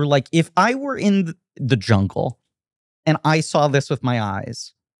where you're like, if I were in the jungle and I saw this with my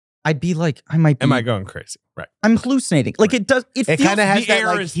eyes, I'd be like, I might be. Am I going crazy? Right. I'm hallucinating. Like it does. It kind of has the that air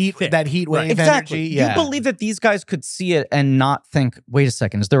like is heat, thick. that heat wave exactly. energy. Yeah. You believe that these guys could see it and not think, wait a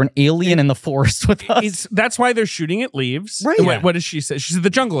second, is there an alien in the forest with us? That's why they're shooting at leaves. Right. What does she say? She said the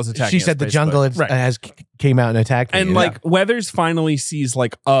jungle is attacking. She said the jungle has came out and attacked me. And like Weathers finally sees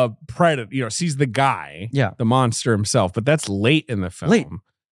like a predator, you know, sees the guy, the monster himself, but that's late in the film.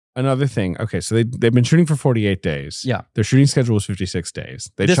 Another thing. Okay, so they've been shooting for 48 days. Yeah. Their shooting schedule was 56 days.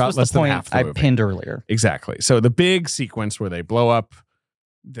 They This shot was less the than point half the I movie. pinned earlier. Exactly. So the big sequence where they blow up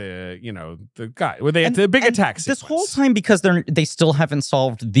the guy, where they had the big attack sequence. This whole time, because they still haven't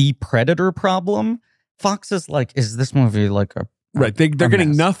solved the Predator problem, Fox is like, is this movie like a Right. They're getting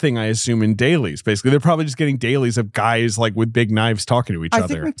mess. nothing, I assume, in dailies. Basically, they're probably just getting dailies of guys like with big knives talking to each I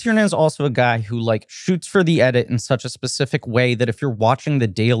other. think McTiernan is also a guy who like shoots for the edit in such a specific way that if you're watching the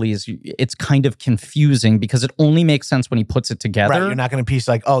dailies, it's kind of confusing because it only makes sense when he puts it together. Right. You're not going to piece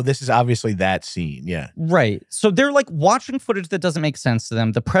like, oh, this is obviously that scene. Yeah. Right. So they're like watching footage that doesn't make sense to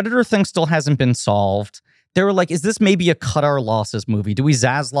them. The Predator thing still hasn't been solved. They were like, is this maybe a cut our losses movie? Do we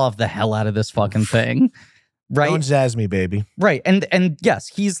Zaslav the hell out of this fucking thing? Right. Don't zazz me, baby. Right. And yes,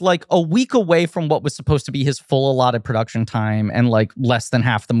 he's like a week away from what was supposed to be his full allotted production time, and like less than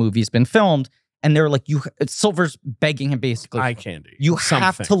half the movie's been filmed. And they're like, Silver's begging him basically, eye candy. You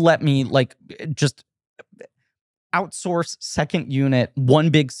have to let me like just outsource second unit, one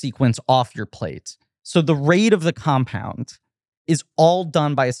big sequence off your plate. So the raid of the compound is all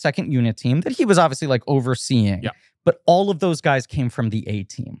done by a second unit team that he was obviously like overseeing. Yeah. But all of those guys came from the A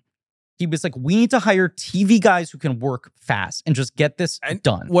team. He was like, we need to hire TV guys who can work fast and just get this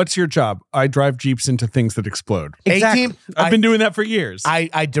done. What's your job? I drive Jeeps into things that explode. Exactly. A-team, I've been doing that for years.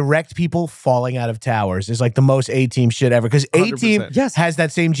 I direct people falling out of towers. Is like the most A-team shit ever. Because A-team 100%. has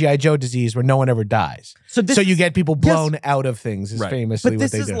that same G.I. Joe disease where no one ever dies. So you get people blown out of things is famously but what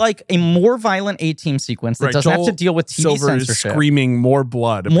this they is do. like a more violent A-team sequence that doesn't have to deal with TV Silver censorship. is screaming more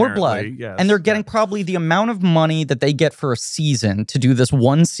blood. More apparently. blood. Yes. And they're getting probably the amount of money that they get for a season to do this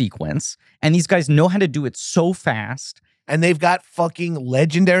one sequence. And these guys know how to do it so fast. And they've got fucking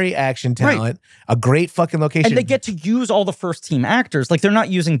legendary action talent, a great fucking location. And they get to use all the first team actors. Like, they're not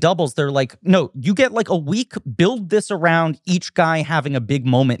using doubles. They're like, no, you get like a week, build this around each guy having a big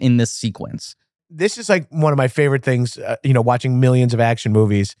moment in this sequence. This is like one of my favorite things, watching millions of action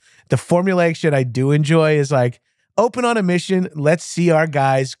movies. The formulaic shit I do enjoy is like, open on a mission, let's see our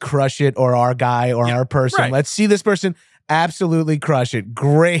guys crush it, or our guy or our person. Right. Let's see this person absolutely crush it.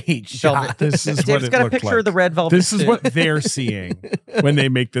 Great shot. This is what Dave's it got a looked picture like. of the red velvet This is suit. what they're seeing when they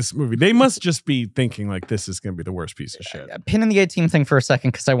make this movie. They must just be thinking like, this is going to be the worst piece of shit. Pin in the A-team thing for a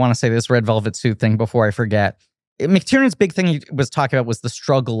second, because I want to say this red velvet suit thing before I forget. McTiernan's big thing he was talking about was the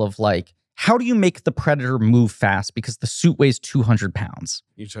struggle of like, how do you make the Predator move fast? Because the suit weighs 200 pounds.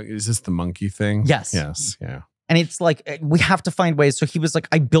 Is this the monkey thing? Yes. Yes. Yeah. And it's like, we have to find ways. So he was like,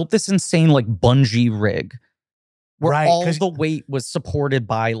 I built this insane like bungee rig where all the weight was supported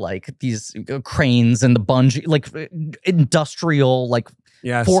by like these cranes and the bungee, like industrial, like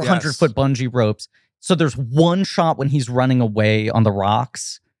 400-foot bungee ropes. So there's one shot when he's running away on the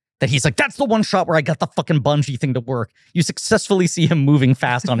rocks that he's like, that's the one shot where I got the fucking bungee thing to work. You successfully see him moving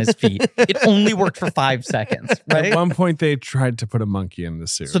fast on his feet. It only worked for 5 seconds, right? At one point, they tried to put a monkey in the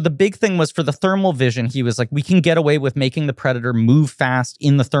suit. So the big thing was for the thermal vision, he was like, we can get away with making the Predator move fast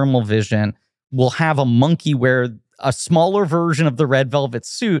in the thermal vision. We'll have a monkey wear a smaller version of the red velvet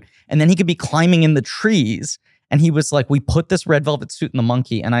suit, and then he could be climbing in the trees. And he was like, we put this red velvet suit in the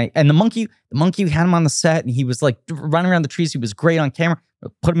monkey. And the monkey had him on the set, and he was like running around the trees. He was great on camera.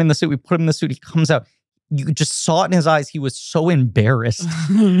 Put him in the suit. We put him in the suit. He comes out. You just saw it in his eyes. He was so embarrassed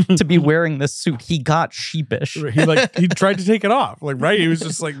to be wearing this suit. He got sheepish. He tried to take it off. Like, right? He was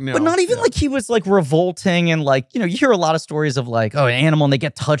just like, no. But not even like he was like revolting and like, you hear a lot of stories of like, oh, an animal and they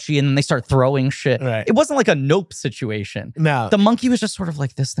get touchy and then they start throwing shit. Right. It wasn't like a nope situation. No. The monkey was just sort of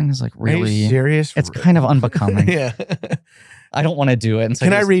like, this thing is like really Are you serious? It's kind of unbecoming. Yeah. I don't want to do it. And so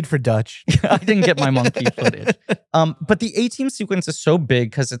Can I read for Dutch? I didn't get my monkey footage. But the A-team sequence is so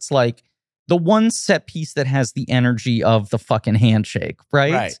big because it's like the one set piece that has the energy of the fucking handshake,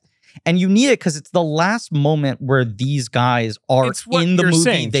 right? And you need it because it's the last moment where these guys are in the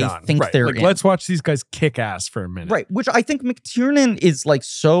movie they think they're in. Let's watch these guys kick ass for a minute. Right, which I think McTiernan is like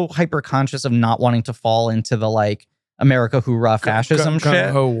so hyper conscious of not wanting to fall into the like America Hoorah fascism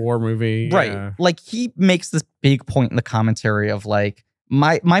shit. War movie. Right. Yeah. Like he makes this big point in the commentary of like,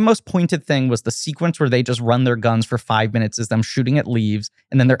 my most pointed thing was the sequence where they just run their guns for 5 minutes is them shooting at leaves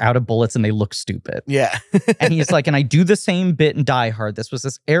and then they're out of bullets and they look stupid. Yeah. And he's like, and I do the same bit in Die Hard. This was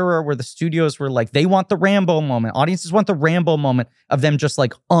this era where the studios were like, they want the Rambo moment. Audiences want the Rambo moment of them just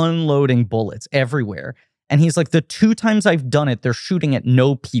like unloading bullets everywhere. And he's like, the 2 times I've done it, they're shooting at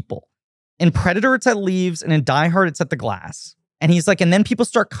no people. In Predator, it's at leaves, and in Die Hard, it's at the glass. And he's like, and then people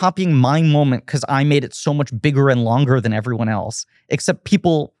start copying my moment because I made it so much bigger and longer than everyone else. Except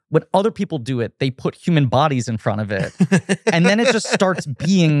people When other people do it, they put human bodies in front of it. And then it just starts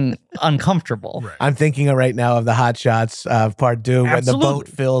being uncomfortable. Right. I'm thinking right now of the Hot Shots part 2 when the boat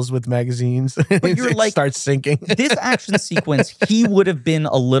fills with magazines. But you're like, starts sinking. This action sequence, he would have been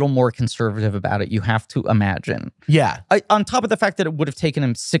a little more conservative about it, you have to imagine. Yeah. On top of the fact that it would have taken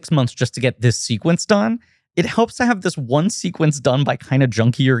him 6 months just to get this sequence done, it helps to have this one sequence done by kind of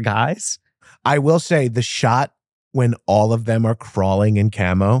junkier guys. I will say the shot when all of them are crawling in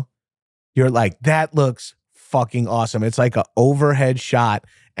camo, you're like, that looks fucking awesome. It's like an overhead shot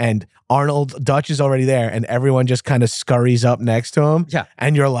and Dutch is already there and everyone just kind of scurries up next to him. Yeah.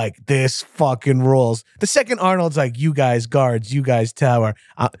 And you're like, this fucking rules. The second Arnold's like, you guys guards, you guys tower.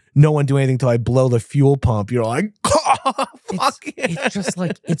 No one do anything till I blow the fuel pump. You're like, it's just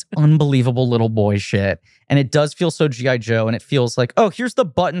like, it's unbelievable little boy shit. And it does feel so G.I. Joe. And it feels like, oh, here's the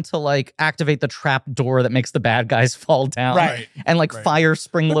button to like activate the trap door that makes the bad guys fall down. Right. And like fire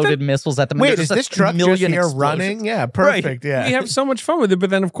spring-loaded missiles at them. Wait, is this truck just here running? Yeah, perfect. Right. Yeah. We have so much fun with it, but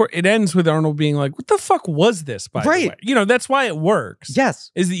then of course it ends with Arnold being like, what the fuck was this, by the way? You know, that's why it works.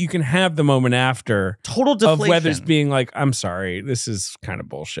 Yes. Is that you can have the moment after total deflation of Weathers being like, I'm sorry, this is kind of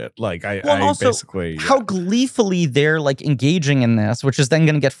bullshit. Like I also, basically how gleefully they're like engaging in this, which is then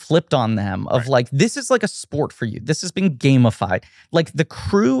going to get flipped on them of like, this is like a sport for you. This has been gamified. Like the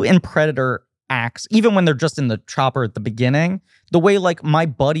crew in Predator acts, even when they're just in the chopper at the beginning, the way like my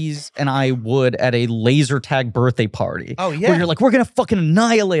buddies and I would at a laser tag birthday party. Oh, yeah. Where you're like, we're going to fucking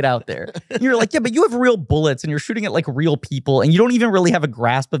annihilate out there. You're like, yeah, but you have real bullets and you're shooting at like real people and you don't even really have a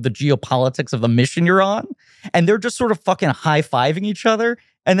grasp of the geopolitics of the mission you're on. And they're just sort of fucking high-fiving each other.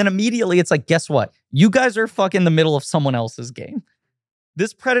 And then immediately it's like, guess what? You guys are fucking in the middle of someone else's game.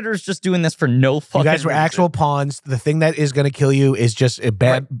 This Predator's just doing this for no fucking You guys were reason. actual pawns. The thing that is going to kill you is just a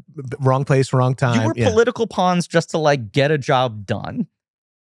bad, wrong place, wrong time. You were political pawns just to like get a job done.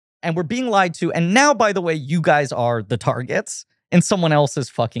 And we're being lied to. And now, by the way, you guys are the targets in someone else's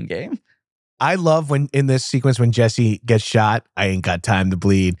fucking game. I love when in this sequence when Jesse gets shot, I ain't got time to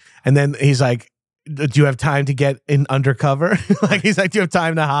bleed. And then he's like, do you have time to get in undercover? Like he's like, do you have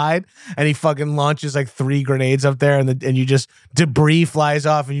time to hide? And he fucking launches like 3 grenades up there, and you just debris flies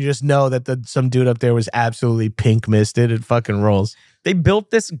off, and you just know that some dude up there was absolutely pink misted. It fucking rolls. They built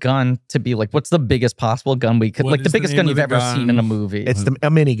this gun to be like, what's the biggest possible gun we could, What like the is the biggest name gun of you've the ever gun? seen in a movie. It's a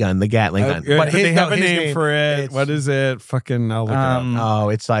minigun, the Gatling gun. But they have a his name for it. it's- What is it? Fucking I'll look it up. Oh,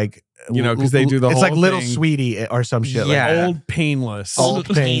 it's like, You know, 'cause they do the It's whole like Little thing. Sweetie or some shit. Yeah. Like Old Painless. Old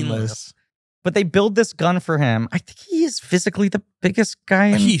Painless. But they build this gun for him. I think he is physically the biggest guy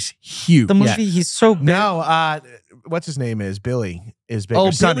in He's huge. the movie. He's so big. No, what's his name is? Billy is bigger.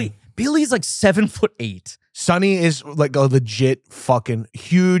 Oh, Sonny. Billy's like 7'8". Sonny is like a legit fucking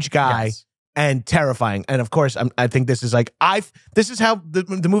huge guy. Yes. And terrifying. And of course, I think this is like, this is how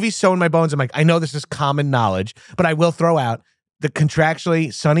the movie's so in my bones. I'm like, I know this is common knowledge, but I will throw out that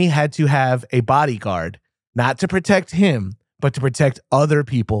contractually, Sonny had to have a bodyguard, not to protect him, but to protect other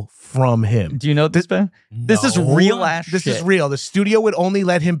people from him. Do you know this, Ben? This is real ass This shit. is real. The studio would only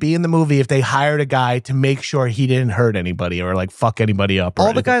let him be in the movie if they hired a guy to make sure he didn't hurt anybody or like fuck anybody up. Or All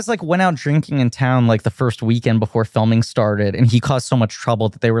the anything. guys like went out drinking in town like the first weekend before filming started, and he caused so much trouble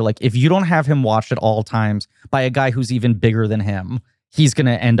that they were like, if you don't have him watched at all times by a guy who's even bigger than him, he's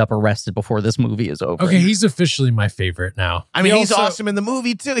gonna end up arrested before this movie is over. Okay, he's officially my favorite now. I mean, He he's also- awesome in the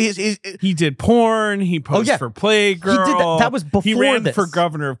movie too. He did porn. He posed yeah. for Playgirl. He did that. That was before He ran this. for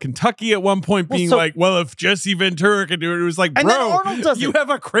governor of Kentucky at one point, Well, being so- like, "Well, if Jesse Ventura can do it," it was like, And then "Bro, Arnold does you it. have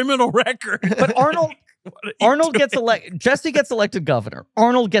a criminal record." But Arnold What are you Arnold doing? gets elected. Jesse gets elected governor.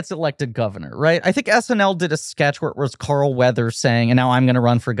 Arnold gets elected governor, right? I think SNL did a sketch where it was Carl Weathers saying, and now I'm going to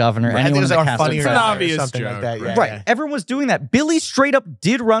run for governor. I think it Anyone was in the our cast funnier of It's an guy or obvious something joke, like that. Yeah, Right. yeah. Everyone was doing that. Billy straight up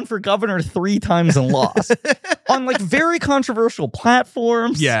did run for governor 3 times and lost on like very controversial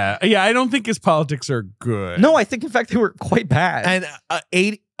platforms. Yeah. I don't think his politics are good. No, I think in fact they were quite bad.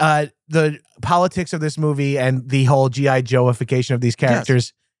 And the politics of this movie and the whole G.I. Joe-ification of these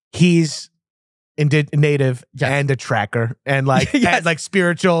characters, he's native Yes. and a tracker and like Yes. and like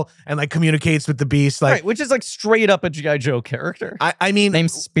spiritual and like communicates with the beast. Like right, which is like straight up a G.I. Joe character. I mean,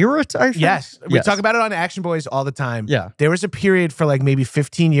 Named Spirit, I think. yes, we Yes. talk about it on Action Boys all the time. Yeah. There was a period for like maybe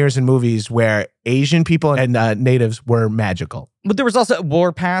 15 years in movies where Asian people and natives were magical. But there was also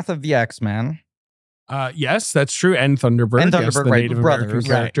Warpath of the X-Men. Yes, that's true. And Thunderbird. And yes, Thunderbird, the right, Native brothers,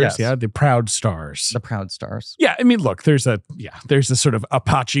 American right, characters. yes. Yeah, the Proud Stars. The Proud Stars. Yeah, I mean, look, there's a sort of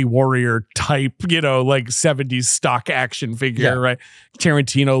Apache warrior type, like 70s stock action figure, Yeah. right?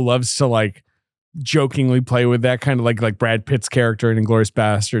 Tarantino loves to like jokingly play with that kind of like Brad Pitt's character in Inglourious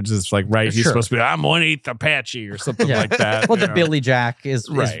Bastards is like, right, he's Sure. supposed to be, I'm 1/8 Apache or something Yeah. like that. Well, you the know? Billy Jack is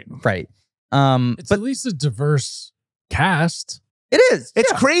Right. right. It's at least a diverse cast It is.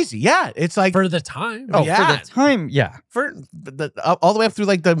 It's crazy. Yeah. It's like for the time. Oh, yeah. for the time, yeah. for all the way up through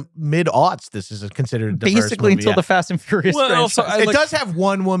like the mid-aughts, this is considered a diverse Basically movie, until yeah. the Fast and Furious Well, franchise. also, It does have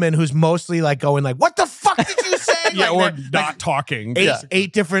one woman who's mostly like going like, what the fuck did you say? Yeah, Like, or that- not like, talking.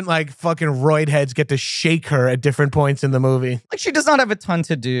 eight different like fucking roid heads get to shake her at different points in the movie. Like, she does not have a ton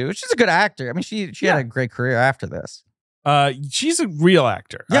to do. She's a good actor. I mean, she had a great career after this. She's a real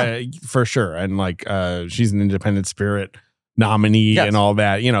actor, for sure, and like she's an Independent Spirit nominee Yes. and all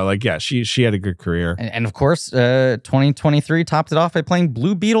that. You know, like she had a good career. And of course, 2023 topped it off by playing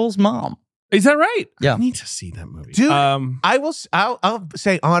Blue Beetle's mom. Is that right? Yeah. I need to see that movie, Dude, Um, I'll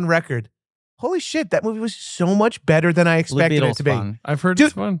say on record, holy shit, that movie was so much better than I Blue expected Beetle's it to be. fun. I've heard Dude,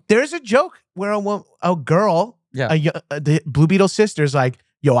 it's fun. There's a joke where a girl, Yeah. the Blue Beetle sister's like,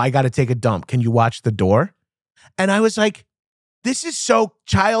 yo, I got to take a dump. Can you watch the door? And I was like, this is so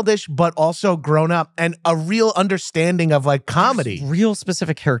childish, but also grown up and a real understanding of like comedy. There's real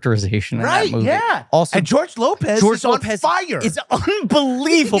specific characterization in Right, that movie. yeah. Also, And George Lopez is on fire. It's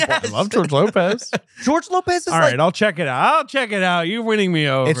unbelievable. Yes. I love George Lopez. George Lopez is All right, I'll check it out. You're winning me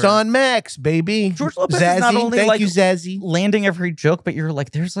over. It's on Max, baby. George Lopez is Zazzy. not only Thank like you, Zazzy. landing every joke, but you're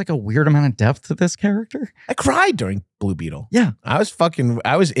like, there's like a weird amount of depth to this character. I cried during Blue Beetle. Yeah. I was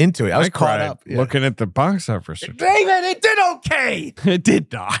into it. I was caught cried up. Yeah. looking at the box office. David, it did okay. It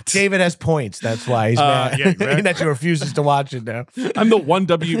did not. David has points. That's why he's mad. yeah, exactly. that he refuses to watch it now. I'm the one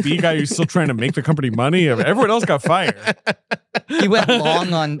WB guy who's still trying to make the company money. Everyone else got fired. He went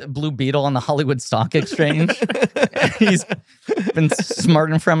long on Blue Beetle on the Hollywood Stock Exchange. He's been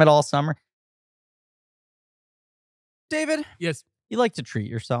smarting from it all summer. David, Yes. you like to treat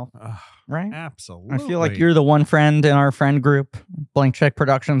yourself, right? Absolutely. I feel like you're the one friend in our friend group, Blank Check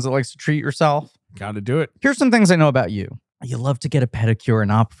Productions, that likes to treat yourself. got to do it. Here's some things I know about you. You love to get a pedicure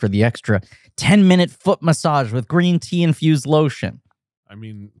and opt for the extra 10-minute foot massage with green tea infused lotion. I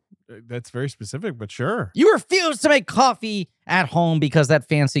mean, that's very specific, but sure. You refuse to make coffee at home because that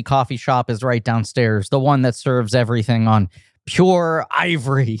fancy coffee shop is right downstairs, the one that serves everything on pure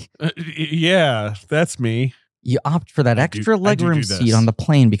ivory. Yeah, that's me. You opt for that I extra do legroom this. seat on the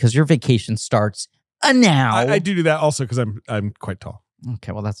plane because your vacation starts now. I do that also because I'm quite tall.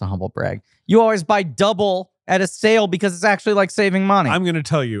 Okay, well, that's a humble brag. You always buy double at a sale because it's actually like saving money. I'm going to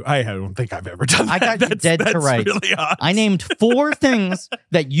tell you, I don't think I've ever done that. I got you dead to that's rights. Really odd. I named 4 things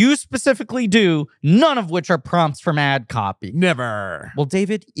that you specifically do, none of which are prompts from ad copy. Never. Well,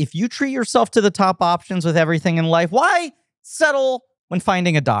 David, if you treat yourself to the top options with everything in life, why settle when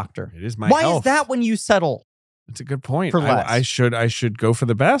finding a doctor? It is my Why health. is that when you settle? That's a good point. For less? I should go for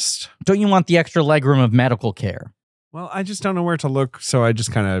the best. Don't you want the extra legroom of medical care? Well, I just don't know where to look, so I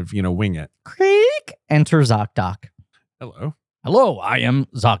just kind of, wing it. Creak. Enter ZocDoc. Hello. Hello, I am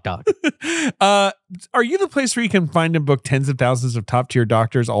ZocDoc. Are you the place where you can find and book tens of thousands of top tier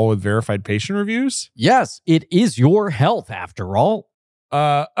doctors, all with verified patient reviews? Yes, it is your health after all.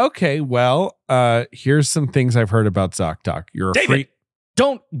 Okay. Well, here's some things I've heard about ZocDoc. You're a David! free.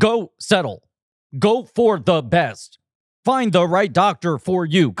 Don't go settle. Go for the best. Find the right doctor for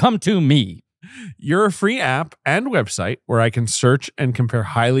you. Come to me. You're a free app and website where I can search and compare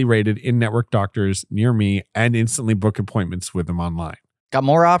highly rated in-network doctors near me and instantly book appointments with them online. Got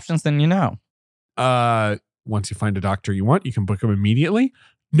more options than you know. Once you find a doctor you want, you can book them immediately.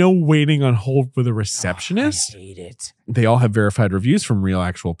 No waiting on hold with a receptionist. I hate it. They all have verified reviews from real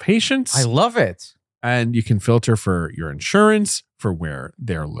actual patients. I love it. And you can filter for your insurance, for where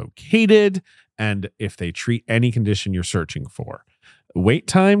they're located, and if they treat any condition you're searching for. Wait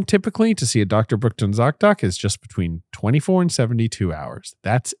time typically to see a doctor booked on ZocDoc is just between 24 and 72 hours.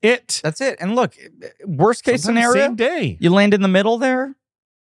 That's it. That's it. And look, worst case Sometimes scenario, same day. you land in the middle there.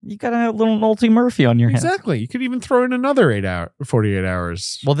 You got a little Nolte Murphy on your hands. Exactly. You could even throw in another 48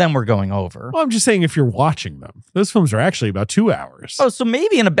 hours. Well, then we're going over. Well, I'm just saying if you're watching them. Those films are actually about 2 hours. Oh, so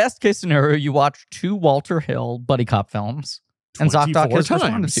maybe in a best case scenario, you watch 2 Walter Hill buddy cop films. And ZocDoc 24 has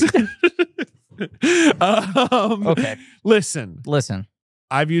responded to you. Okay. Listen.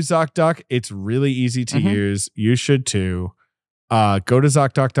 I've used ZocDoc. It's really easy to use. You should too. Go to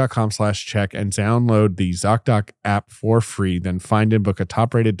ZocDoc.com/check and download the ZocDoc app for free. Then find and book a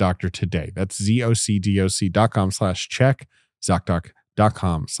top-rated doctor today. That's ZocDoc.com/check.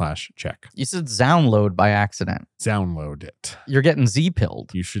 ZocDoc.com/check. You said download by accident. Download it. You're getting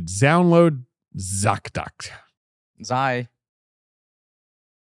Z-pilled. You should download ZocDoc. Zai.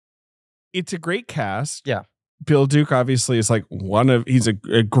 It's a great cast. Yeah. Bill Duke obviously is like he's a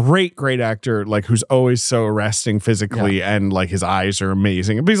great actor, like who's always so arresting physically, and like his eyes are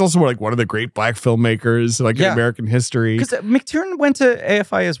amazing. But he's also like one of the great black filmmakers like in American history. Because McTiernan went to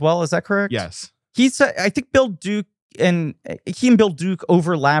AFI as well, is that correct? Yes. I think Bill Duke and Bill Duke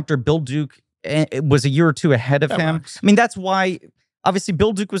overlapped, or Bill Duke was a year or two ahead of him. Works. I mean, that's why obviously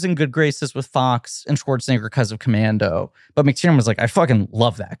Bill Duke was in good graces with Fox and Schwarzenegger because of Commando, but McTiernan was like, I fucking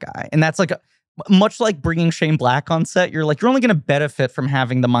love that guy. And that's like much like bringing Shane Black on set, you're only going to benefit from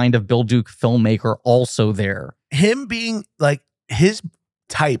having the mind of Bill Duke, filmmaker, also there. Him being like his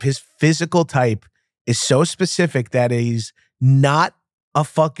type, his physical type is so specific that he's not a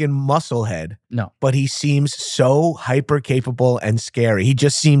fucking musclehead. No. But he seems so hyper capable and scary. He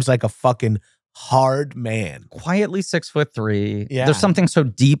just seems like a fucking hard man. Quietly 6'3". Yeah. There's something so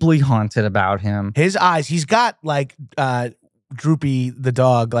deeply haunted about him. His eyes, he's got like Droopy the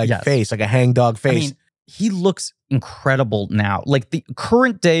dog face, like a hangdog face. I mean, he looks incredible now. Like the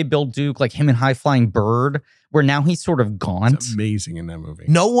current day Bill Duke, like him in High Flying Bird, where now he's sort of gaunt. It's amazing in that movie.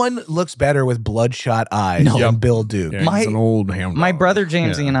 No one looks better with bloodshot eyes than Bill Duke. Yeah, he's an old ham My dog. brother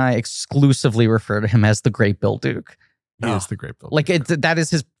Jamesy and I exclusively refer to him as the Great Bill Duke. He is the Great Bill Duke. Like that is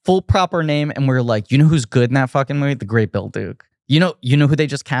his full proper name, and we're like, you know who's good in that fucking movie? The Great Bill Duke. You know who they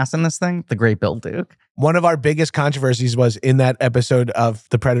just cast in this thing? The Great Bill Duke. One of our biggest controversies was in that episode of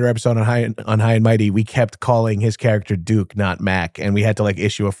the Predator episode on High and Mighty. We kept calling his character Duke, not Mac, and we had to like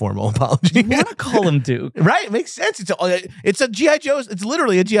issue a formal apology. You want to call him Duke, right? It makes sense. It's a GI Joe. It's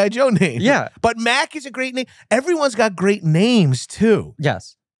literally a GI Joe name. Yeah, but Mac is a great name. Everyone's got great names too.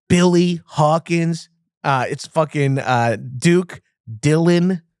 Yes, Billy Hawkins. It's fucking Duke,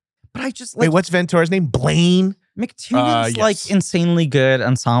 Dylan. But I just wait. What's Ventura's name? Blaine. McTiernan's like insanely good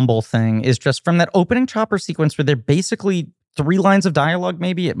ensemble thing is just from that opening chopper sequence where they're basically 3 lines of dialogue,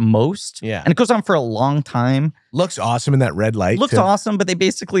 maybe at most. Yeah. And it goes on for a long time. Looks awesome in that red light. Looks awesome, but they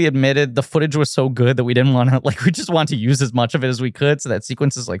basically admitted the footage was so good that we didn't want to, we just want to use as much of it as we could. So that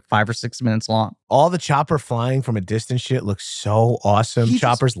sequence is like 5 or 6 minutes long. All the chopper flying from a distance shit looks so awesome.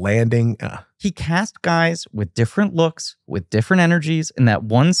 Choppers landing. He cast guys with different looks, with different energies. In that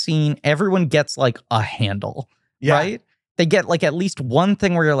one scene, everyone gets like a handle. Yeah. Right? They get like at least one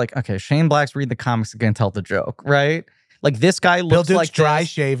thing where you're like, okay, Shane Black's reading the comics and tell the joke, right? Like this guy looks Bill Duke's like dry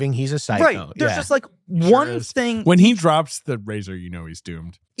shaving. He's a psycho. Right. There's just like one thing. When he drops the razor, you know he's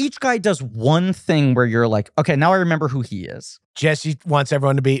doomed. Each guy does one thing where you're like, okay, now I remember who he is. Blaine wants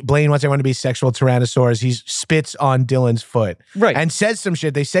everyone to be sexual tyrannosaurs. He spits on Dylan's foot. Right. And says some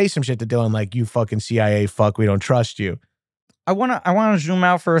shit. They say some shit to Dylan like, you fucking CIA fuck, we don't trust you. I wanna zoom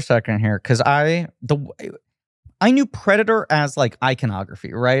out for a second here, because I knew Predator as like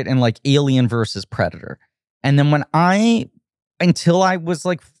iconography, right? And like Alien versus Predator. And then until I was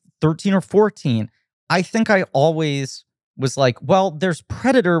like 13 or 14, I think I always was like, well, there's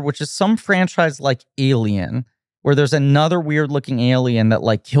Predator, which is some franchise like Alien, where there's another weird looking alien that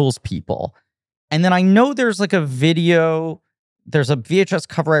like kills people. And then I know there's like a VHS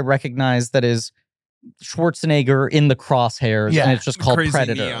cover I recognize that is Schwarzenegger in the crosshairs, and it's just called crazy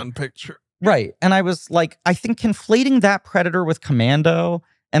Predator. Neon picture. Right. And I was like, I think conflating that Predator with Commando,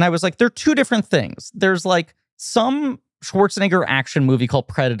 and I was like, they're 2 different things. There's like some Schwarzenegger action movie called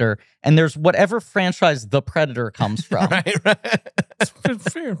Predator, and there's whatever franchise The Predator comes from. right.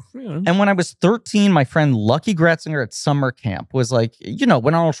 Fair. Yeah. And when I was 13, my friend Lucky Gretzinger at summer camp was like,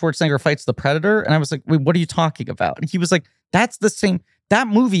 when Arnold Schwarzenegger fights the Predator, and I was like, wait, what are you talking about? And he was like, that's the same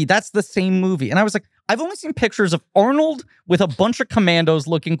movie. And I was like, I've only seen pictures of Arnold with a bunch of commandos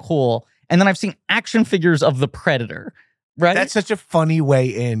looking cool, and then I've seen action figures of the Predator. Right? That's such a funny way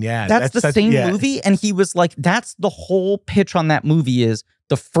in. Yeah. That's the same movie. And he was like, that's the whole pitch on that movie is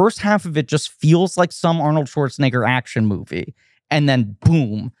the first half of it just feels like some Arnold Schwarzenegger action movie. And then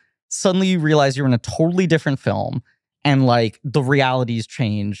boom, suddenly you realize you're in a totally different film, and like the realities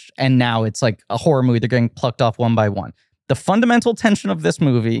changed. And now it's like a horror movie. They're getting plucked off one by one. The fundamental tension of this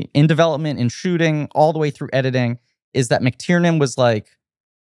movie in development, in shooting, all the way through editing is that McTiernan was like,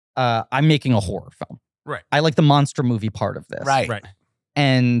 I'm making a horror film. Right. I like the monster movie part of this. Right.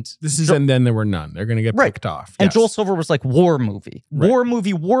 And and then there were none. They're going to get picked off. And Yes. Joel Silver was like war movie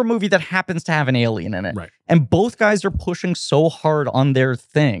that happens to have an alien in it. Right. And both guys are pushing so hard on their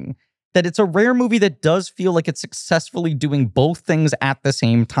thing that it's a rare movie that does feel like it's successfully doing both things at the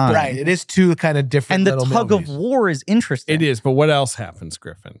same time. Right. It is 2 kind of different. And the little tug movies. of war is interesting. It is, but what else happens,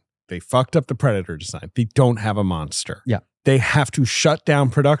 Griffin? They fucked up the Predator design. They don't have a monster. Yeah. They have to shut down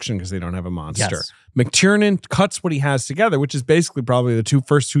production because they don't have a monster. Yes. McTiernan cuts what he has together, which is basically probably the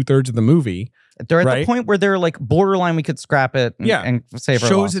first 2/3 of the movie. They're at the Right. point where they're like borderline. We could scrap it. And save our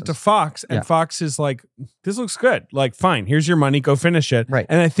shows it to losses. Fox, and Yeah. Fox is like, "This looks good. Like, fine, here's your money. Go finish it." Right.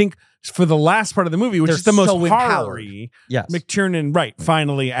 And I think for the last part of the movie, which They're is the most so empowered. horror-y, Yes. McTiernan,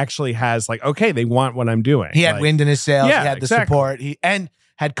 finally actually has like, okay, they want what I'm doing. He had Like, wind in his sails. Yeah, he had the exactly. support. He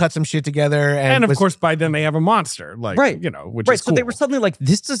had cut some shit together. and of was- course, by then they have a monster, like, Right. which Right. is So cool. they were suddenly like,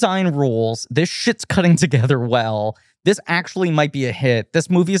 this design rules. This shit's cutting together well. This actually might be a hit. This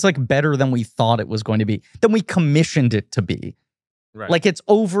movie is like better than we thought it was going to be, than we commissioned it to be. Right. Like it's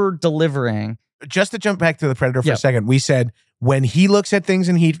over delivering. just to jump back to the Predator for Yeah. a second, we said when he looks at things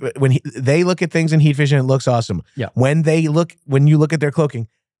in heat, they look at things in heat vision, it looks awesome. Yeah. When you look at their cloaking,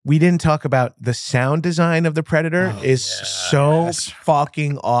 we didn't talk about the sound design of the Predator is so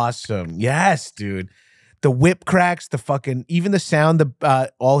fucking awesome. Yes, dude. The whip cracks, the fucking, even the sound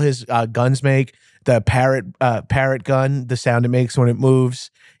all his guns make, the parrot gun, the sound it makes when it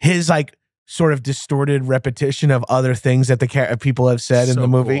moves, his like sort of distorted repetition of other things that the people have said in So the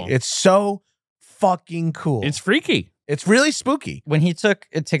movie. cool. It's so fucking cool. It's freaky. It's really spooky. When it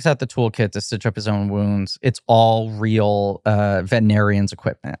takes out the toolkit to stitch up his own wounds, it's all real veterinarian's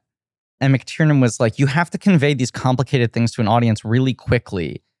equipment. And McTiernan was like, you have to convey these complicated things to an audience really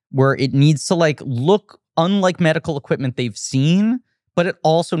quickly, where it needs to like look unlike medical equipment they've seen, but it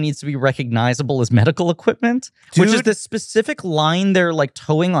also needs to be recognizable as medical equipment, which is Dude. the specific line they're like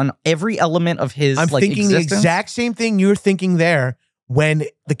towing on every element of his I'm like thinking existence. the exact same thing you're thinking there when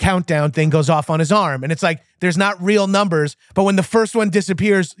the countdown thing goes off on his arm. And it's like, there's not real numbers, but when the first one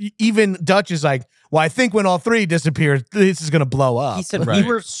disappears, even Dutch is like, well, I think when all three disappear, this is going to blow up. He said, Right.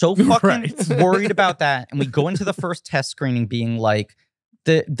 we were so fucking Right. worried about that. And we go into the first test screening being like,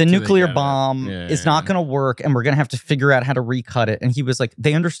 the nuclear get it? bomb Yeah, is yeah, not going to work and we're going to have to figure out how to recut it. And he was like,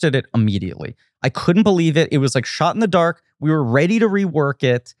 they understood it immediately. I couldn't believe it. It was like shot in the dark. We were ready to rework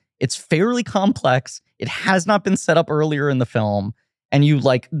it. It's fairly complex. It has not been set up earlier in the film. And you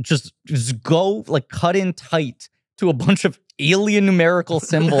like just go like cut in tight to a bunch of alien numerical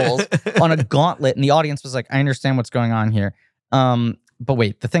symbols on a gauntlet. And the audience was like, I understand what's going on here. But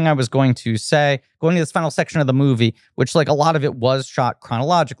wait, the thing I was going to say, going to this final section of the movie, which like a lot of it was shot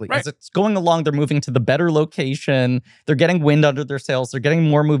chronologically. Right. As it's going along, they're moving to the better location. They're getting wind under their sails. They're getting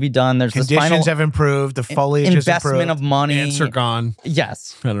more movie done. There's this final Conditions have improved. The foliage has investment improved. of money. Ants are gone.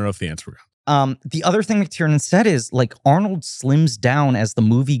 Yes. I don't know if the ants were gone. The other thing McTiernan said is like Arnold slims down as the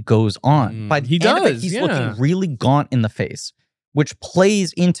movie goes on. By the He end of it, does, he's yeah. looking really gaunt in the face, which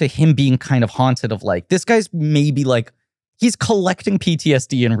plays into him being kind of haunted of like, this guy's maybe like, he's collecting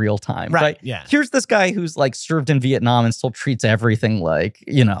PTSD in real time. Right, Right. yeah. Here's this guy who's like served in Vietnam and still treats everything like,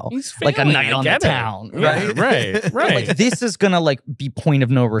 He's like a failing, night I on the get it. town. Yeah, Right. right, But, right. like this is gonna like be point of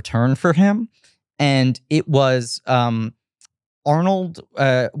no return for him. And it was Arnold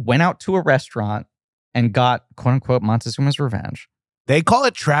went out to a restaurant and got quote unquote Montezuma's revenge. They call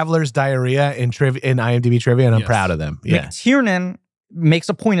it traveler's diarrhea in IMDb trivia, and I'm Yes. proud of them. Yeah. McTiernan makes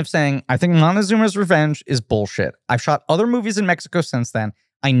a point of saying, I think Montezuma's revenge is bullshit. I've shot other movies in Mexico since then.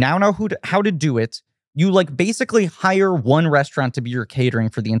 I now know how to do it. You like basically hire one restaurant to be your catering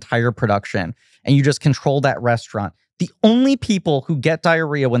for the entire production, and you just control that restaurant. The only people who get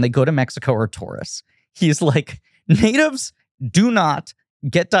diarrhea when they go to Mexico are tourists. He's like, natives do not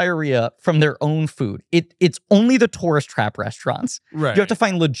get diarrhea from their own food. It's only the tourist trap restaurants. Right. You have to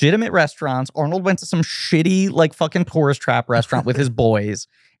find legitimate restaurants. Arnold went to some shitty, like fucking tourist trap restaurant with his boys.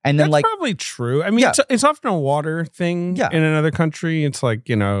 And then That's like, probably true. I mean, Yeah. it's often a water thing Yeah. in another country. It's like,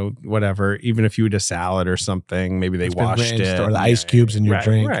 whatever. Even if you eat a salad or something, maybe they It's been washed rinsed, it. or the ice cubes in your Right,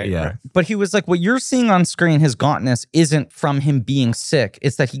 drink. right, Yeah. right. but he was like, what you're seeing on screen, his gauntness isn't from him being sick.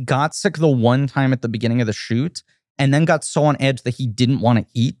 It's that he got sick the one time at the beginning of the shoot and then got so on edge that he didn't want to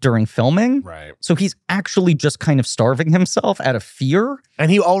eat during filming. Right. So he's actually just kind of starving himself out of fear. And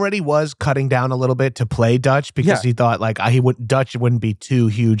he already was cutting down a little bit to play Dutch because Yeah. he thought like Dutch wouldn't be too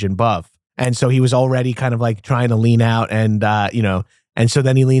huge and buff. And so he was already kind of like trying to lean out and, and so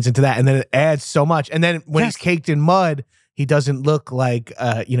then he leans into that and then it adds so much. And then when Yes. he's caked in mud, he doesn't look like,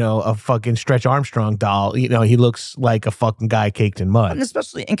 a fucking Stretch Armstrong doll. He looks like a fucking guy caked in mud. And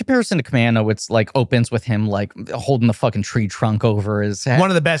especially in comparison to Commando, it's like opens with him like holding the fucking tree trunk over his head. One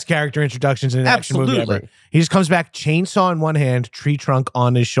of the best character introductions in an action movie ever. Absolutely. He just comes back, chainsaw in one hand, tree trunk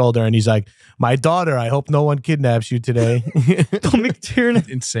on his shoulder, and he's like, "My daughter, I hope no one kidnaps you today." McTiernan.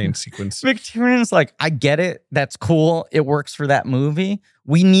 Insane sequence. McTiernan's like, I get it. That's cool. It works for that movie.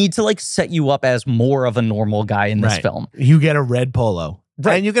 We need to like set you up as more of a normal guy in this Right. film. You get a red polo.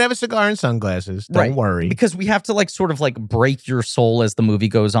 Right. And you can have a cigar and sunglasses. Don't Right. worry. Because we have to like sort of like break your soul as the movie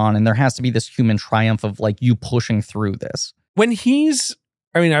goes on. And there has to be this human triumph of like you pushing through this. When he's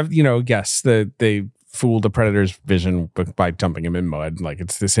I mean, yes, they fooled the Predator's vision by dumping him in mud. Like,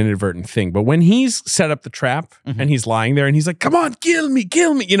 it's this inadvertent thing. But when he's set up the trap and he's lying there and he's like, come on, kill me.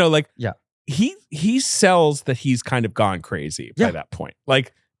 He sells that he's kind of gone crazy by that point.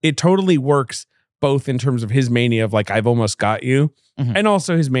 Like, it totally works both in terms of his mania of like, I've almost got you, and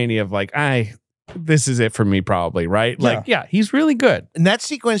also his mania of like, this is it for me probably, right? Like, he's really good. And that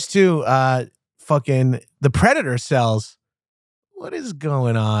sequence too, fucking the Predator sells. What is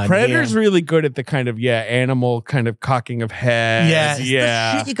going on? Predator's really good at the kind of animal kind of cocking of heads.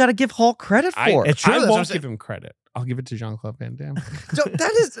 Yeah. The shit you got to give Hall credit for. It's true. I That's won't what I'm give him credit. I'll give it to Jean-Claude Van Damme. So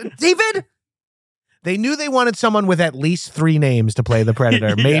that is David. They knew they wanted someone with at least 3 names to play the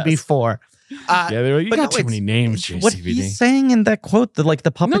Predator, maybe 4. They were like, you got too it's- many names, What JCVD. he's saying in that quote, the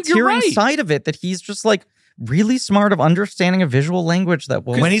puppeteering right. side of it, that he's just like really smart of understanding a visual language that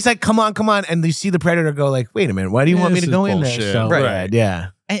will. When he's like, come on, and you see the Predator go like, wait a minute, why do you want me This to is go in bullshit. there? So Right. bad? Yeah.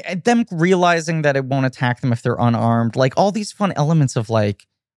 And them realizing that it won't attack them if they're unarmed, like all these fun elements of like,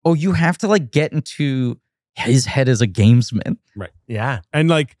 oh, you have to like get into his head as a gamesman. Right. Yeah. And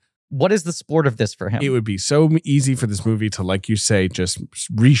like, What is the sport of this for him? it would be so easy for this movie to, like you say, just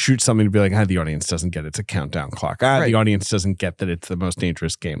reshoot something to be like, the audience doesn't get it's a countdown clock. Right. The audience doesn't get that it's the most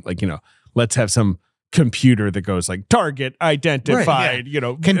dangerous game. Like, let's have some computer that goes like target identified,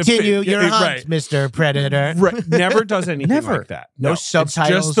 Continue your hunt, right. Mr. Predator. Right. Never does anything Never. like that. No It's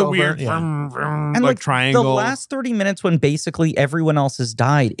subtitles just the over, weird yeah. and like triangle. The last 30 minutes when basically everyone else has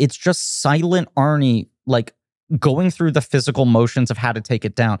died, it's just silent Arnie like going through the physical motions of how to take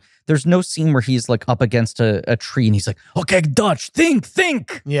it down. There's no scene where he's like up against a tree and he's like, okay, Dutch,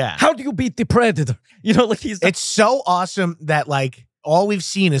 think. Yeah. How do you beat the Predator? Like he's It's so awesome that like all we've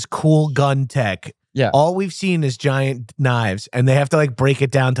seen is cool gun tech. Yeah. All we've seen is giant knives, and they have to like break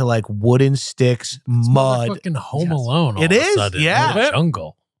it down to like wooden sticks, mud. Fucking Home Alone. All It of a is, sudden, yeah. in the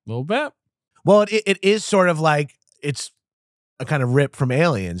jungle. a little bit. Well, it is sort of like it's a kind of rip from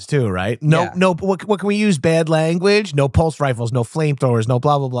Aliens too, right? No, Yeah. no. What can we use? Bad language. No pulse rifles. No flamethrowers. No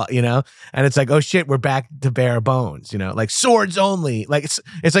blah blah blah. And it's like, oh shit, we're back to bare bones. Like swords only. Like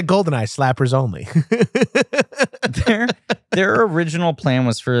it's like GoldenEye, slappers only. their original plan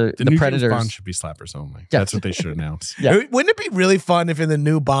was for the new Predators. James Bond should be slappers only. Yeah. That's what they should announce. Yeah. Wouldn't it be really fun if in the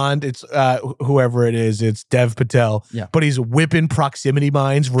new Bond, it's whoever it is, it's Dev Patel, Yeah. but he's whipping proximity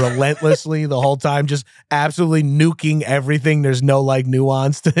mines relentlessly the whole time, just absolutely nuking everything. There's no like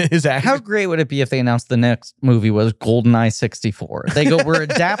nuance to his act. How great would it be if they announced the next movie was GoldenEye 64? They go, we're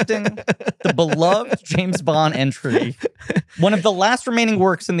adapting the beloved James Bond entry, one of the last remaining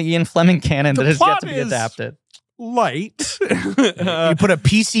works in the Ian Fleming canon that has yet to be plot is- adapted. Light. You put a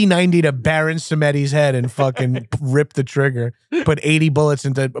PC-90 to Baron Samedi's head and fucking rip the trigger. Put 80 bullets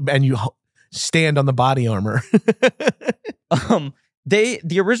into, and you stand on the body armor.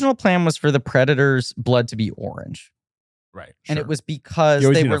 The original plan was for the Predator's blood to be orange. Right. And it was because you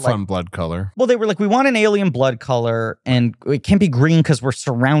always they need were a fun like, blood color. well, they were like, we want an alien blood color and it can't be green because we're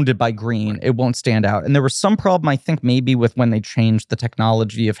surrounded by green. It won't stand out. And there was some problem, I think, maybe with when they changed the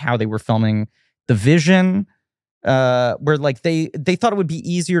technology of how they were filming the vision, where like they thought it would be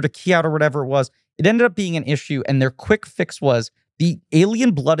easier to key out or whatever it was. It ended up being an issue. And their quick fix was the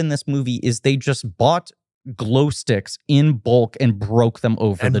alien blood in this movie is they just bought glow sticks in bulk and broke them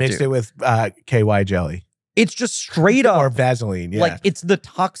over And the mixed dude. it with KY jelly. It's just straight up Or Vaseline, yeah. like it's the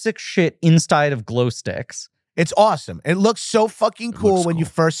toxic shit inside of glow sticks. It's awesome. It looks so fucking cool looks when you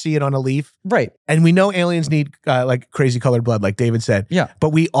cool. first see it on a leaf. Right. And we know aliens need like crazy colored blood, like David said. Yeah.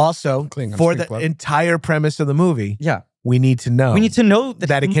 But we also, Klingons for need the blood. entire premise of the movie, Yeah. we need to know We need to know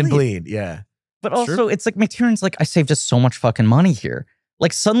that it can bleed. Yeah. But also, it's like Materion's like, I saved us so much fucking money here.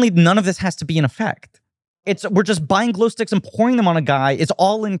 Like suddenly none of this has to be in effect. We're just buying glow sticks and pouring them on a guy. It's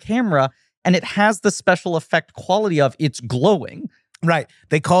all in camera and it has the special effect quality of it's glowing. Right.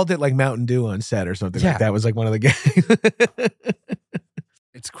 They called it like Mountain Dew on set or something Yeah. like that. Was like one of the games.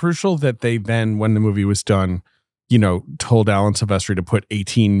 It's crucial that they then, when the movie was done, told Alan Silvestri to put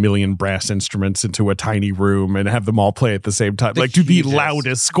 18 million brass instruments into a tiny room and have them all play at the same time, The like to the hugest.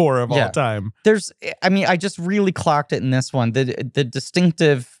 loudest score of Yeah. all time. I just really clocked it in this one. The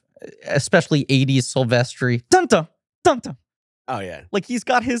distinctive, especially 80s Silvestri. Dun-dun, dun-dun. Oh, yeah. Like he's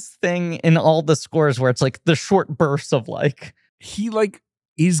got his thing in all the scores where it's like the short bursts of like, He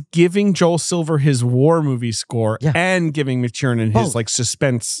is giving Joel Silver his war movie score Yeah. and giving McTiernan Both. his like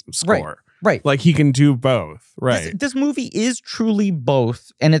suspense score. right. Like he can do both. Right. This movie is truly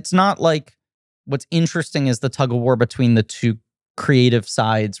both. And it's not like what's interesting is the tug of war between the two creative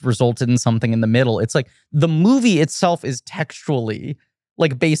sides resulted in something in the middle. It's like the movie itself is textually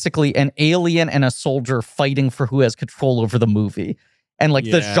like basically an alien and a soldier fighting for who has control over the movie. and like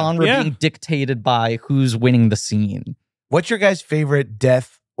the genre being dictated by who's winning the scene. What's your guys' favorite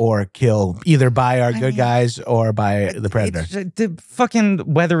death or kill, either by our good guys or by the Predator? The fucking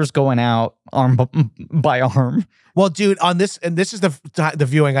weather's going out arm by arm. Well, dude, on this, and this is the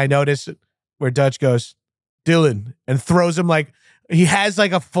viewing I noticed where Dutch goes, Dylan, and throws him like, he has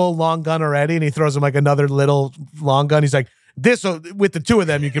like a full long gun already, and he throws him like another little long gun. He's like, this, with the two of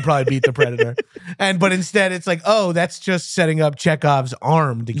them, you could probably beat the Predator. But instead it's like, oh, that's just setting up Chekhov's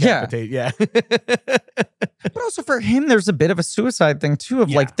arm to decapitate. Yeah. But also for him, there's a bit of a suicide thing too,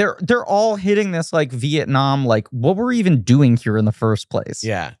 of like, they're all hitting this like Vietnam, like what were we even doing here in the first place?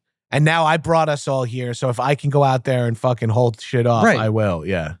 Yeah. And now I brought us all here, so if I can go out there and fucking hold shit off, I will.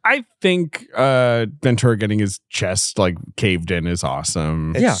 Yeah. I think Ventura getting his chest like caved in is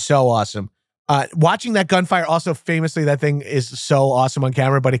awesome. It's so awesome. Watching that gunfire, also famously, that thing is so awesome on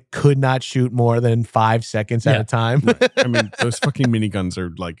camera, but it could not shoot more than 5 seconds at a time. Right. I mean, those fucking miniguns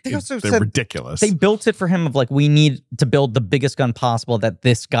are like, they're ridiculous. They built it for him of like, we need to build the biggest gun possible that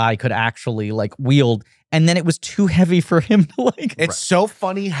this guy could actually like wield. And then it was too heavy for him to like. It's so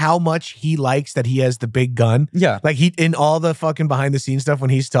funny how much he likes that he has the big gun. Yeah. Like he, in all the fucking behind the scenes stuff when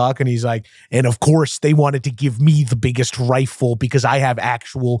he's talking, he's like, and of course they wanted to give me the biggest rifle because I have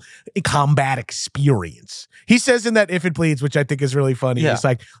actual combat experience. He says in that If It Bleeds, which I think is really funny. He's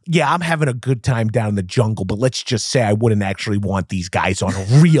like, yeah, I'm having a good time down in the jungle, but let's just say I wouldn't actually want these guys on a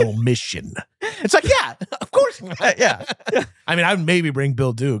real mission. It's like, yeah, of course. Yeah. I mean, I would maybe bring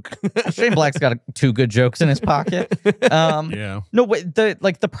Bill Duke. Shane Black's got 2 good jokes in his pocket. No, wait,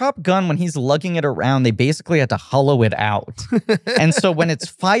 the prop gun, when he's lugging it around, they basically had to hollow it out. And so when it's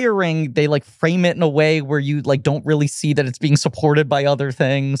firing, they like frame it in a way where you like don't really see that it's being supported by other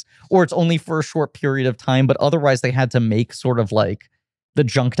things, or it's only for a short period of time. But otherwise, they had to make sort of like the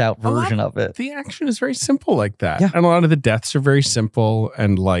junked out version of it. The action is very simple like that. And a lot of the deaths are very simple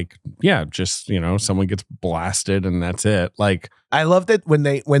and like, just, someone gets blasted and that's it. Like, I love that when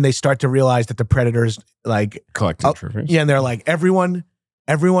they start to realize that the Predators like collecting trophies. Yeah, and they're like, everyone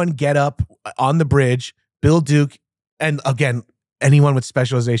get up on the bridge. Bill Duke, and again, anyone with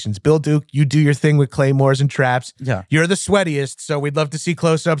specializations. Bill Duke, you do your thing with claymores and traps. Yeah. You're the sweatiest, so we'd love to see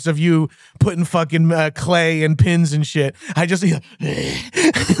close-ups of you putting fucking clay and pins and shit. I just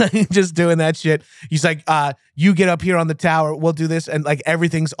just doing that shit. He's like, you get up here on the tower, we'll do this, and like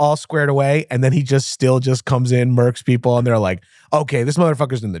everything's all squared away, and then he still comes in, murks people, and they're like, okay, this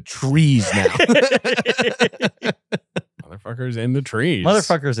motherfucker's in the trees now. Motherfucker's in the trees.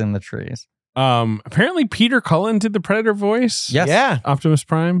 Motherfucker's in the trees. Apparently Peter Cullen did the Predator voice. Yes. Yeah. Optimus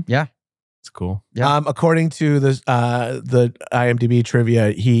Prime. Yeah. It's cool. Yeah. According to the IMDb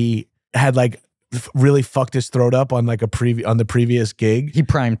trivia, he had like really fucked his throat up on like on the previous gig. He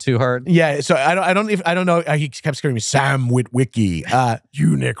primed too hard. Yeah. So I don't know. He kept screaming Sam Witwicky.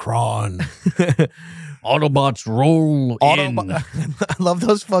 Unicron. Autobots roll in. I love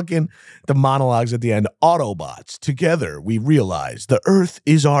those fucking the monologues at the end. Autobots, together we realize the Earth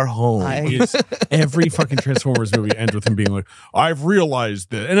is our home. Every fucking Transformers movie ends with him being like, I've realized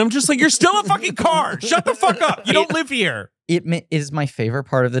that. And I'm just like, you're still a fucking car. Shut the fuck up. You don't live here. It is my favorite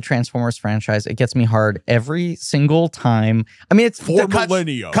part of the Transformers franchise. It gets me hard every single time. I mean, it's for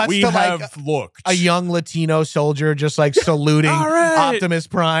millennia. We have like looked a young Latino soldier just like saluting Optimus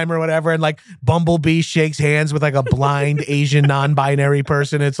Prime or whatever, and like Bumblebee shakes hands with like a blind Asian non-binary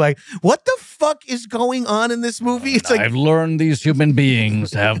person. It's like, what the fuck is going on in this movie? It's like, I've learned these human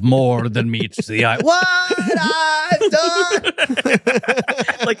beings have more than meets the eye. What I've done.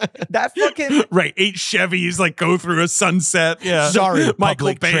 Like that fucking 8 Chevys like go through a sunset. Yeah. Sorry,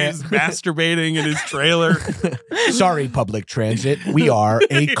 Michael Bay is masturbating in his trailer. Sorry, public transit. We are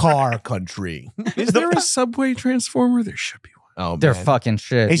a car country. Is there a subway transformer? There should be one. Oh, they're man. fucking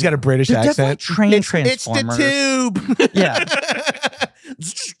shit. He's got a British accent. Train Transformers. It's the tube. Yeah.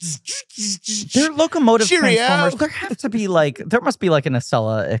 They're locomotive Cheerio. Transformers. There must be like an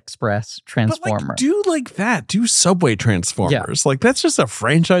Acela Express Transformer. But like, do like that. Do subway Transformers. Like that's just a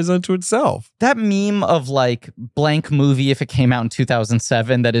franchise unto itself. That meme of like blank movie, if it came out in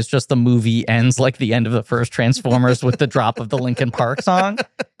 2007, that is just the movie ends like the end of the first Transformers with the drop of the Linkin Park song.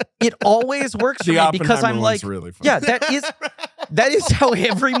 It always works for me because I'm like, really fun. Yeah, that is how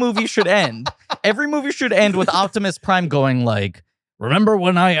every movie should end. Every movie should end with Optimus Prime going like, remember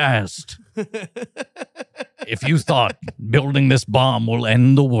when I asked if you thought building this bomb will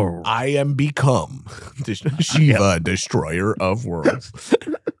end the world? I am become Shiva, destroyer of worlds.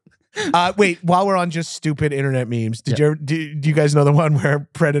 Wait, while we're on just stupid internet memes, do you guys know the one where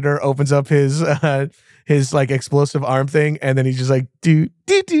Predator opens up his like explosive arm thing, and then he's just like do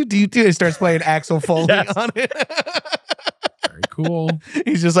and starts playing Axel Foley on it? Very cool. Cool.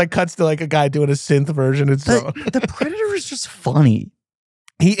 He's just like cuts to like a guy doing a synth version. It's so The Predator is just funny.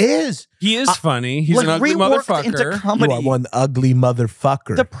 he is. He is funny. He's Like, an ugly reworked into motherfucker. comedy. You are one ugly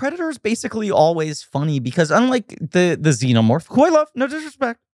motherfucker. The Predator is basically always funny because unlike the Xenomorph, who I love, no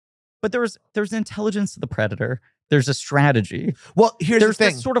disrespect, but there's intelligence to the Predator. There's a strategy. Well, here's There's the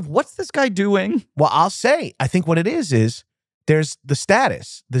thing. this sort of, what's this guy doing? Well, I'll say, I think what it is there's the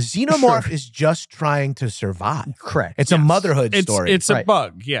status. The xenomorph Sure. is just trying to survive. Correct. It's a motherhood story. It's a Right.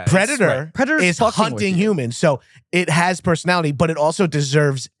 bug. Yeah. Predator Predator's is fucking hunting with you. humans, so it has personality, but it also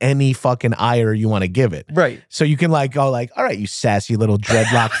deserves any fucking ire you want to give it. Right. So you can like go like, all right, you sassy little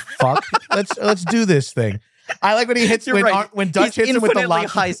dreadlock fuck, let's do this thing. I like when he hits You're right. when Dutch He's hits him with the infinitely lock.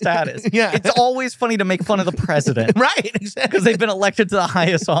 high status. Yeah. It's always funny to make fun of the president Right, exactly. because they've been elected to the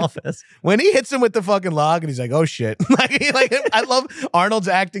highest office. When he hits him with the fucking log and he's like, oh shit. I love Arnold's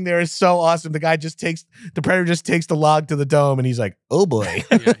acting there is so awesome. The Predator just takes the log to the dome and he's like, oh boy.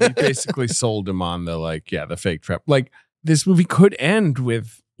 Yeah, he basically sold him on the fake trap. Like, this movie could end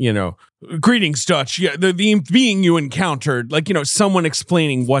with, greetings, Dutch. Yeah, the being you encountered, someone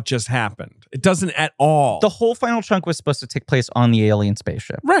explaining what just happened. It doesn't at all. The whole final chunk was supposed to take place on the alien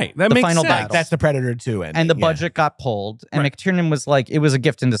spaceship. Right. That The makes final sense. battle. That's the Predator 2 ending. And the yeah. budget got pulled. And Right. McTiernan was like, it was a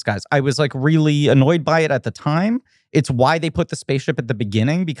gift in disguise. I was like really annoyed by it at the time. It's why they put the spaceship at the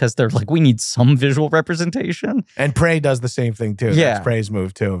beginning because they're like, we need some visual representation. And Prey does the same thing too. Yeah. That's Prey's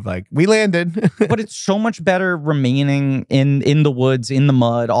move too. Of like, we landed. But it's so much better remaining in the woods, in the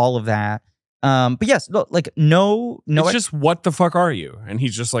mud, all of that. But yes, no. It's just, what the fuck are you? And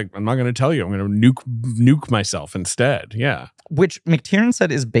he's just like, I'm not going to tell you. I'm going to nuke myself instead. Yeah. Which McTiernan said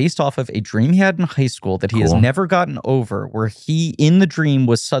is based off of a dream he had in high school that he has Cool. never gotten over, where he, in the dream,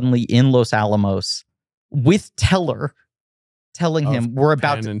 was suddenly in Los Alamos with Teller telling him, we're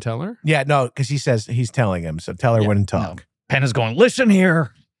about Penn to... and Teller? Yeah, no, because he says he's telling him, so Teller Yeah, wouldn't talk. no. Penn is going, listen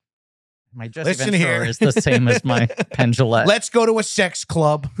here. My Jesse Listen Ventura here. is the same as my Penn Jillette. Let's go to a sex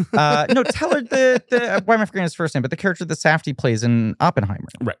club. No, Teller, why am I forgetting his first name? But the character that Safdie plays in Oppenheimer.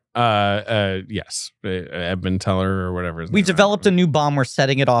 Right. Yes. Edmund Teller or whatever his We've name is. developed a new bomb. We're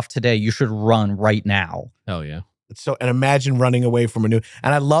setting it off today. You should run right now. Hell yeah. And imagine running away from and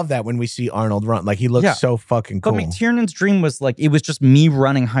I love that when we see Arnold run. Like he looks Yeah. so fucking cool. But McTiernan's dream was like, it was just me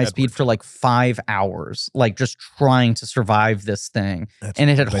running high speed for like 5 hours, like just trying to survive this thing. That's And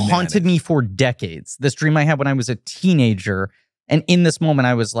it had bananas. haunted me for decades. This dream I had when I was a teenager. And in this moment,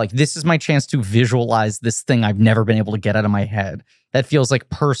 I was like, this is my chance to visualize this thing I've never been able to get out of my head. That feels like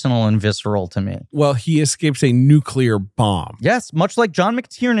personal and visceral to me. Well, he escapes a nuclear bomb. Yes, much like John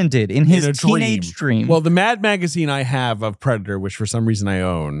McTiernan did in his a teenage dream. Well, the Mad magazine I have of Predator, which for some reason I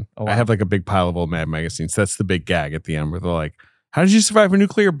own, Oh, wow. I have like a big pile of old Mad magazines. That's the big gag at the end where they're like, how did you survive a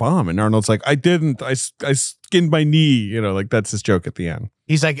nuclear bomb? And Arnold's like, I didn't. I skinned my knee. Like that's his joke at the end.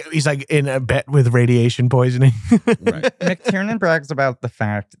 He's like in a bet with radiation poisoning. Right. McTiernan brags about the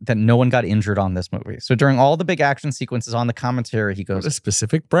fact that no one got injured on this movie. So during all the big action sequences on the commentary, he What a goes,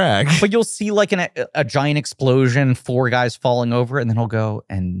 specific brag. but you'll see like a giant explosion, 4 guys falling over, and then he'll go,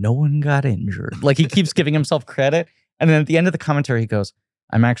 and no one got injured. Like he keeps giving himself credit. And then at the end of the commentary, he goes,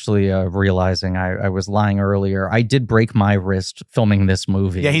 I'm actually realizing I was lying earlier. I did break my wrist filming this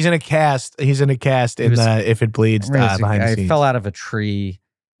movie. Yeah, he's in a cast. He's in a cast in If It Bleeds behind the I scenes. fell out of a tree.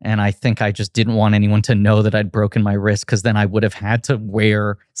 And I think I just didn't want anyone to know that I'd broken my wrist because then I would have had to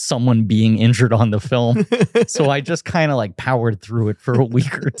wear someone being injured on the film. So I just kind of like powered through it for a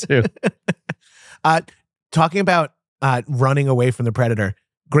week or two. Talking about running away from the Predator,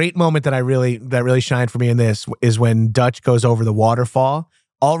 great moment that really shined for me in this is when Dutch goes over the waterfall.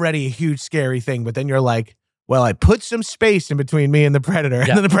 Already a huge scary thing, but then you're like, well, I put some space in between me and the Predator. Yeah.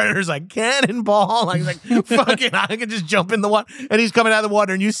 And then the Predator's like, cannonball. Like, fuck it, I can just jump in the water. And he's coming out of the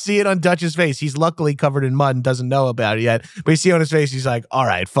water and you see it on Dutch's face. He's luckily covered in mud and doesn't know about it yet. But you see on his face, he's like, all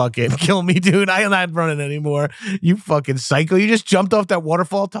right, fuck it. Kill me, dude. I am not running anymore. You fucking psycho. You just jumped off that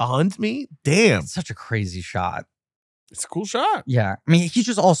waterfall to hunt me? Damn. It's such a crazy shot. It's a cool shot. Yeah. I mean, he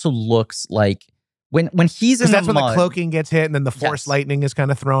just also looks like when he's in Because the that's when mud. the cloaking gets hit and then the force Yes. lightning is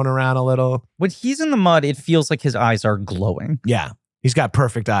kind of thrown around a little. When he's in the mud, it feels like his eyes are glowing. Yeah. He's got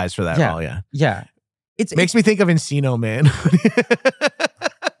perfect eyes for that Yeah. role, yeah. Yeah. Makes me think of Encino Man.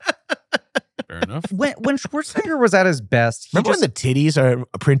 Fair enough. when Schwarzenegger was at his best, he Remember just, when the titties are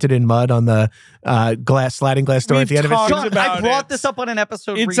printed in mud on the sliding glass door at the end of it? talked John, about I brought it. this up on an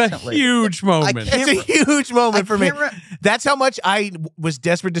episode It's recently. a huge moment. It's a huge moment for me. That's how much I was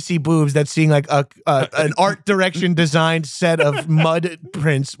desperate to see boobs. That seeing like an art direction designed set of mud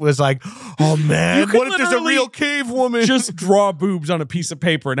prints was like, oh man, You could what if there's a literally real cave woman? Just draw boobs on a piece of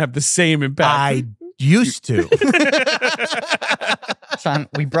paper and have the same impact. used to. Sean,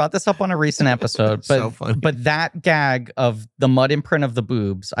 we brought this up on a recent episode, but So funny. but that gag of the mud imprint of the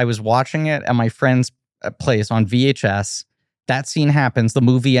boobs, I was watching it at my friend's place on VHS. That scene happens. The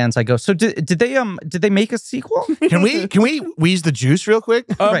movie ends. I go, so did they make a sequel? Can we wheeze the juice real quick?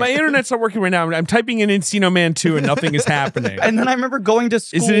 My internet's not working right now. I'm typing in Encino Man 2 and nothing is happening. And then I remember going to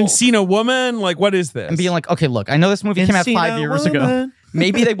school. Is it Encino Woman? Like, what is this? And being like, okay, look, I know this movie came out 5 years ago.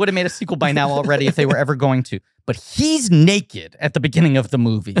 Maybe they would have made a sequel by now already if they were ever going to. But he's naked at the beginning of the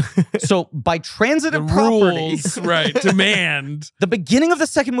movie. So by transitive property, rules, right, demand. the beginning of the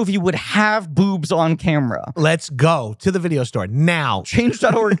second movie would have boobs on camera. Let's go to the video store now.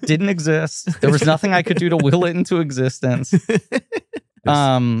 Change.org didn't exist. There was nothing I could do to will it into existence.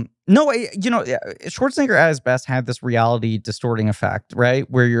 No, Schwarzenegger at his best had this reality distorting effect, right?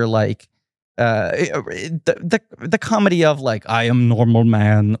 Where you're like, the comedy of like, I am normal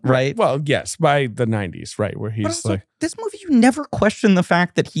man, right? Well, yes, by the 90s, right, where But he's also, like, this movie, you never question the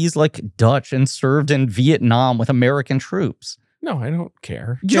fact that he's like Dutch and served in Vietnam with American troops. no, I don't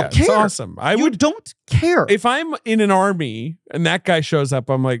care. You don't care. It's awesome. You don't care. If I'm in an army and that guy shows up,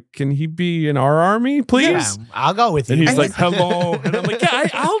 I'm like, can he be in our army, please? Yeah, I'll go with you. And he's And like, hello. And I'm like, yeah,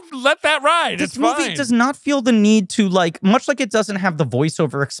 I'll let that ride. This It's movie fine. does not feel the need to, like, much like it doesn't have the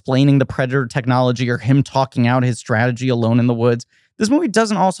voiceover explaining the Predator technology or him talking out his strategy alone in the woods. This movie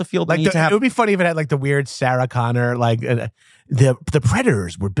doesn't also feel the like need to have. it would be funny if it had like the weird Sarah Connor, like the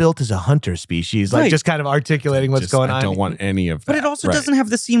predators were built as a hunter species, like Right. just kind of articulating what's Just- going on. I don't want any of that. But it also Right. doesn't have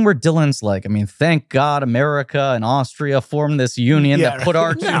the scene where Dylan's like, I mean, thank God America and Austria formed this union Yeah, that put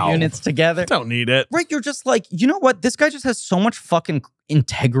our two No. units together. Don't need it. Right, you're just like, you know what? This guy just has so much fucking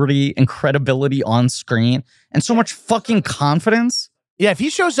integrity and credibility on screen and so much fucking confidence. Yeah, if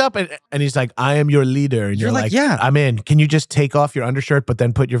he shows up and he's like, I am your leader, and You're you're like, like, yeah. I'm in. Can you just take off your undershirt but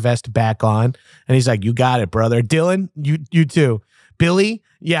then put your vest back on? And he's like, you got it, brother. Dylan, you too. Billy,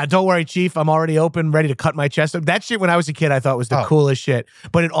 yeah, don't worry, Chief. I'm already open, ready to cut my chest up. That shit when I was a kid, I thought was the coolest shit.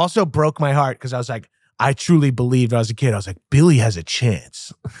 But it also broke my heart because I was like, I truly believed when I was a kid. I was like, Billy has a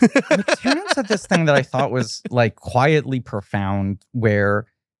chance. Terrence had this thing that I thought was like quietly profound where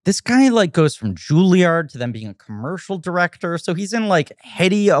this guy like goes from Juilliard to then being a commercial director. So he's in like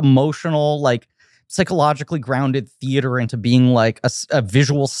heady, emotional, like psychologically grounded theater into being like a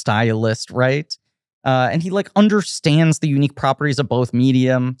visual stylist, right? And he like understands the unique properties of both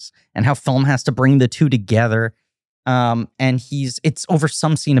mediums and how film has to bring the two together. And it's over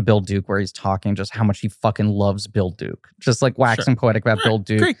some scene of Bill Duke where he's talking just how much he fucking loves Bill Duke, just like waxing poetic about Bill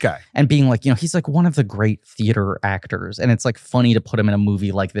Duke. Great guy. And being like, he's like one of the great theater actors. And it's like funny to put him in a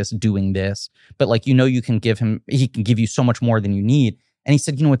movie like this, doing this. But like, he can give you so much more than you need. And he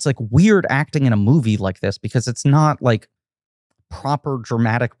said, it's like weird acting in a movie like this because it's not like proper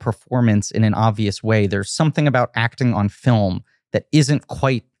dramatic performance in an obvious way. There's something about acting on film that isn't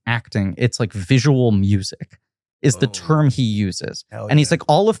quite acting. It's like visual music is the term he uses. And he's like,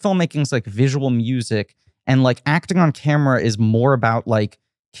 all of filmmaking is like visual music, and like acting on camera is more about like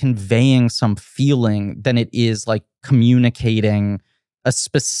conveying some feeling than it is like communicating a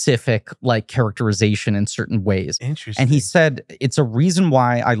specific like characterization in certain ways. Interesting. And he said, it's a reason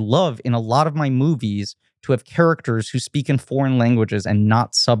why I love in a lot of my movies to have characters who speak in foreign languages and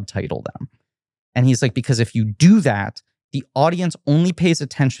not subtitle them. And he's like, because if you do that, the audience only pays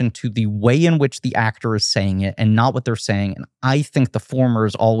attention to the way in which the actor is saying it and not what they're saying. And I think the former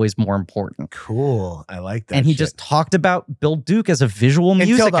is always more important. Cool. I like that. And he shit. just talked about Bill Duke as a visual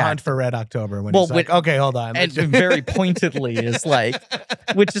music Until the actor. Hunt for Red October when Well, he's like, okay, hold on. And very pointedly is like,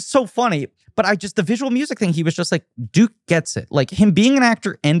 which is so funny. But the visual music thing, he was just like, Duke gets it. Like him being an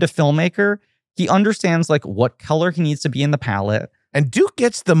actor and a filmmaker, he understands like what color he needs to be in the palette. And Duke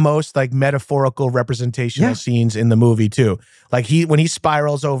gets the most like metaphorical representational scenes in the movie too. Like when he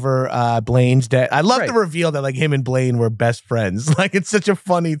spirals over Blaine's dead. I love the reveal that like him and Blaine were best friends. Like it's such a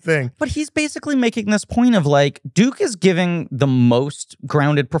funny thing. But he's basically making this point of like Duke is giving the most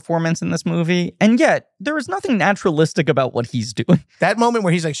grounded performance in this movie, and yet there is nothing naturalistic about what he's doing. That moment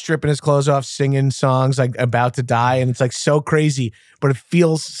where he's like stripping his clothes off, singing songs like about to die, and it's like so crazy, but it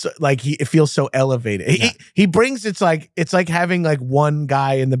feels like it feels so elevated. He brings it's like having like one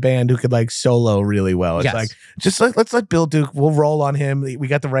guy in the band who could like solo really well. It's like let's let Bill Duke. We'll roll on him. We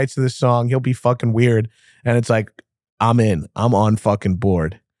got the rights to this song. He'll be fucking weird, and it's like I'm in. I'm on fucking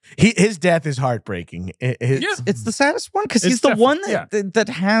board. His death is heartbreaking. It's the saddest one because he's the one that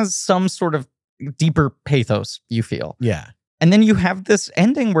has some sort of deeper pathos. You feel, and then you have this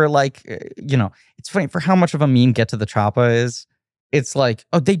ending where like it's funny for how much of a meme Get to the Choppa is. It's like,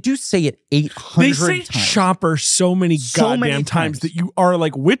 oh, they do say it 800 They say times. chopper so many goddamn times that you are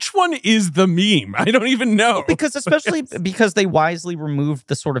like, which one is the meme? I don't even know. Because especially because they wisely removed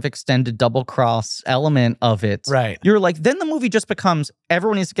the sort of extended double cross element of it. Right. You're like, then the movie just becomes,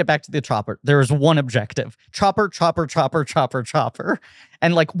 everyone needs to get back to the chopper. There is one objective. Chopper, chopper, chopper, chopper, chopper.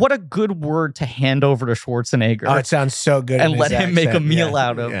 And like, what a good word to hand over to Schwarzenegger. Oh, it sounds so good. And in let his him make a accent. meal Yeah.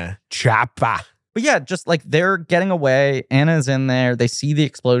 out of. Yeah. Chopper. But yeah, just like they're getting away. Anna's in there. They see the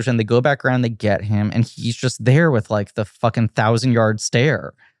explosion. They go back around. They get him. And he's just there with like the fucking 1,000-yard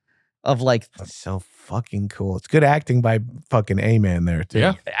stare of like. That's so fucking cool. It's good acting by fucking A-Man there, too.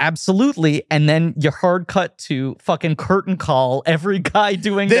 Yeah. Absolutely. And then you hard cut to fucking curtain call. Every guy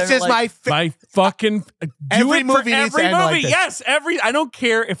doing This their, is like, My fucking do Every it movie for needs to every end movie. like this. Yes, I don't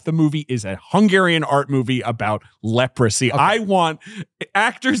care if the movie is a Hungarian art movie about leprosy. Okay. I want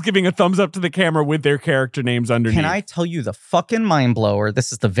actors giving a thumbs up to the camera with their character names underneath. Can I tell you the fucking mind blower?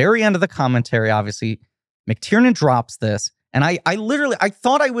 This is the very end of the commentary, obviously. McTiernan drops this. And I literally, I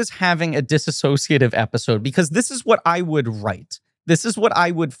thought I was having a disassociative episode because this is what I would write. This is what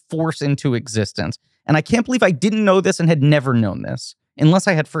I would force into existence. And I can't believe I didn't know this and had never known this, unless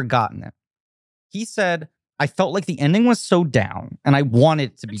I had forgotten it. He said, I felt like the ending was so down and I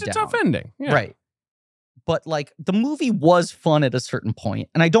wanted it to be It's a down. tough ending. Yeah. Right. But like the movie was fun at a certain point,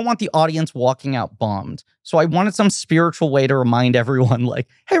 and I don't want the audience walking out bummed. So I wanted some spiritual way to remind everyone, like,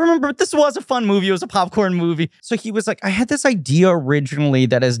 hey, remember, this was a fun movie. It was a popcorn movie. So he was like, I had this idea originally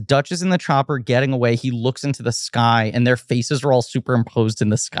that as Dutch is in the chopper getting away, he looks into the sky and their faces are all superimposed in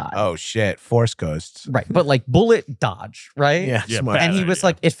the sky. Oh, shit. Force ghosts. Right. But like bullet dodge, right? Yeah. Yeah, smart. And he was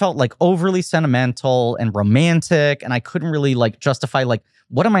like, it felt like overly sentimental and romantic. And I couldn't really like justify like,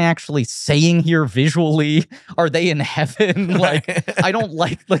 what am I actually saying here visually? Are they in heaven? Like, I don't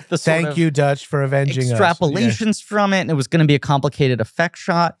like the sort Thank of you, Dutch, for avenging us. extrapolations from it. And it was going to be a complicated effect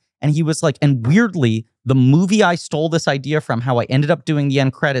shot. And he was like, and weirdly, the movie I stole this idea from, how I ended up doing the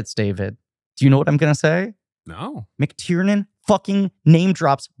end credits, David. Do you know what I'm going to say? No. McTiernan fucking name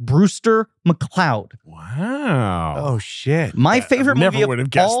drops Brewster McCloud. Wow. Oh, shit. My favorite never movie would have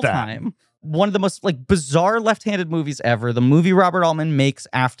of guessed all that. time. One of the most like bizarre left-handed movies ever. The movie Robert Altman makes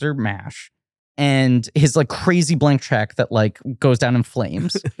after MASH, and his like crazy blank check that like goes down in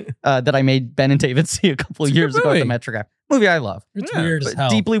flames that I made Ben and David see a couple It's of a years good ago at the movie. Metrograph. Movie I love. It's Yeah, weird as But hell.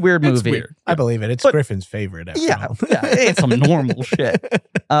 deeply weird It's movie. weird. I believe it. It's But- Griffin's favorite. After Yeah, all. yeah, it's some normal shit.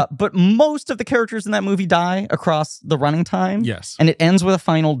 But most of the characters in that movie die across the running time. Yes. And it ends with a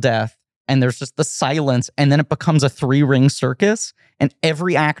final death, and there's just the silence, and then it becomes a 3-ring circus, and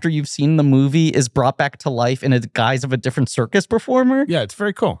every actor you've seen in the movie is brought back to life in a guise of a different circus performer. Yeah, it's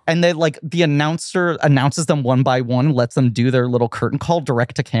very cool. And then like the announcer announces them one by one and lets them do their little curtain call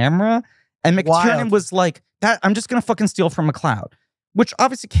direct to camera. And McTiernan Wild. was like, that I'm just gonna fucking steal from McCloud, which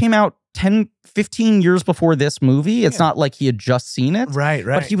obviously came out 10, 15 years before this movie. It's not like he had just seen it. Right,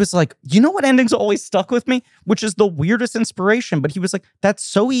 right. But he was like, you know what ending's always stuck with me? Which is the weirdest inspiration. But he was like, that's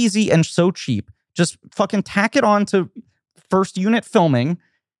so easy and so cheap. Just fucking tack it on to first unit filming,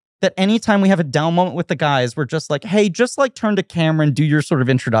 that anytime we have a down moment with the guys, we're just like, hey, just like turn to camera and do your sort of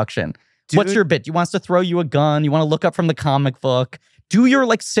introduction. What's Dude. your bit? You want us to throw you a gun? You want to look up from the comic book? Do your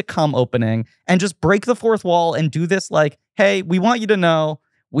like sitcom opening and just break the fourth wall and do this like, hey, we want you to know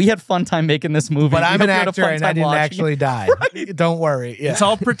we had fun time making this movie. But We I'm hope an you had a actor fun and I time didn't watching it." actually die. Don't worry. Yeah. It's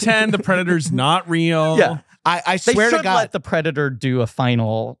all pretend. The Predator's not real. Yeah. I They swear should to God, let the Predator do a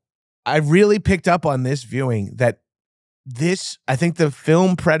final. I really picked up on this viewing that I think the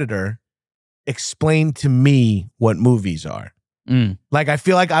film Predator explained to me what movies are. Mm. Like, I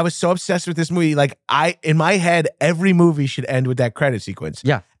feel like I was so obsessed with this movie. Like, in my head, every movie should end with that credit sequence.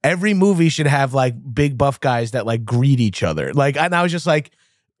 Yeah. Every movie should have like big buff guys that like greet each other. Like, and I was just like,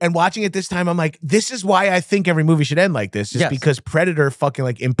 and watching it this time, I'm like, this is why I think every movie should end like this. Just Yes. because Predator fucking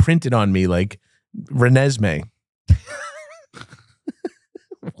like imprinted on me like Renesmee.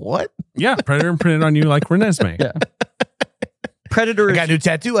 What? Yeah, Predator imprinted on you like Renesmee. Yeah. Predator I is got a new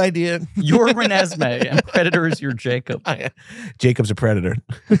tattoo idea. your Renesmee, and Predator is your Jacob. Jacob's a predator.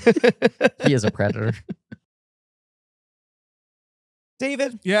 He is a predator.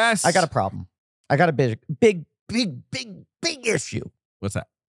 David, Yes. I got a problem. I got a big issue. What's that?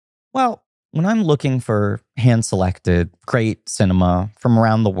 Well, when I'm looking for hand-selected great cinema from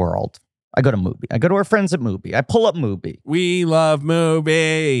around the world, I go to Mubi. I go to our friends at Mubi. I pull up Mubi. We love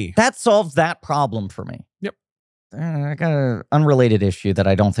movie. That solves that problem for me. Yep. I got an unrelated issue that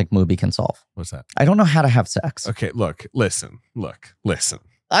I don't think Mubi can solve. What's that? I don't know how to have sex. Okay, listen.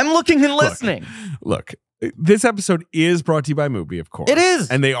 I'm looking and listening. Look, This episode is brought to you by Mubi, of course. It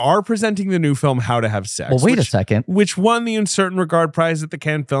is. And they are presenting the new film, How to Have Sex. Well, wait a second. Which won the In Certain Regard Prize at the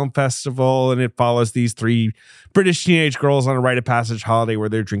Cannes Film Festival. And it follows these 3 British teenage girls on a rite of passage holiday where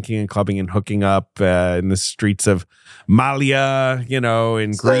they're drinking and clubbing and hooking up in the streets of Malia,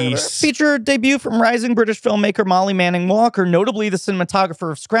 in Greece. Feature debut from rising British filmmaker Molly Manning Walker, notably the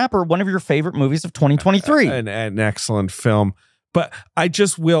cinematographer of Scrapper, one of your favorite movies of 2023. An excellent film. But I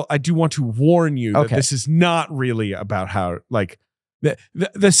do want to warn you that this is not really about how,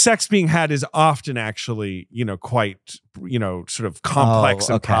 the sex being had is often actually, quite, sort of complex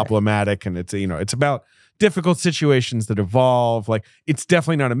and problematic. And it's, it's about difficult situations that evolve. Like, it's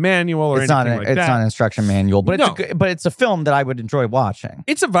definitely not a manual or anything like that. It's not an instruction manual, but it's a film that I would enjoy watching.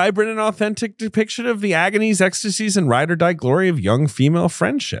 It's a vibrant and authentic depiction of the agonies, ecstasies, and ride or die glory of young female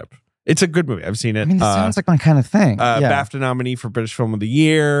friendship. It's a good movie. I've seen it. I mean, it sounds like my kind of thing. BAFTA nominee for British Film of the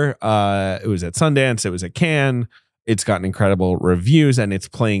Year. It was at Sundance. It was at Cannes. It's gotten incredible reviews, and it's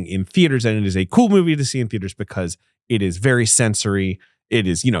playing in theaters. And it is a cool movie to see in theaters because it is very sensory. It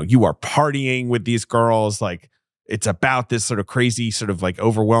is, you are partying with these girls. Like, it's about this sort of crazy, sort of like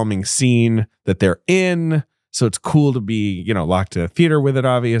overwhelming scene that they're in. So it's cool to be, locked to a theater with it,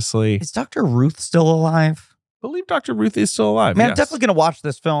 obviously. Is Dr. Ruth still alive? I believe Dr. Ruth is still alive. Man, I'm definitely going to watch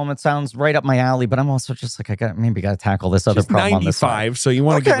this film. It sounds right up my alley, but I'm also just like, I got to tackle this other problem on this side. 95, so you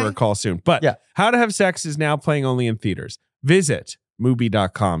want to give her a call soon. But How to Have Sex is now playing only in theaters. Visit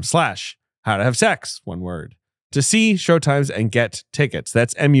Mubi.com/How to Have Sex, one word, to see showtimes and get tickets.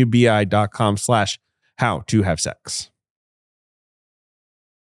 That's MUBI.com/How to Have Sex.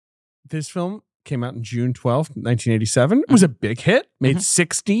 This film came out in June 12th, 1987. It was a big hit, made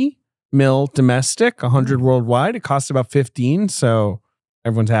 60 mil domestic, 100 worldwide. It cost about 15, so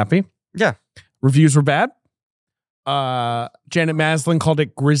everyone's happy. Yeah. Reviews were bad. Janet Maslin called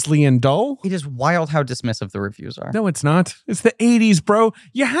it grisly and dull. It is wild how dismissive the reviews are. No, it's not. It's the 80s, bro.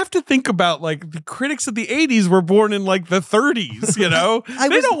 You have to think about, the critics of the 80s were born in, the 30s,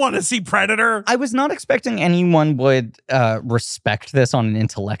 they don't want to see Predator. I was not expecting anyone would respect this on an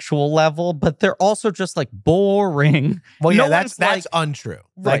intellectual level, but they're also just, boring. Well, yeah, that's untrue.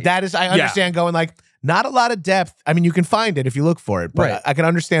 Right. That is, I understand going, not a lot of depth. I mean, you can find it if you look for it, but I can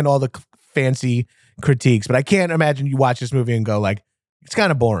understand all the fancy critiques, but I can't imagine you watch this movie and go it's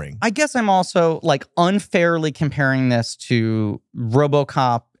kind of boring. I guess I'm also unfairly comparing this to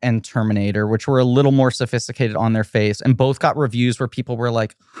RoboCop and Terminator, which were a little more sophisticated on their face, and both got reviews where people were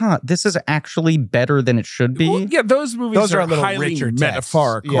like, this is actually better than it should be. Well, yeah, those movies are a little highly richer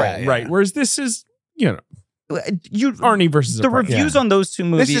metaphorical, right? Whereas this is, Arnie versus the reviews on those two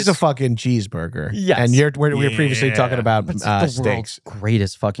movies. This is a fucking cheeseburger. Yes. And we were previously talking about steaks.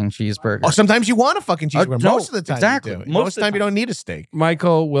 Greatest fucking cheeseburger. Oh, sometimes you want a fucking cheeseburger. Most of the time exactly. you do. Most of the time you don't need a steak.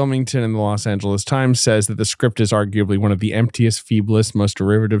 Michael Wilmington in the Los Angeles Times says that the script is arguably one of the emptiest, feeblest, most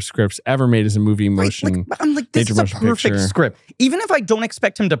derivative scripts ever made as a movie motion. I'm this is a perfect script. Even if I don't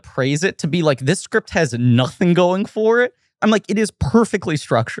expect him to praise it, to be this script has nothing going for it, I'm it is perfectly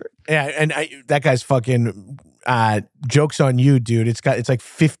structured. Yeah, and that guy's fucking joke's on you, dude. It's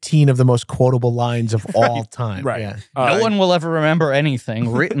 15 of the most quotable lines of all time. Right. Yeah. No one will ever remember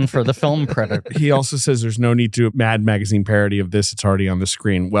anything written for the film Predator. He also says there's no need to Mad Magazine parody of this. It's already on the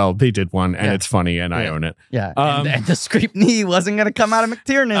screen. Well, they did one, and it's funny, and I own it. Yeah. And the script knee wasn't going to come out of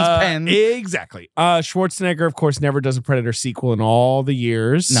McTiernan's pen. Exactly. Schwarzenegger, of course, never does a Predator sequel in all the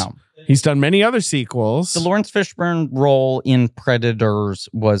years. No. He's done many other sequels. The Lawrence Fishburne role in Predators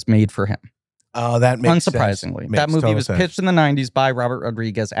was made for him. Oh, that makes unsurprisingly. sense. That movie was sense. pitched in the 90s by Robert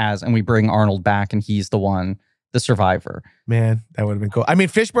Rodriguez and we bring Arnold back, and he's the survivor. Man, that would have been cool. I mean,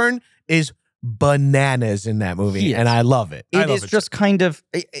 Fishburne is bananas in that movie, and I love it. It is just kind of,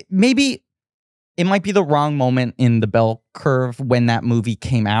 maybe it might be the wrong moment in the bell curve when that movie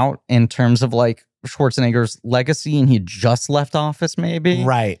came out in terms of Schwarzenegger's legacy, and he just left office, maybe.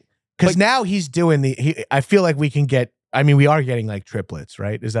 Right. Because now he's doing I feel like we can get, we are getting triplets,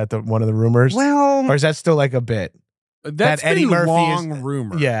 right? Is that one of the rumors? Well, or is that still a bit? That's Eddie Murphy long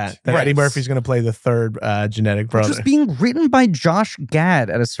rumor. Yeah, that Eddie Murphy's going to play the third genetic brother. Which was being written by Josh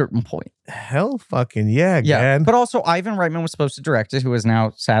Gad at a certain point. Hell fucking yeah, Gad. But also Ivan Reitman was supposed to direct it, who has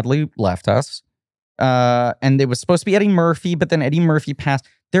now sadly left us. And it was supposed to be Eddie Murphy, but then Eddie Murphy passed.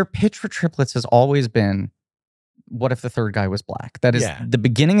 Their pitch for triplets has always been, what if the third guy was black? That is the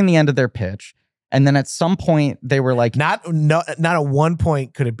beginning and the end of their pitch. And then at some point they were like, not at one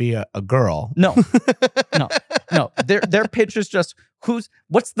point could it be a girl. No. Their pitch is just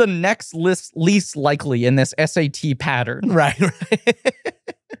what's the next least likely in this SAT pattern. Right.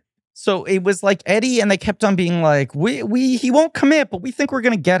 So it was like Eddie, and they kept on being like, he won't commit, but we think we're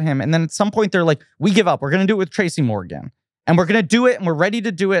gonna get him. And then at some point they're like, we give up. We're gonna do it with Tracy Morgan. And we're gonna do it, and we're ready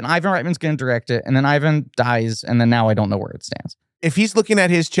to do it, and Ivan Reitman's gonna direct it. And then Ivan dies, and then now I don't know where it stands. If he's looking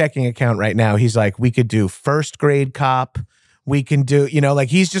at his checking account right now, he's like, we could do First Grade Cop. We can do, like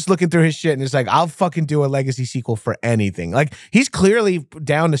he's just looking through his shit and it's like, I'll fucking do a legacy sequel for anything. Like he's clearly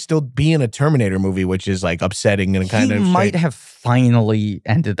down to still be in a Terminator movie, which is like upsetting and kind of. He might have finally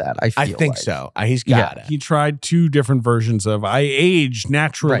ended that. I think like. so. He's got it. He tried 2 different versions of I aged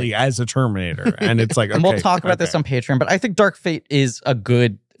naturally as a Terminator. And it's like, okay. And we'll talk about this on Patreon, but I think Dark Fate is a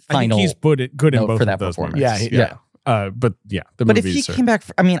good final. I think he's good in both for that of those performance. movies. Yeah. But if he came back,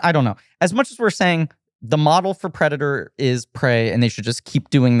 I don't know. As much as we're saying the model for Predator is Prey, and they should just keep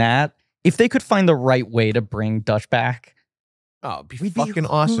doing that. If they could find the right way to bring Dutch back, it'd be fucking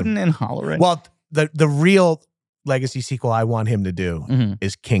awesome. Hooting and hollering. Well, the real legacy sequel I want him to do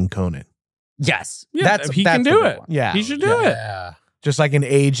is King Conan. Yes, he can do it. Yeah, he should do it. Yeah. Just like an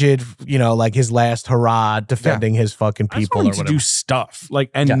aged, like his last hurrah defending his fucking people or whatever. To do stuff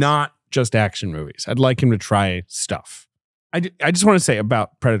not just action movies. I'd like him to try stuff. I just want to say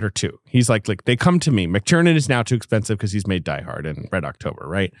about Predator 2. He's like, they come to me. McTiernan is now too expensive because he's made Die Hard and Red October,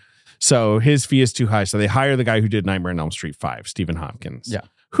 right? So his fee is too high. So they hire the guy who did Nightmare on Elm Street 5, Stephen Hopkins. Yeah.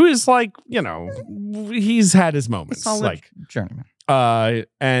 Who is like, he's had his moments. Solid journeyman.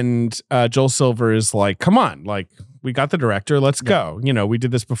 And Joel Silver is like, come on, like, we got the director. Let's go. We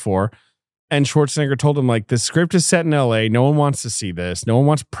did this before. And Schwarzenegger told him, like, the script is set in LA. No one wants to see this. No one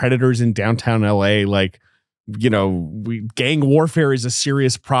wants predators in downtown LA. Like, gang warfare is a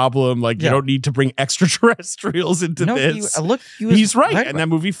serious problem. Like, you don't need to bring extraterrestrials into this. He's right. And that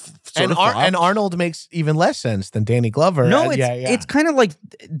movie and Arnold makes even less sense than Danny Glover. No, it's kind of like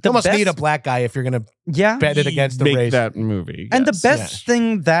you must need a black guy if you're going to bet it against the race. That movie. And the best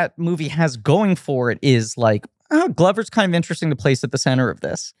thing that movie has going for it is like, Glover's kind of interesting to place at the center of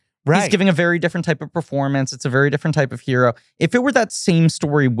this. Right. He's giving a very different type of performance. It's a very different type of hero. If it were that same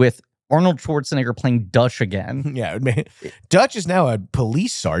story with Arnold Schwarzenegger playing Dutch again. Yeah, Dutch is now a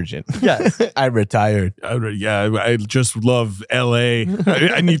police sergeant. Yes. I retired. I just love LA.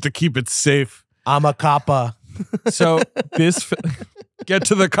 I need to keep it safe. I'm a coppa. So get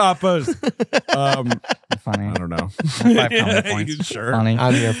to the coppas. Funny. I don't know. 5 points. Sure. Funny.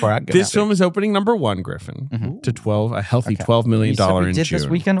 I'm here for it. This film is opening number 1, Griffin, to $12 million in did June. This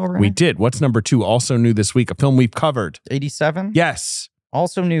weekend already? We did. What's number 2? Also new this week. A film we've covered. 87? Yes.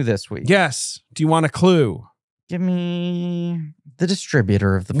 Also new this week. Yes. Do you want a clue? Give me the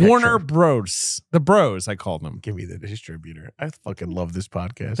distributor of the picture. Warner Bros. The Bros, I called them. Give me the distributor. I fucking love this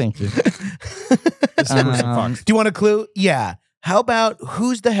podcast. Thank you. Do you want a clue? Yeah. How about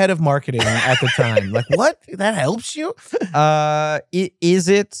who's the head of marketing at the time? Like, what? That helps you?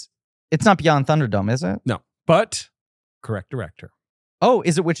 It's not Beyond Thunderdome, is it? No. But correct director. Oh,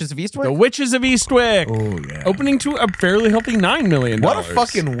 is it Witches of Eastwick? The Witches of Eastwick. Oh, yeah. Opening to a fairly healthy $9 million. What a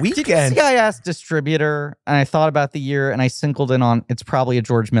fucking weekend. See, I asked distributor, and I thought about the year, and I singled in on it's probably a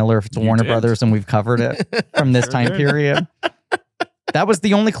George Miller if it's a Warner Brothers, and we've covered it from this time period. That was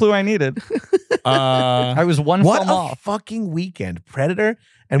the only clue I needed. I was one film off. What a fucking weekend. Predator.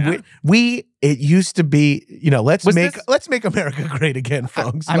 And it used to be, let's make America great again,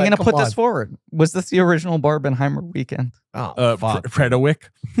 folks. I'm going to put this forward. Was this the original Barbenheimer weekend? Oh, fuck. Predawick.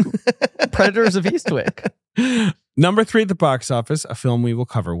 Predators of Eastwick. Number 3 at the box office, a film we will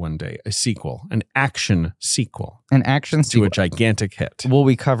cover one day, a sequel, an action sequel. An action sequel. To a gigantic hit. Will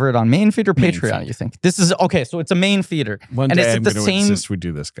we cover it on main feed or Patreon, you think? This is, okay, so it's a main feeder. One day I'm going to insist we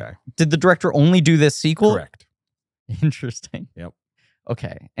do this guy. Did the director only do this sequel? Correct. Interesting. Yep.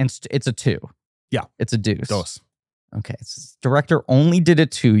 Okay, and it's a 2. Yeah. It's a deuce. Dos. Okay, so director only did a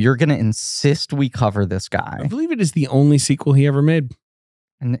 2. You're going to insist we cover this guy. I believe it is the only sequel he ever made.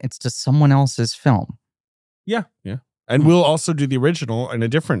 And it's to someone else's film. Yeah. And we'll also do the original in a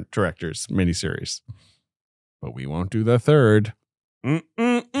different director's miniseries. But we won't do the third. We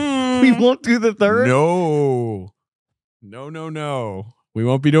won't do the third? No. We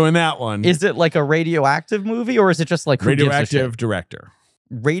won't be doing that one. Is it like a radioactive movie, or is it just like radioactive director?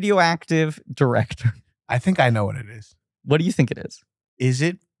 Radioactive director. I think I know what it is. What do you think it is? Is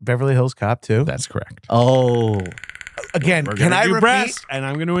it Beverly Hills Cop 2? That's correct. Oh. Again, can I repeat? Brass, and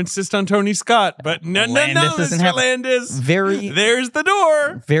I'm going to insist on Tony Scott, but no, Mr. Landis. There's the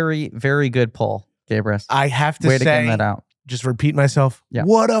door. Very, very good pull, Gabrus. I have to say, that out. Just repeat myself. Yeah.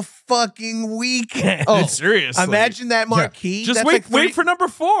 What a fucking weekend. Oh, seriously. Imagine that marquee. Yeah. Just That's wait for number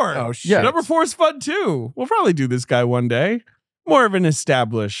 4. Oh, shit. Yeah. Number 4 is fun too. We'll probably do this guy one day. More of an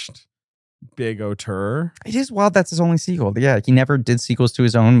established big auteur. It is wild that's his only sequel. Yeah, he never did sequels to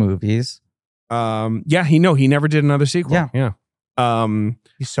his own movies. He never did another sequel. Yeah.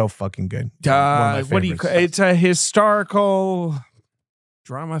 He's so fucking good. What do you? It's a historical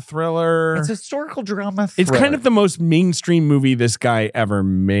drama thriller. It's a historical drama thriller. It's kind of the most mainstream movie this guy ever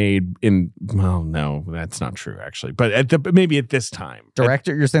made. Well, no, that's not true actually. But maybe at this time,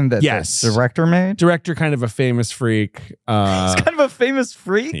 director. You're saying that yes, the director made director, kind of a famous freak. He's kind of a famous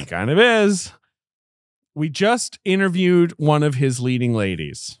freak. He kind of is. We just interviewed one of his leading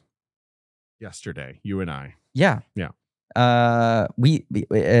ladies yesterday. You and I. Yeah. We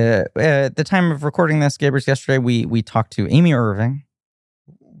at the time of recording this, Gabrus, yesterday, we talked to Amy Irving.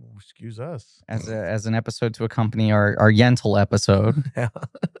 Ooh, excuse us. As an episode to accompany our Yentl episode. Yeah.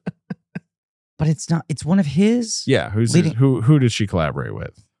 But it's one of his. Yeah, who did she collaborate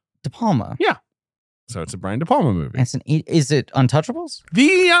with? De Palma. Yeah. So it's a Brian De Palma movie. Is it Untouchables? The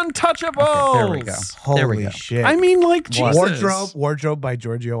Untouchables. Okay, there we go. Holy shit. I mean, like, Jesus. Wardrobe by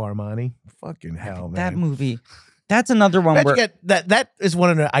Giorgio Armani. Fucking hell, man. That movie. That's another one where that is one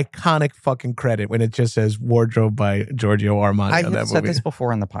of the iconic fucking credit when it just says Wardrobe by Giorgio Armani on that I've said movie. this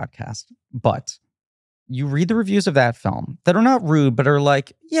before on the podcast, but you read the reviews of that film that are not rude, but are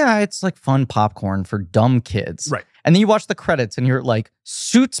like, yeah, it's like fun popcorn for dumb kids. Right. And then you watch the credits and you're like,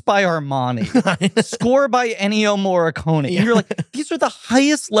 Suits by Armani, score by Ennio Morricone. And you're like, these are the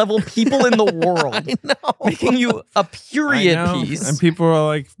highest level people in the world. I know. Making you a period piece. And people were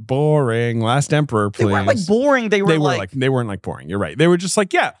like, boring. Last Emperor, please. They weren't like boring. They weren't like boring. You're right. They were just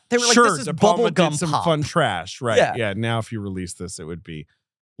like, yeah, they were like, sure, this is De Palma bubblegum did some pop. fun trash. Right. Yeah. Yeah. Now if you release this, it would be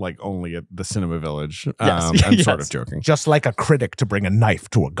like only at the Cinema Village. Yes. I'm Yes. sort of joking. Just like a critic to bring a knife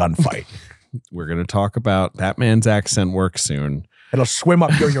to a gunfight. We're going to talk about that man's accent work soon. It'll swim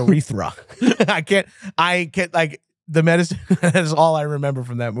up your urethra. I can't like the medicine. That's all I remember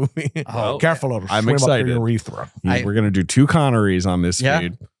from that movie. Oh, Careful, it'll I'm swim excited. up your urethra. We're going to do 2 Connerys on this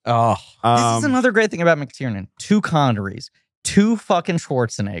feed. Oh, This is another great thing about McTiernan. 2 Connerys, 2 fucking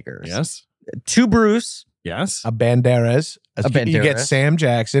Schwarzeneggers. Yes. 2 Bruce, Yes. a Banderas. You get Banderas. Sam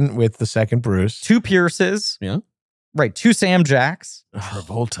Jackson with the second Bruce. 2 Pierces. Yeah. Right, 2 Sam Jacks.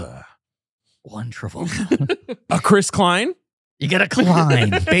 Travolta. 1 Travolta. A Chris Klein. You get a climb.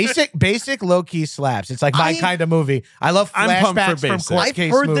 Basic low key slaps. It's like my kind of movie. I love I'm pumped for flashbacks from Basic. court I've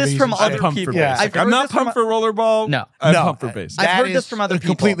case heard this movies from and other shit. I'm pumped people. for Yeah. Basic. I've I'm heard not this from pumped for Rollerball. No. I'm No. pumped for Basic. I've heard That this is from other a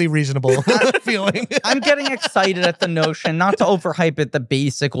people. completely reasonable feeling. I'm getting excited at the notion, not to overhype it, the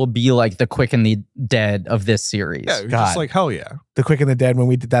Basic will be like the Quick and the Dead of this series. Yeah, God. just like, hell yeah. The Quick and the Dead, when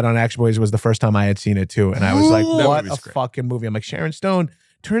we did that on Action Boys, was the first time I had seen it too. And I was like, That what movie's a great. fucking movie. I'm like, Sharon Stone,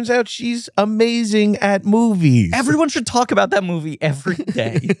 turns out she's amazing at movies. Everyone should talk about that movie every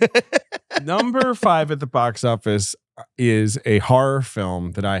day. Number 5 at the box office is a horror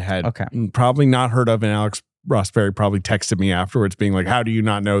film that I had Okay. probably not heard of, and Alex Rossberry probably texted me afterwards being like, how do you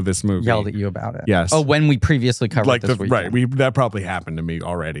not know this movie? Yelled at you about it. Yes. Oh, when we previously covered like this weekend. right. That probably happened to me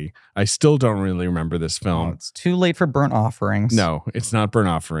already. I still don't really remember this Oh, film. it's too late for burnt offerings. No, it's not Burnt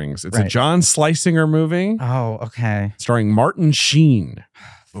Offerings. It's a Right. John Schlesinger movie Oh, okay. starring Martin Sheen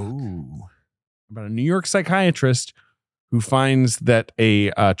Ooh. about a New York psychiatrist who finds that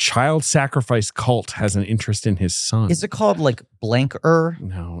a child sacrifice cult has an interest in his son. Is it called like Blank-er?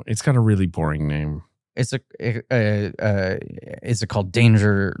 No, it's got a really boring name. Is it called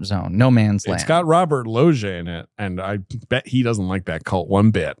Danger Zone? No Man's Land. It's got Robert Loggia in it, and I bet he doesn't like that cult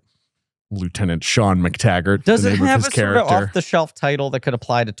one bit. Lieutenant Sean McTaggart. Does the it name of have his a sort of character. off-the-shelf title that could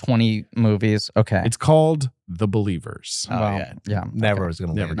apply to 20 movies? Okay. It's called The Believers. Oh, Well, yeah. yeah. Never Okay. was going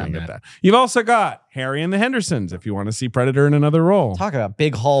to Never land gonna on get that. that. You've also got Harry and the Hendersons if you want to see Predator in another role. Talk about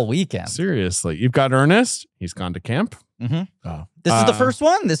big haul weekend. Seriously. You've got Ernest. He's gone to camp, Oh. This is the first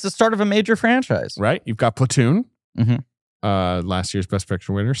one. This is the start of a major franchise. right? You've got Platoon. Mhm. Last year's Best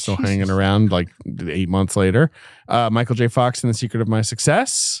Picture winner, still hanging around like 8 months later. Michael J. Fox and The Secret of My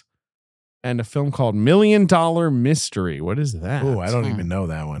Success. And a film called $1 Million Mystery. What is that? Ooh, I don't even know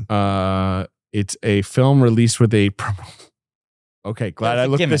that one. It's a film released with a Okay, glad That's I a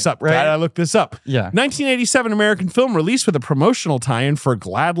looked gimmick, this up. right? Glad I looked this up. Yeah. 1987 American film released with a promotional tie-in for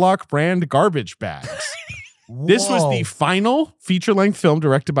Gladlock brand garbage bags. This was the final feature-length film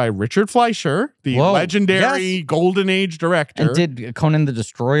directed by Richard Fleischer, the Whoa, legendary yes. Golden Age director. And did Conan the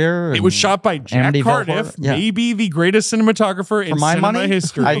Destroyer? It was shot by Jack Amityville Cardiff, Horror? Yeah. maybe the greatest cinematographer in For my cinema money,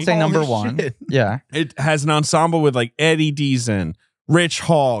 history. I'd say number Holy 1. shit. Yeah. It has an ensemble with like Eddie Deason, Rich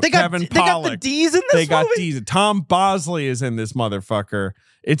Hall, Kevin they got the Pollak. D's in this They got movie? Deason. Tom Bosley is in this motherfucker.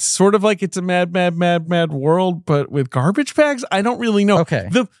 It's sort of like It's a Mad, Mad, Mad, Mad World, but with garbage bags. I don't really know. Okay.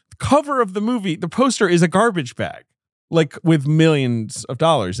 The cover of the movie, the poster is a garbage bag. like with millions of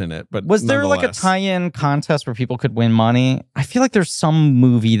dollars in it. But was there like a tie-in contest where people could win money? I feel like there's some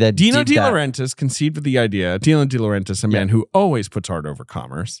movie that Dino did De Laurentiis conceived of the idea. Dino De Laurentiis, a man who always puts art over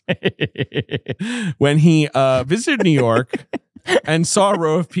commerce, when he visited New York and saw a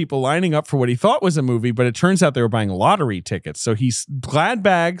row of people lining up for what he thought was a movie, but it turns out they were buying lottery tickets. So Glad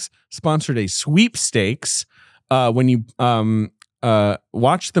Bags sponsored a sweepstakes. When you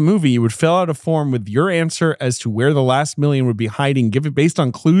watch the movie, you would fill out a form with your answer as to where the last million would be hiding, based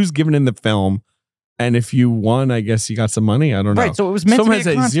on clues given in the film. And if you won, I guess you got some money. I don't know. Right, so it was meant to be a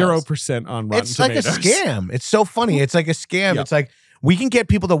contest. 0% on Rotten It's Tomatoes. like a scam. It's so funny. It's like a scam. Yeah. It's like we can get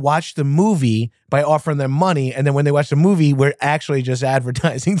people to watch the movie by offering them money, and then when they watch the movie, we're actually just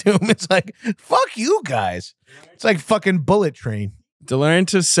advertising to them. It's like, fuck you guys. It's like fucking Bullet Train. De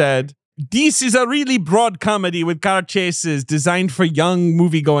Laurentiis said, "This is a really broad comedy with car chases designed for young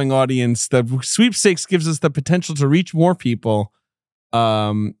movie-going audience. The sweepstakes gives us the potential to reach more people.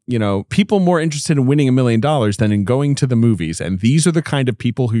 People more interested in winning $1 million than in going to the movies. And these are the kind of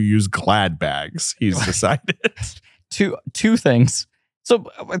people who use Glad Bags," he's decided. Two things. So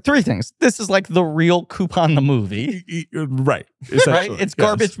 3 things. This is like the real Coupon the movie. Right. Right? It's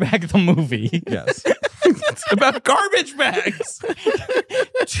Garbage Bag the movie. Yes. It's about garbage bags.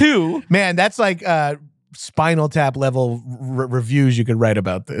 2. Man, that's like Spinal Tap level reviews you could write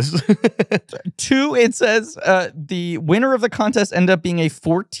about this. 2, it says the winner of the contest ended up being a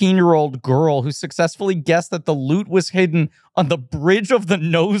 14-year-old girl who successfully guessed that the loot was hidden on the bridge of the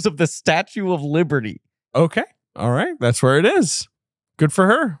nose of the Statue of Liberty. Okay. All right. That's where it is. Good for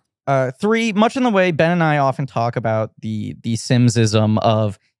her. 3, much in the way Ben and I often talk about the Simsism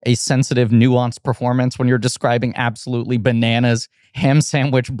of a sensitive, nuanced performance when you're describing absolutely bananas, ham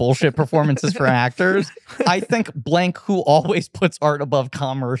sandwich bullshit performances for actors. I think blank, who always puts art above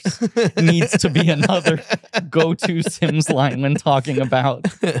commerce, needs to be another go-to Sims line when talking about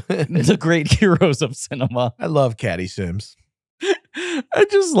the great heroes of cinema. I love Caddy Sims. I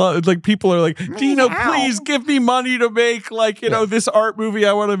just love it. Like, people are like, "Dino, please give me money to make this art movie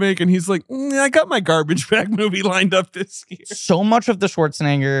I want to make." And he's like, "I got my Garbage Bag movie lined up this year." So much of the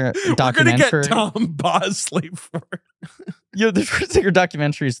Schwarzenegger documentary. We're gonna get Tom Bosley for it. The Schwarzenegger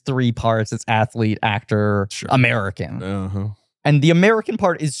documentary is 3 parts. It's athlete, actor, American. Uh-huh. And the American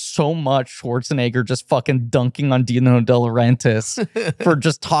part is so much Schwarzenegger just fucking dunking on Dino De Laurentiis for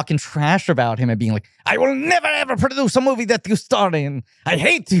just talking trash about him and being like, "I will never ever produce a movie that you star in. I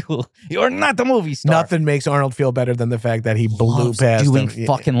hate you. You're not a movie star." Nothing makes Arnold feel better than the fact that he blew Loves past doing him.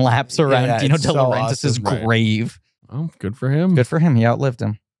 fucking laps around Dino De Laurentiis' awesome. grave. Oh, good for him. Good for him. He outlived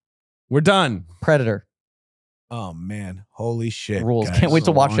him. We're done. Predator. Oh man, holy shit! Rules. Guys. Can't wait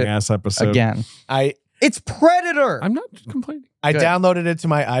to watch it Long-ass episode. again. It's Predator. I'm not complaining. I Good. downloaded it to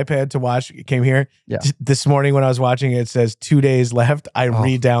my iPad to watch. It came here. Yeah. This morning when I was watching it, it says 2 days left. I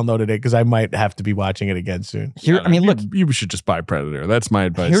re-downloaded it because I might have to be watching it again soon. Here, I mean, look. You should just buy Predator. That's my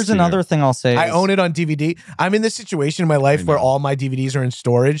advice. Here's to another you. thing I'll say. I own it on DVD. I'm in this situation in my life where all my DVDs are in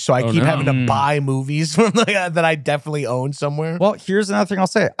storage, so I keep having to buy movies from that I definitely own somewhere. Well, here's another thing I'll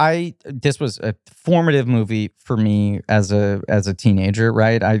say. This was a formative movie for me as a teenager,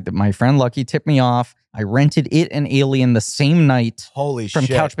 right? My friend Lucky tipped me off. I rented it and Alien the same night. Holy from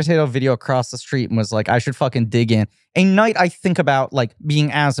shit. Couch Potato Video across the street and was like, I should fucking dig in. A night I think about like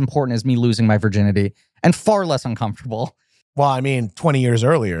being as important as me losing my virginity and far less uncomfortable. Well, I mean, 20 years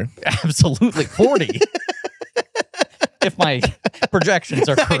earlier. Absolutely. 40. If my projections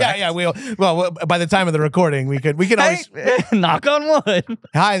are correct. Yeah. Well, by the time of the recording, we could always knock on wood.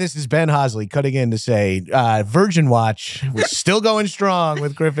 Hi, this is Ben Hosley cutting in to say Virgin Watch was still going strong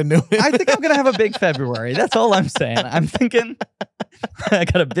with Griffin Newman. I think I'm gonna have a big February. That's all I'm saying. I'm thinking I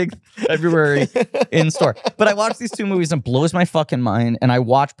got a big February in store. But I watched these 2 movies and it blows my fucking mind. And I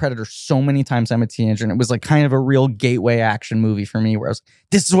watched Predator so many times I'm a teenager, and it was like kind of a real gateway action movie for me, where I was,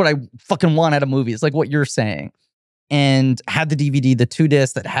 this is what I fucking want out of movies. It's like what you're saying. And had the DVD, the 2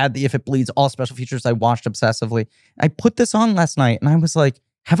 discs that had the If It Bleeds, all special features I watched obsessively. I put this on last night and I was like,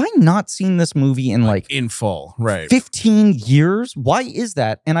 have I not seen this movie in like in full, right? 15 years? Why is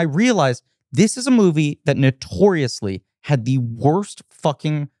that? And I realized this is a movie that notoriously had the worst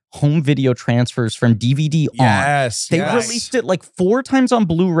fucking home video transfers from DVD on. Yes. They released it like 4 times on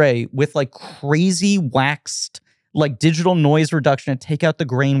Blu-ray with like crazy waxed, like digital noise reduction to take out the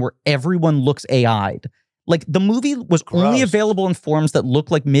grain where everyone looks AI'd. Like, the movie was only available in forms that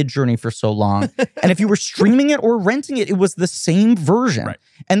looked like Midjourney for so long. And if you were streaming it or renting it, it was the same version. Right.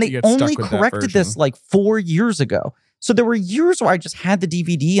 And they only corrected this like 4 years ago. So there were years where I just had the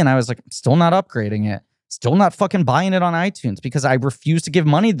DVD and I was like, I'm still not upgrading it. Still not fucking buying it on iTunes because I refuse to give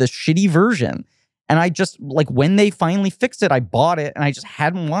money to the shitty version. And I just, like, when they finally fixed it, I bought it, and I just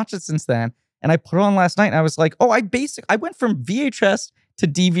hadn't watched it since then. And I put it on last night, and I was like, oh, I went from VHS to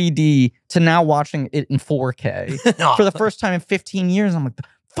DVD to now watching it in 4K for the first time in 15 years. I'm like, the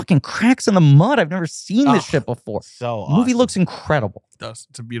fucking cracks in the mud. I've never seen this shit before. So The movie awesome. looks incredible. It does.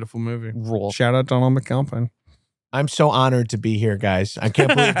 It's a beautiful movie. Rule. Shout out Donald McAlpin. I'm so honored to be here, guys. I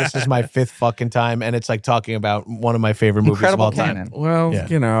can't believe this is my 5th fucking time, and it's like talking about one of my favorite movies Incredible of all time. canon. Well, Yeah.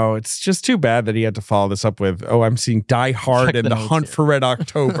 you know, it's just too bad that he had to follow this up with, I'm seeing Die Hard Check and the The notes Hunt here. for Red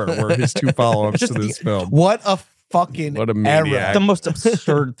October were his 2 follow-ups to this film. What a fucking What a era. maniac. The most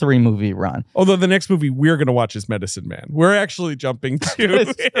absurd 3-movie run. Although the next movie we're going to watch is Medicine Man. We're actually jumping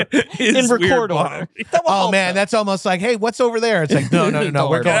to In his record weird order. bottom. Oh man, that's almost like, hey, what's over there? It's like, no, we're Get going out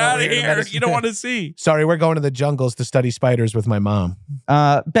over of here. to here. medicine. You don't want to see. Sorry, we're going to the jungles to study spiders with my mom.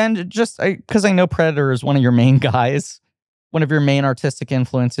 Ben, just because I know Predator is one of your main guys, one of your main artistic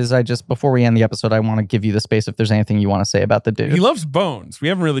influences, before we end the episode, I want to give you the space if there's anything you want to say about the dude. He loves bones. We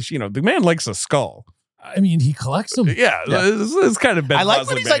haven't really, the man likes a skull. I mean, he collects them. Yeah. It's kind of Ben I like when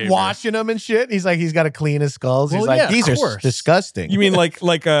Bosley he's like behavior. washing them and shit. He's like, he's got to clean his skulls. He's Well, like, yeah, these of are course. disgusting. You mean like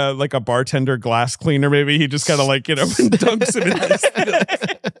a bartender glass cleaner? Maybe he just kind of dunks it in this.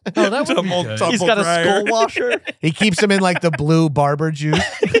 Oh, that would be good. Tumble He's got a dryer. skull washer. He keeps them in like the blue barber juice.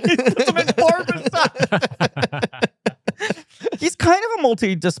 Puts him in barber He's kind of a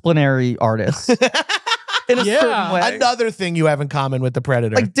multidisciplinary artist in a certain way. Another thing you have in common with the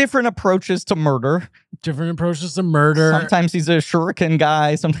Predator. Like different approaches to murder. Different approaches to murder. Sometimes he's a shuriken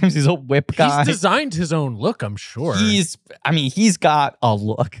guy. Sometimes he's a whip guy. He's designed his own look, I'm sure. He's got a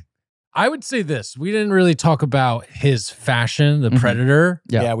look. I would say this. We didn't really talk about his fashion, the Mhm. Predator.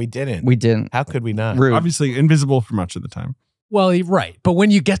 yeah, we didn't. We didn't. How could we not? Rude. Obviously invisible for much of the time. Well, right. But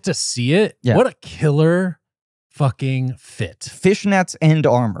when you get to see it, Yeah. what a killer fucking fit. Fishnets and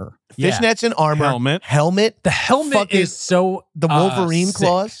armor. Yeah. Fishnets and armor. Helmet. The helmet Fucking- is so The Wolverine sick.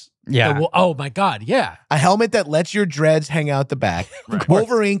 claws. Oh my God. Yeah. A helmet that lets your dreads hang out the back.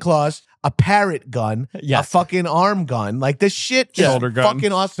 Wolverine claws. A parrot gun. Yes. A fucking arm gun. Like this shit is Shoulder gun.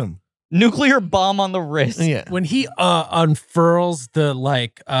 fucking awesome. Nuclear bomb on the wrist. Yeah. When he unfurls the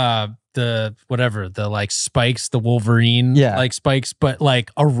spikes, the Wolverine spikes, but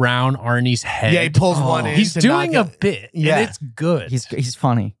like around Arnie's head. Yeah, he pulls one in. He's to doing a knock it. bit. Yeah. And it's good. He's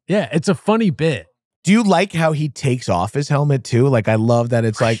funny. Yeah, it's a funny bit. Do you like how he takes off his helmet too? Like, I love that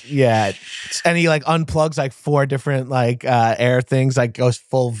it's like, yeah, and he like unplugs like 4 different like air things, like goes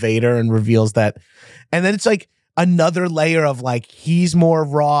full Vader and reveals that, and then it's like another layer of like he's more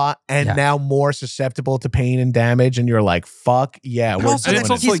raw and now more susceptible to pain and damage, and you're like, fuck yeah, we're also And doing it's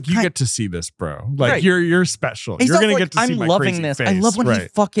it. also like you get to see this, bro. Like Right. you're special. He's You're not gonna like, get to see I'm my loving crazy this. face. I love when he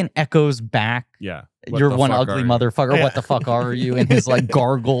Right. fucking echoes back. Yeah. You're What the one fuck ugly are you? motherfucker. Yeah. What the fuck are you? In his like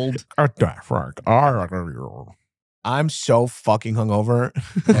gargled. I'm so fucking hungover.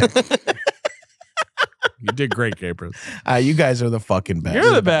 You did great, Gabrus. You guys are the fucking best.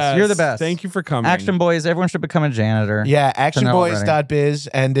 You're the best. You're the best. Thank you for coming. Action Boys. Everyone should become a janitor. Yeah, To know already. actionboys.biz.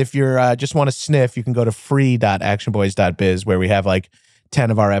 And if you're just want to sniff, you can go to free.actionboys.biz where we have like 10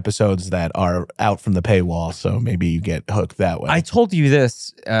 of our episodes that are out from the paywall. So maybe you get hooked that way. I told you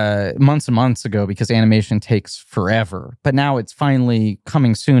this months and months ago because animation takes forever, but now it's finally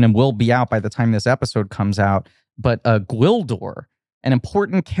coming soon and will be out by the time this episode comes out. But Gwildor, an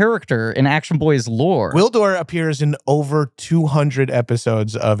important character in Action Boys lore. Gwildor appears in over 200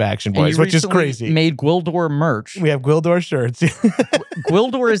 episodes of Action And Boys, you which is recently crazy. Made Gwildor merch. We have Gwildor shirts.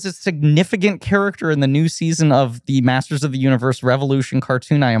 Gwildor is a significant character in the new season of the Masters of the Universe Revolution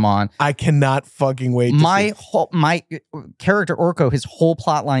cartoon I am on. I cannot fucking wait to My see. my character Orko, his whole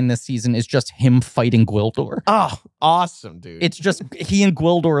plot line this season is just him fighting Gwildor. Oh, awesome, dude. It's just he and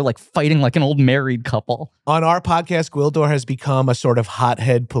Gwildor are like fighting like an old married couple. On our podcast, Gwildor has become a sort of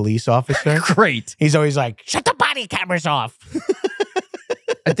hothead police officer. Great. He's always like, shut the body cameras off.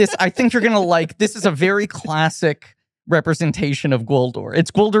 I think you're gonna like. This is a very classic representation of Gwildor.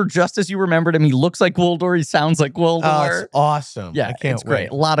 It's Gwildor just as you remembered him. He looks like Gwildor. He sounds like Gwildor. Oh, it's awesome. Yeah, I can't it's great.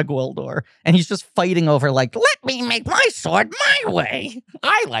 wait. A lot of Gwildor. And he's just fighting over like, let me make my sword my way.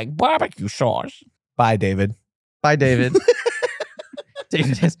 I like barbecue sauce. Bye, David. Bye, David.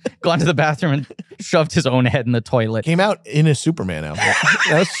 David has gone to the bathroom and shoved his own head in the toilet. Came out in a Superman outfit.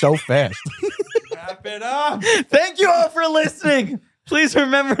 That was so fast. Wrap it up. Thank you all for listening. Please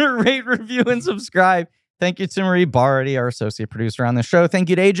remember to rate, review, and subscribe. Thank you to Marie Barty, our associate producer on the show. Thank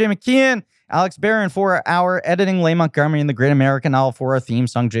you to AJ McKeon, Alex Barron for our editing, Leigh Montgomery and the Great American Novel for our theme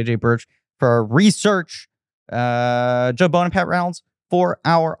song, JJ Birch for our research, Joe Bone and Pat Reynolds for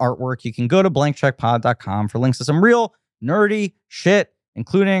our artwork. You can go to blankcheckpod.com for links to some real nerdy shit,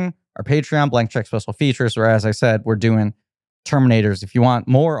 including our Patreon, Blank Check Special Features, where, as I said, we're doing Terminators. If you want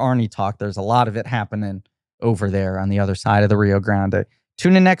more Arnie talk, there's a lot of it happening over there on the other side of the Rio Grande.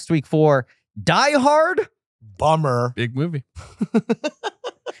 Tune in next week for Die Hard. Bummer. Big movie.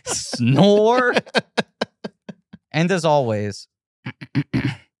 Snore. And as always,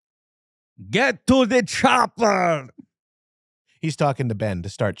 get to the chopper. He's talking to Ben to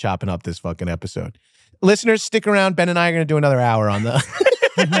start chopping up this fucking episode. Listeners, stick around. Ben and I are going to do another hour on the...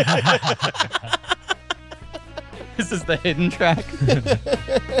 This is the hidden track.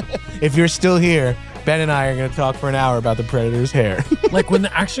 If you're still here, Ben and I are going to talk for an hour about the Predator's hair. Like when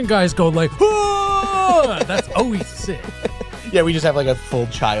the action guys go like, "Whoa!" That's always sick. Yeah, we just have like a full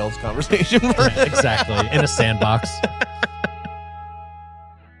child's conversation. Yeah, exactly. In a sandbox.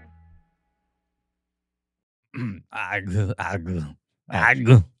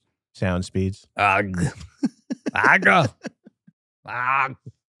 Sound speeds.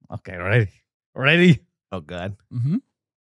 Okay, ready? Oh, God. Mm-hmm.